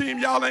 Media team,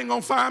 y'all ain't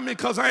gonna find me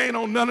because I ain't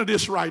on none of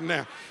this right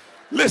now.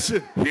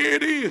 Listen, here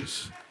it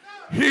is.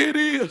 Here it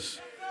is.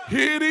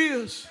 Here it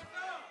is.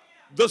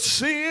 The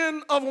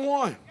sin of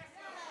one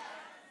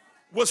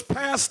was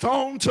passed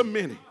on to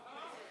many,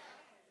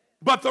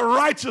 but the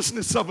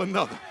righteousness of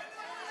another.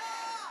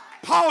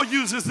 Paul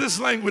uses this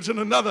language in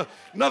another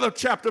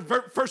chapter,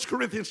 1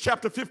 Corinthians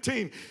chapter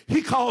 15.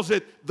 He calls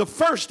it the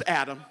first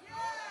Adam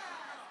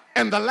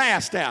and the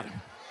last Adam.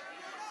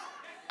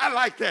 I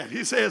like that.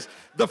 He says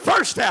the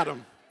first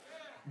Adam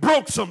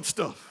broke some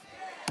stuff,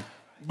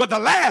 but the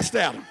last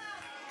Adam,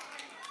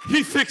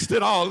 he fixed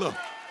it all up.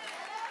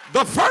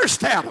 The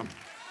first Adam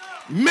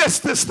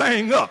messed this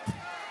thing up,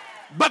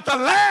 but the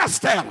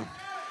last Adam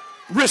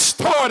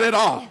restored it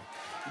all.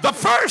 The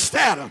first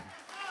Adam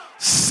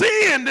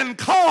sinned and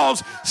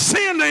caused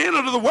sin to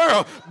enter the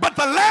world, but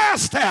the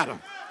last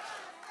Adam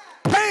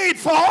paid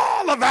for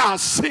all of our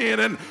sin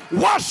and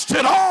washed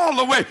it all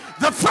away.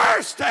 The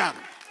first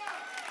Adam.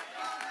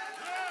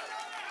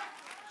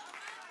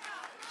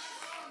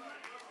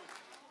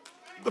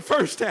 The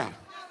first Adam.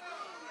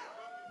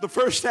 The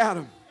first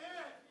Adam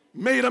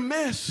made a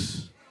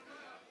mess,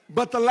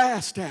 but the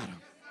last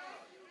Adam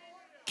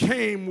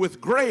came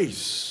with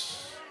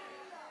grace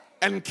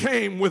and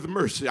came with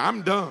mercy.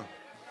 I'm done,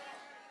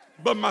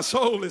 but my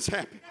soul is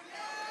happy.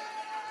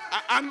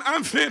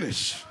 I'm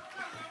finished.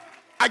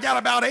 I got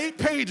about 8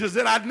 pages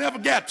that I'd never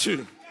got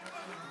to,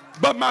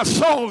 but my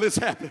soul is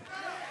happy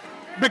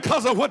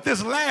because of what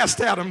this last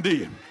Adam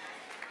did.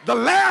 The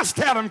last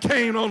Adam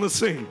came on the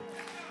scene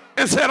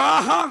and said,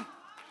 I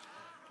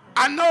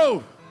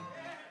know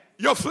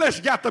your flesh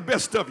got the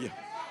best of you,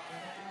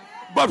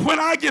 but when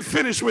I get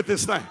finished with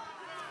this thing,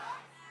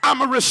 I'm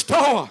going to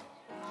restore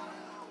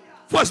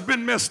what's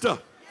been messed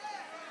up.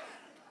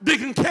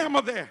 Deacon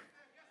Campbell there,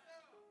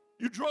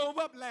 you drove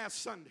up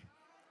last Sunday.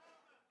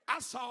 I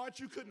saw it,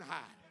 you couldn't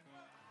hide.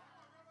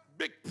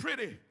 Big,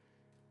 pretty,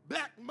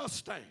 black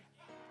Mustang.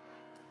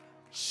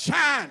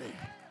 Shiny,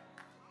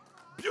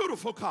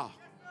 beautiful car.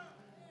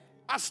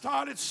 I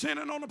started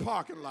sinning on the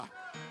parking lot.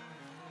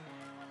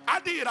 I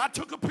did. I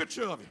took a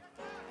picture of it.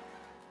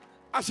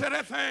 I said,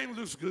 that thing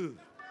looks good.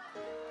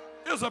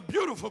 It was a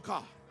beautiful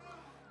car.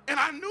 And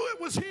I knew it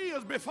was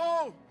his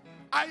before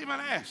I even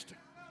asked him,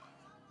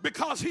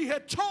 because he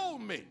had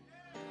told me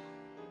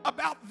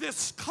about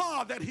this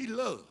car that he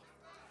loved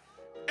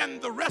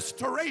and the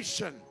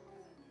restoration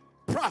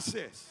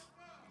process.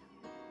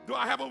 Do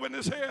I have a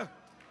witness here?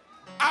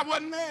 I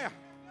wasn't there,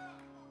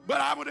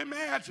 but I would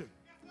imagine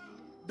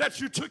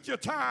that you took your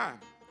time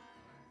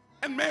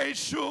and made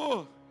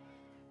sure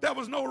there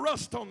was no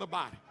rust on the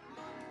body.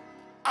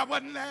 I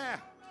wasn't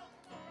there,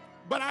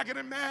 but I can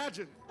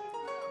imagine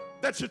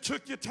that you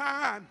took your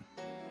time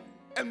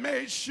and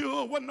made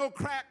sure there wasn't no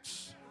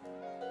cracks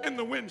in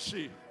the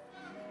windshield.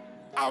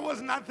 I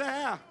was not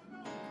there,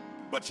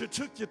 but you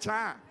took your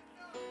time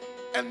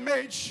and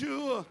made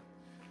sure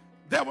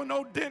there were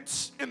no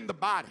dents in the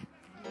body.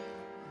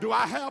 Do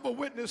I have a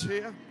witness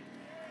here?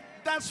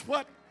 That's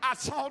what I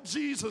saw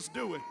Jesus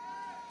doing.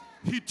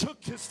 He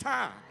took his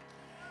time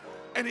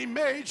and he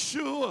made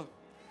sure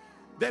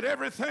that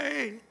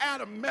everything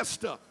Adam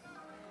messed up,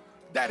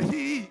 that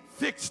he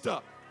fixed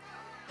up.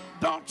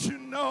 Don't you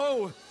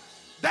know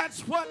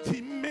that's what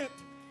he meant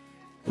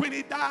when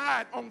he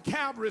died on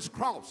Calvary's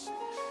cross?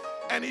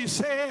 And he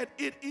said,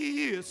 it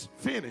is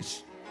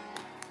finished.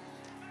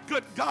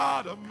 Good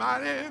God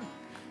Almighty,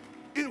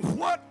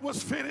 what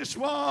was finished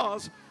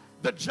was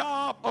the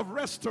job of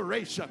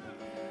restoration.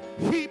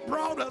 He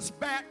brought us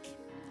back.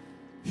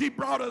 He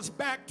brought us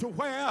back to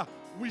where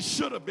we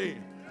should have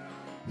been.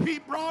 He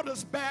brought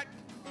us back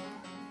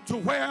to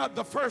where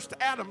the first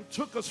Adam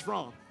took us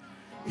from.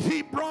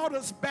 He brought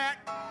us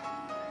back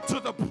to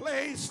the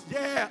place,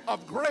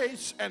 of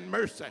grace and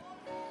mercy.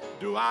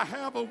 Do I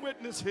have a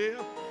witness here?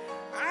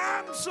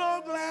 I'm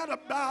so glad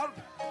about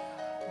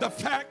the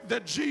fact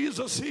that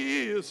Jesus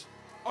is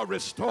a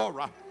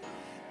restorer.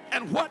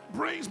 And what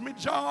brings me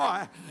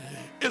joy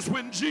is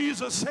when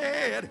Jesus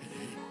said,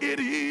 it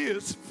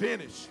is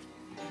finished.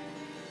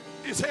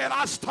 He said,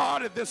 I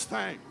started this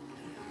thing.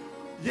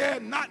 Yeah,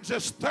 not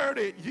just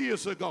 30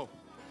 years ago,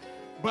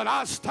 but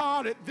I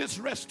started this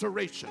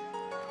restoration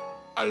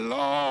a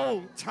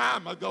long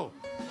time ago.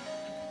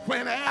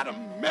 When Adam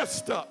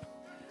messed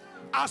up,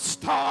 I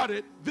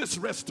started this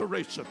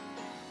restoration.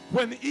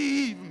 When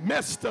Eve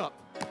messed up,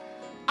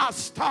 I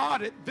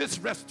started this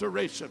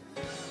restoration.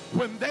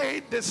 When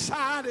they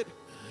decided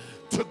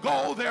to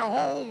go their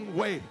own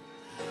way,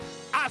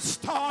 I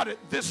started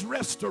this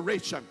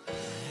restoration.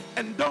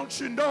 And don't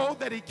you know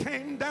that he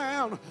came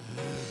down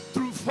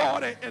through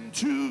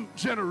 42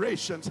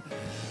 generations.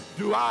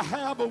 Do I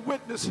have a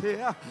witness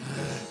here?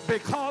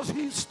 Because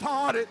he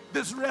started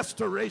this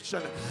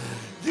restoration.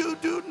 You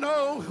do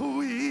know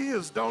who he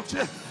is, don't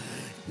you?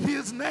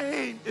 His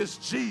name is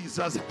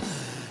Jesus.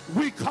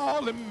 We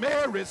call him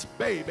Mary's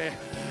baby.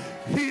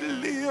 He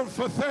lived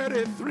for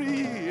 33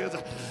 years.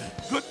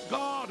 Good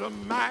God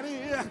Almighty.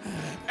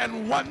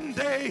 And one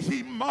day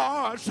he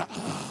marched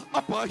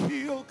up a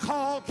hill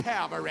called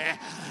Calvary.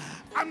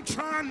 I'm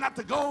trying not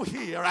to go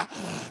here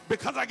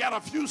because I got a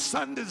few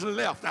Sundays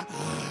left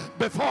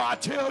before I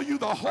tell you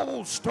the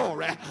whole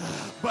story.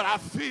 But I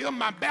feel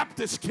my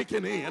Baptist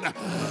kicking in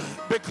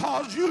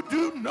because you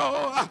do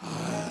know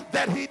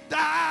that he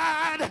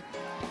died.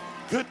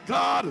 Good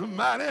God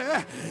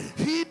Almighty,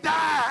 he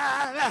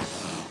died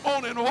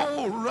on an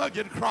old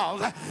rugged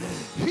cross.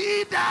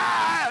 He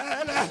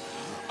died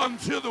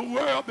until the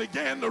world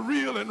began to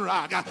reel and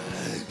rock.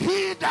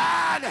 He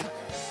died.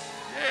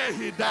 Yeah,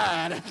 he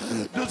died.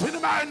 Does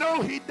anybody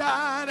know he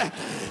died?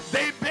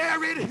 They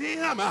buried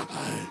him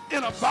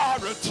in a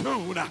borrowed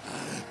tomb,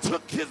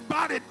 took his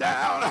body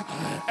down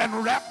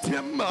and wrapped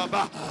him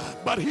up,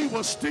 but he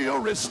was still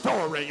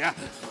restoring.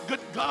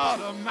 Good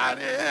God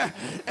Almighty.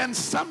 And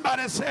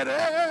somebody said,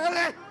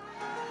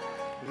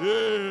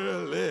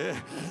 early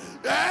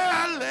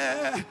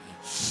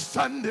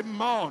Sunday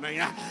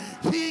morning,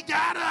 he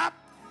got up.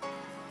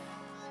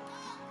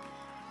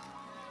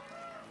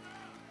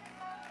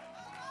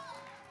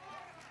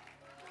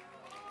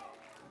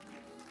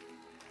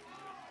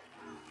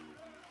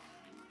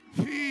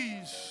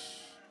 He's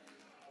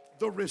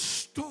the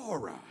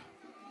restorer.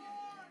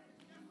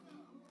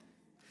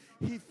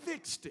 He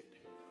fixed it.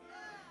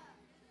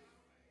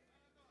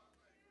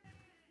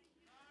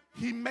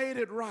 He made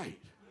it right.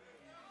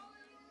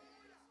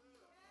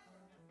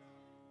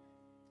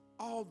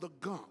 All the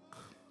gunk,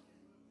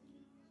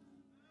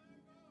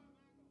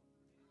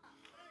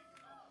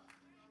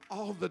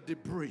 all the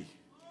debris,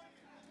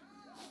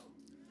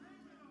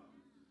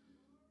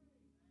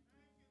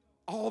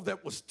 all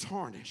that was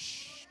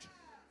tarnished,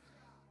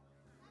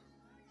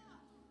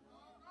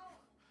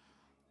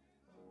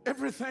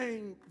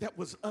 everything that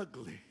was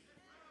ugly,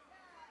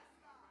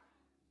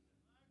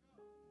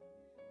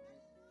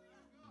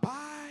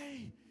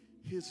 by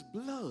his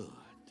blood.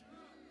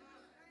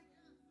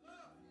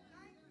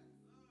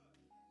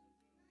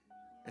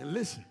 And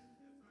listen,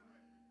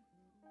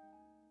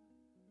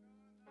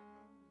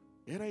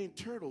 it ain't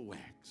turtle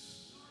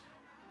wax.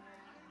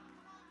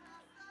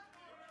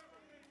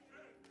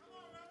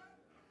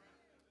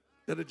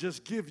 That'll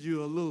just give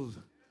you a little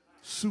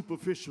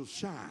superficial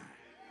shine.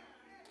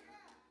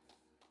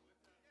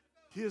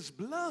 His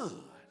blood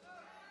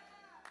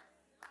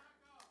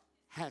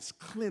has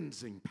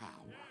cleansing power.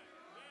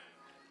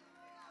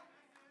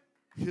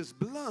 His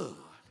blood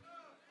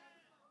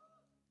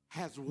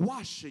has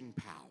washing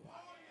power.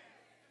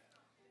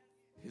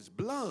 His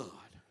blood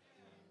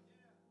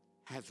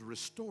has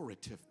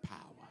restorative power.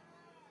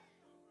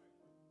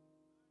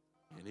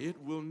 And it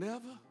will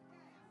never,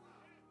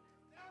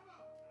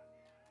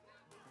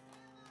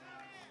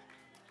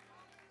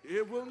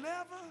 it will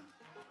never,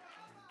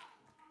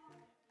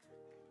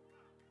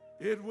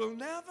 it will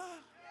never,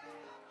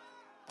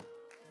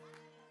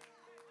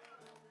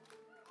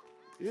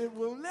 it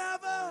will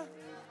never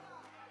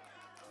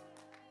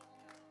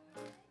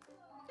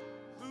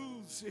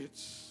lose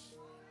its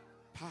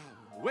power.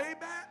 Way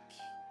back,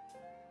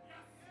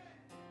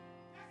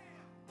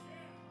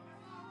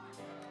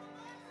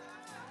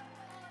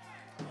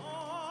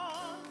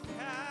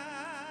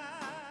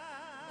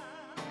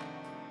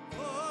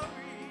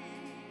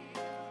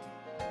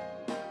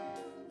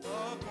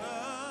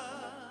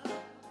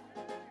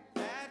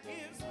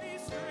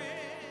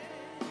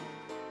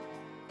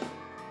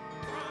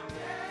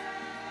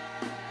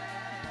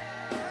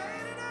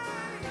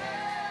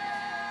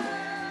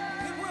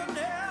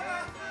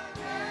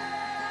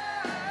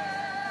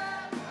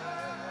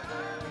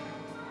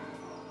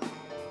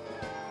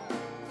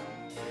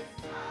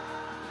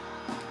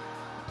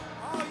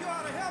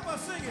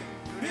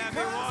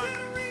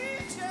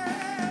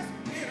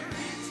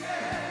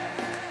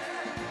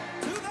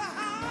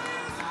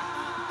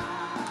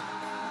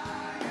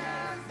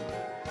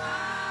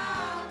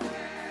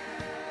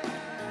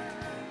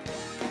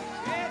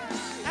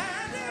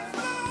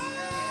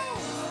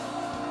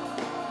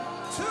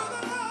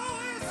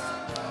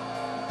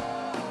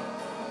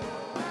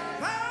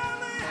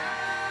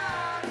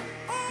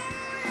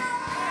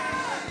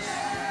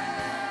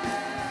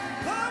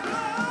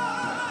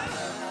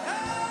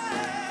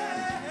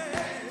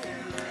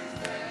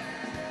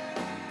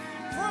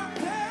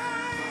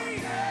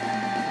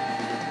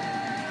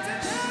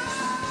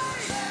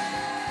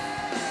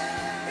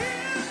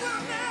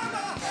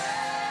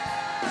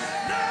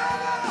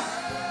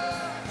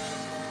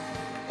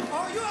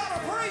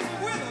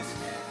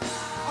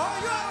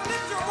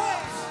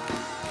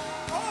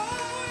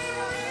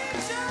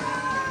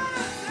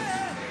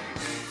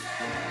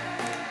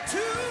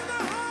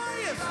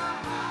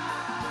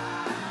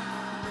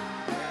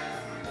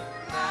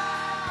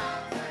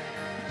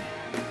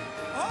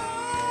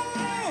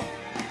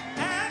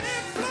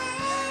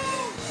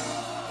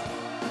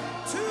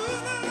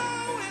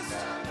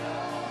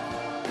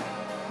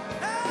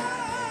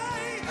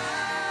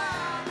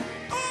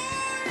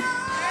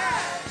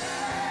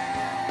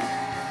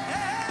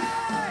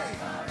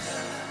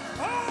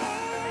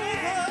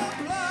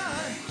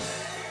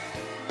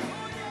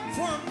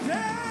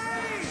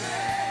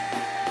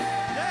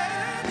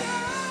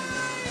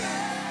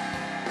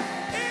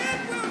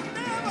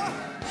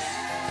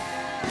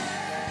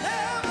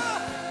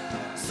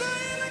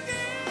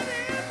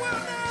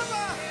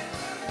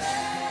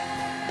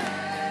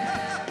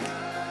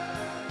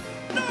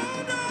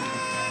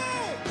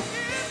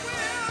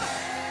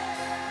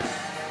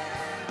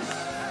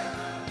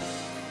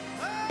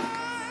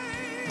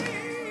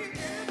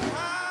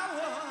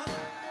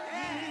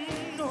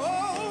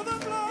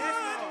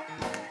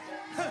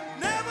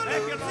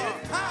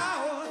 His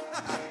power,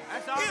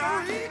 That's all it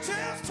right.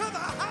 reaches to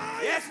the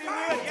highest Yes, it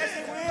will. Yes,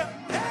 it will.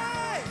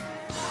 Hey,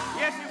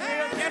 Yes, it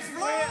will. and Yes, it it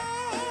will.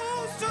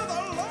 flows to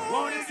the lowest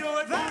Won't he do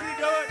it? Won't he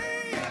do it?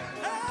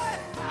 Hey,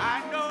 I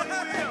know he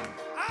will.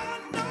 I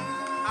know.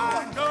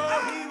 I know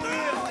he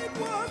will. It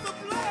was the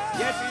blood.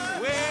 Yes, he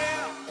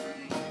will.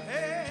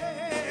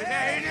 Is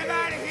there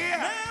anybody here?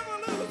 Never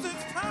lose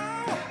its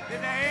power. Is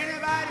there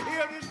anybody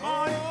here this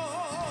morning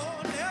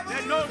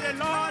that knows that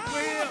Lord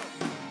will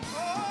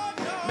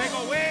make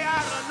a way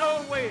out of no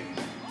way?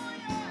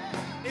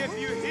 If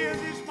you're here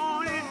this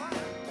morning,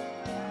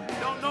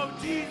 don't know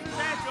Jesus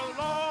as your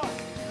Lord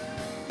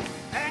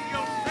and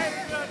your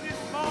Savior this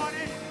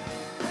morning,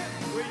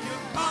 will you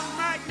come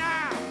right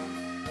now?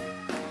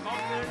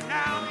 Because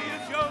now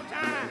is your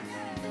time.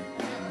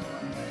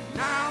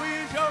 Now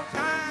is your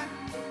time.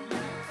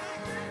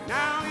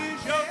 Now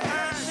is your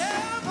time.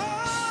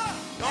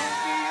 Don't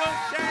be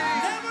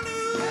ashamed.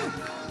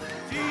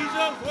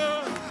 Jesus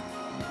will.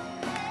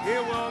 He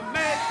will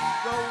make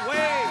the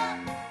way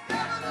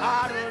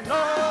out of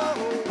no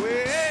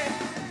way.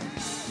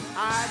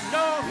 I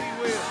know he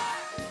will.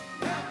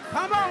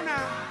 Come on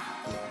now.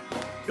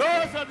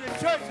 Doors of the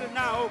church are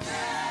now open.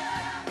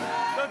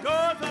 The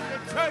doors of the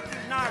church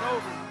is not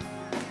open.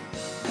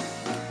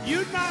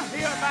 You're not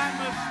here by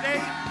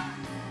mistake.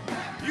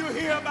 You're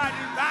here by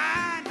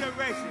divine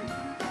direction.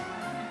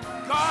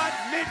 God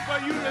meant for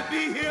you to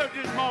be here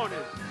this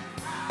morning.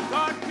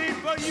 God meant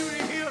for you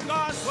to hear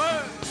God's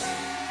word.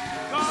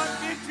 God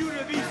meant you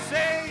to be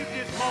saved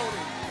this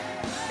morning.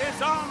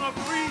 It's on a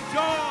free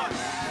joy.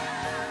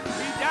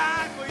 He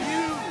died for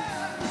you.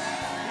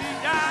 He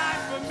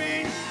died for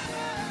me.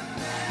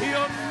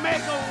 He'll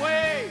make a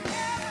way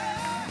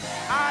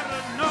out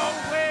of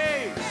no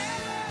way.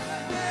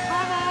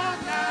 Come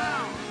on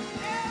now.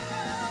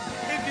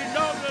 If you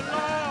know the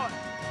Lord,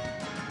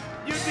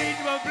 you need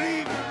to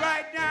believe it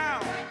right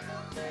now.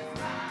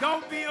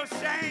 Don't be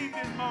ashamed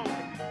this morning.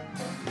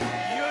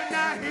 You're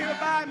not here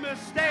by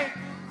mistake.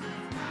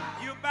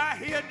 You're by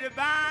his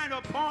divine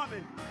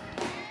appointment.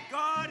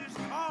 God is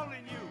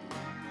calling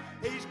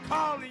you. He's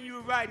calling you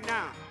right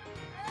now.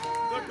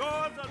 The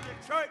doors of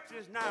the church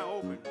is now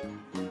open.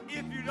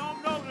 If you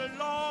don't know the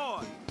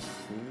Lord,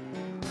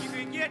 you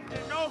can get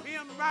to know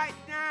him right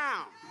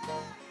now.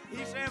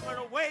 He said, for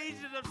the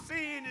wages of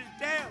sin is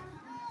death,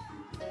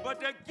 but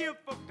the gift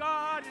of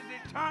God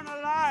is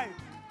eternal life.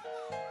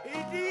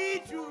 He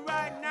needs you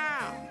right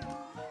now.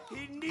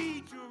 He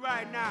needs you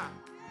right now.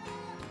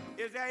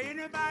 Is there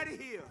anybody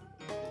here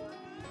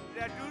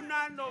that do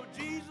not know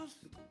Jesus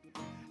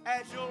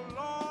as your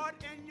Lord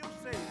and your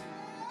Savior?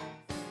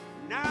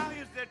 Now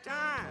is the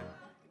time.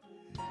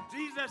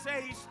 Jesus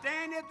said he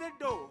stand at the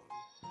door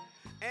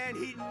and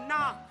he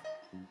knock.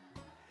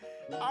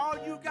 All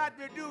you got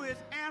to do is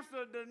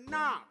answer the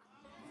knock.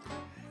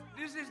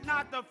 This is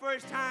not the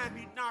first time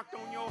he knocked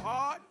on your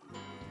heart,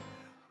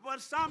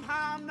 but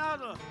somehow or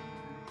another,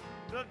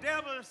 the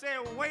devil said,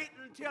 wait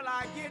until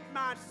I get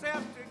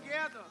myself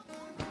together.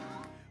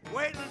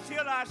 Wait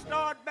until I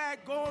start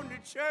back going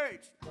to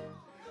church.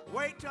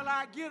 Wait till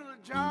I get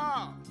a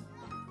job.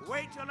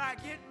 Wait till I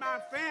get my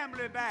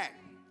family back.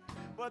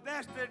 But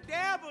that's the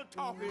devil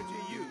talking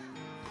to you,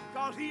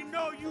 because he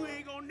know you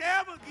ain't going to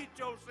never get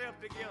yourself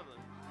together.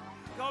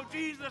 Because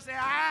Jesus said,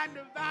 I am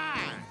the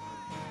vine,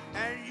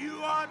 and you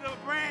are the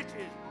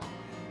branches.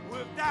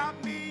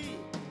 Without me,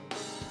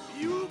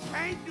 you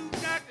can't do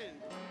nothing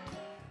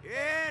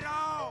at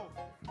all.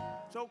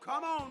 So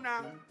come on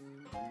now.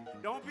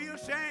 Don't be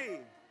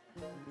ashamed.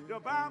 The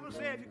Bible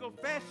says if you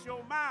confess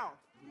your mouth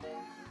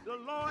the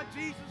Lord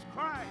Jesus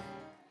Christ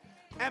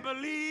and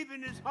believe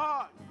in his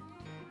heart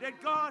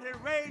that God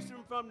had raised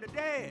him from the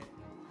dead,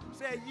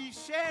 said ye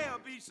shall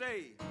be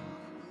saved.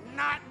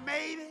 Not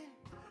maybe,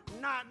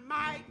 not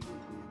might,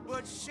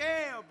 but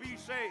shall be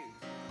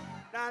saved.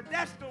 Now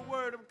that's the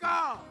word of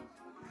God.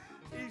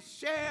 He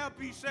shall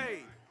be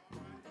saved.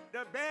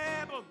 The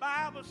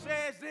Bible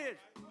says this.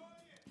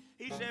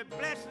 He said,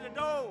 blessed are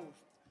those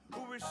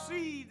who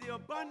receive the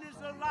abundance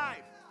of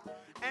life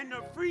and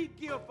the free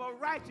gift of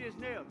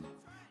righteousness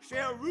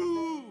shall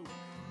rule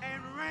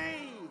and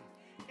reign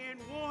in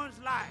one's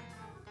life.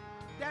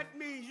 That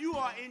means you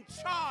are in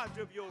charge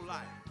of your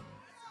life.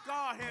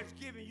 God has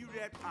given you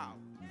that power.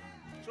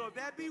 So if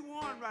that be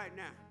one right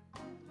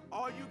now,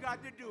 all you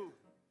got to do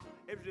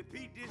is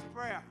repeat this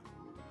prayer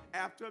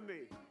after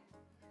me.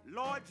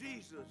 Lord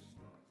Jesus,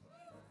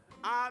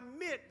 I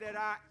admit that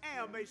I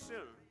am a sinner.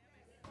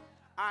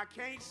 I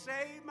can't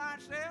save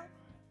myself.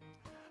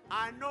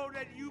 I know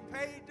that you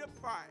paid the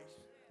price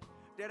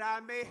that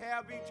I may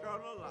have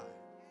eternal life.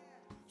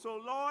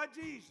 So Lord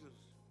Jesus,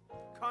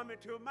 come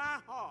into my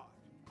heart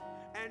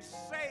and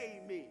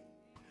save me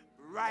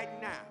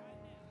right now.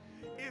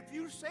 If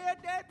you said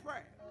that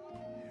prayer,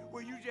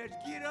 will you just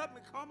get up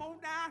and come on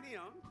down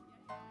here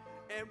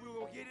and we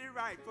will get it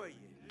right for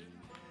you.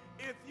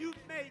 If you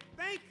may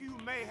think you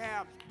may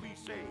have be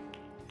saved,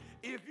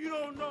 if you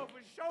don't know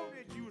for sure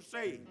that you're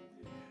saved,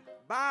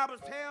 Bible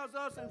tells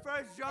us in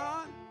 1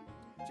 John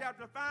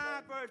chapter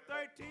 5 verse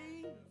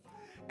 13,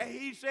 And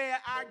he said,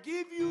 I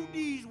give you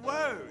these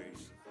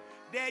words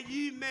that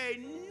ye may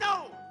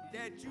know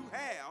that you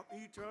have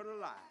eternal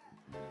life.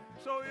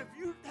 So if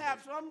you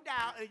have some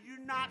doubt and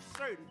you're not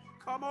certain,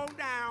 come on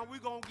down. We're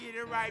going to get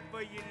it right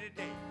for you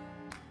today.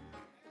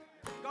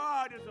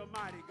 God is a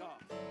mighty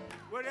God.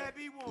 Whatever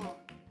he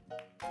wants.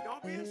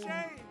 Don't be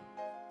ashamed.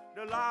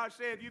 The Lord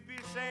said, if you be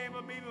ashamed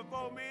of me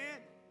before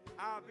men,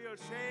 I'll be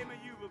ashamed of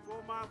you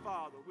before my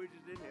Father, which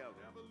is in heaven.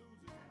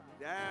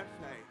 That's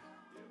right.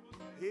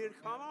 Here,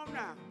 come on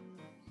now.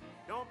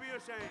 Don't be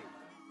ashamed.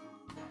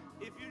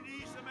 If you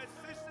need some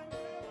assistance,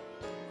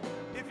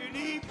 if you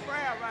need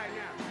prayer right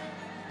now,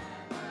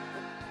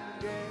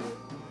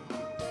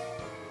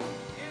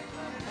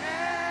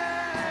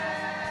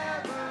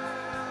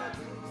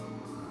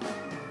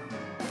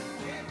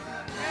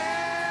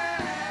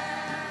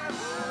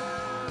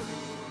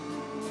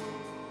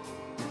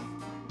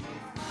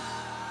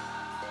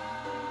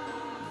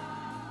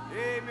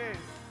 amen.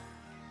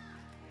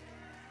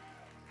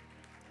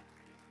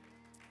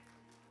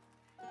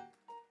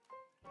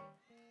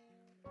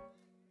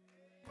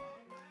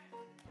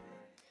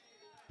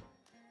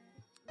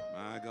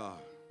 My God.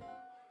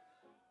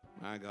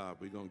 My God,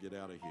 we're going to get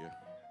out of here.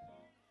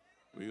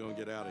 We're going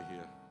to get out of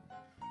here.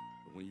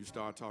 But when you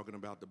start talking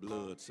about the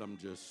blood, it's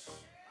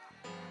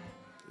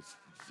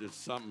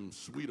just something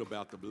sweet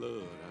about the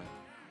blood.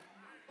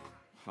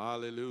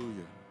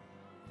 Hallelujah.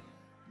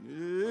 Yeah,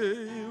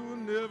 you will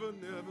never,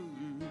 never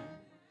lose.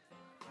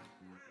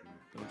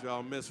 Don't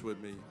y'all mess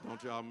with me.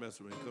 Don't y'all mess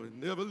with me. Because it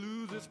never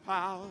lose its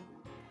power.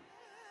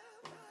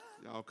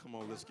 Y'all, come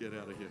on, let's get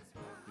out of here.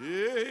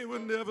 Yeah, it will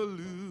never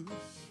lose.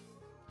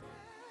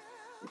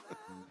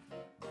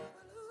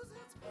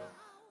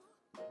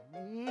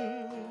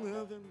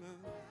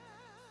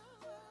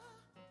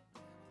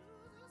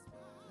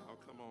 Oh,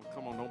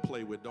 come on, don't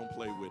play with it.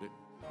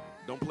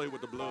 Don't play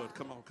with the blood.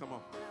 Come on.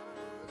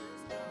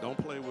 Don't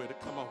play with it.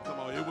 Come on.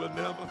 It will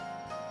never.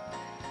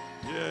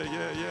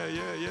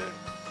 Yeah.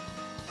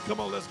 Come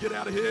on, let's get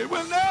out of here. It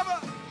will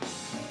never.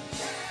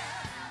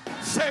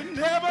 Say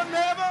never,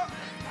 never.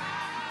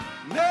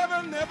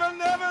 Never, never,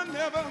 never,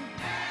 never.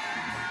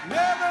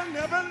 Never,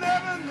 never,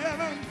 never,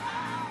 never.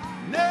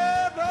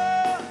 Never.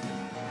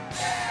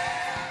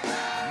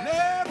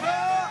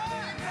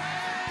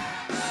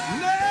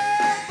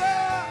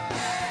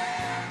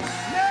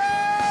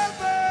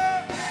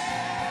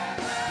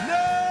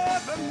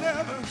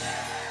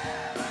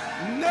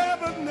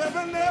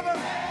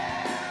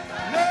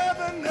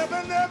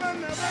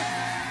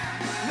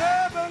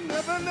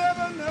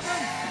 Never.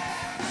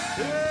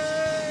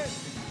 Hey.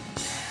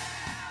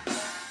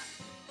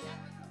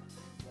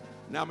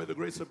 Now may the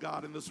grace of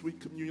God and the sweet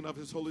communion of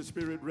his Holy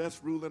Spirit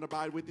rest, rule, and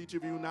abide with each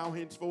of you now,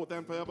 henceforth,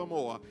 and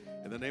forevermore.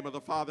 In the name of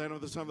the Father, and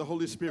of the Son, and of the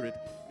Holy Spirit.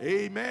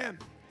 Amen.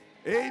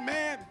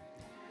 Amen.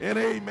 And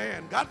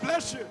amen. God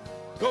bless you.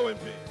 Go in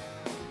peace.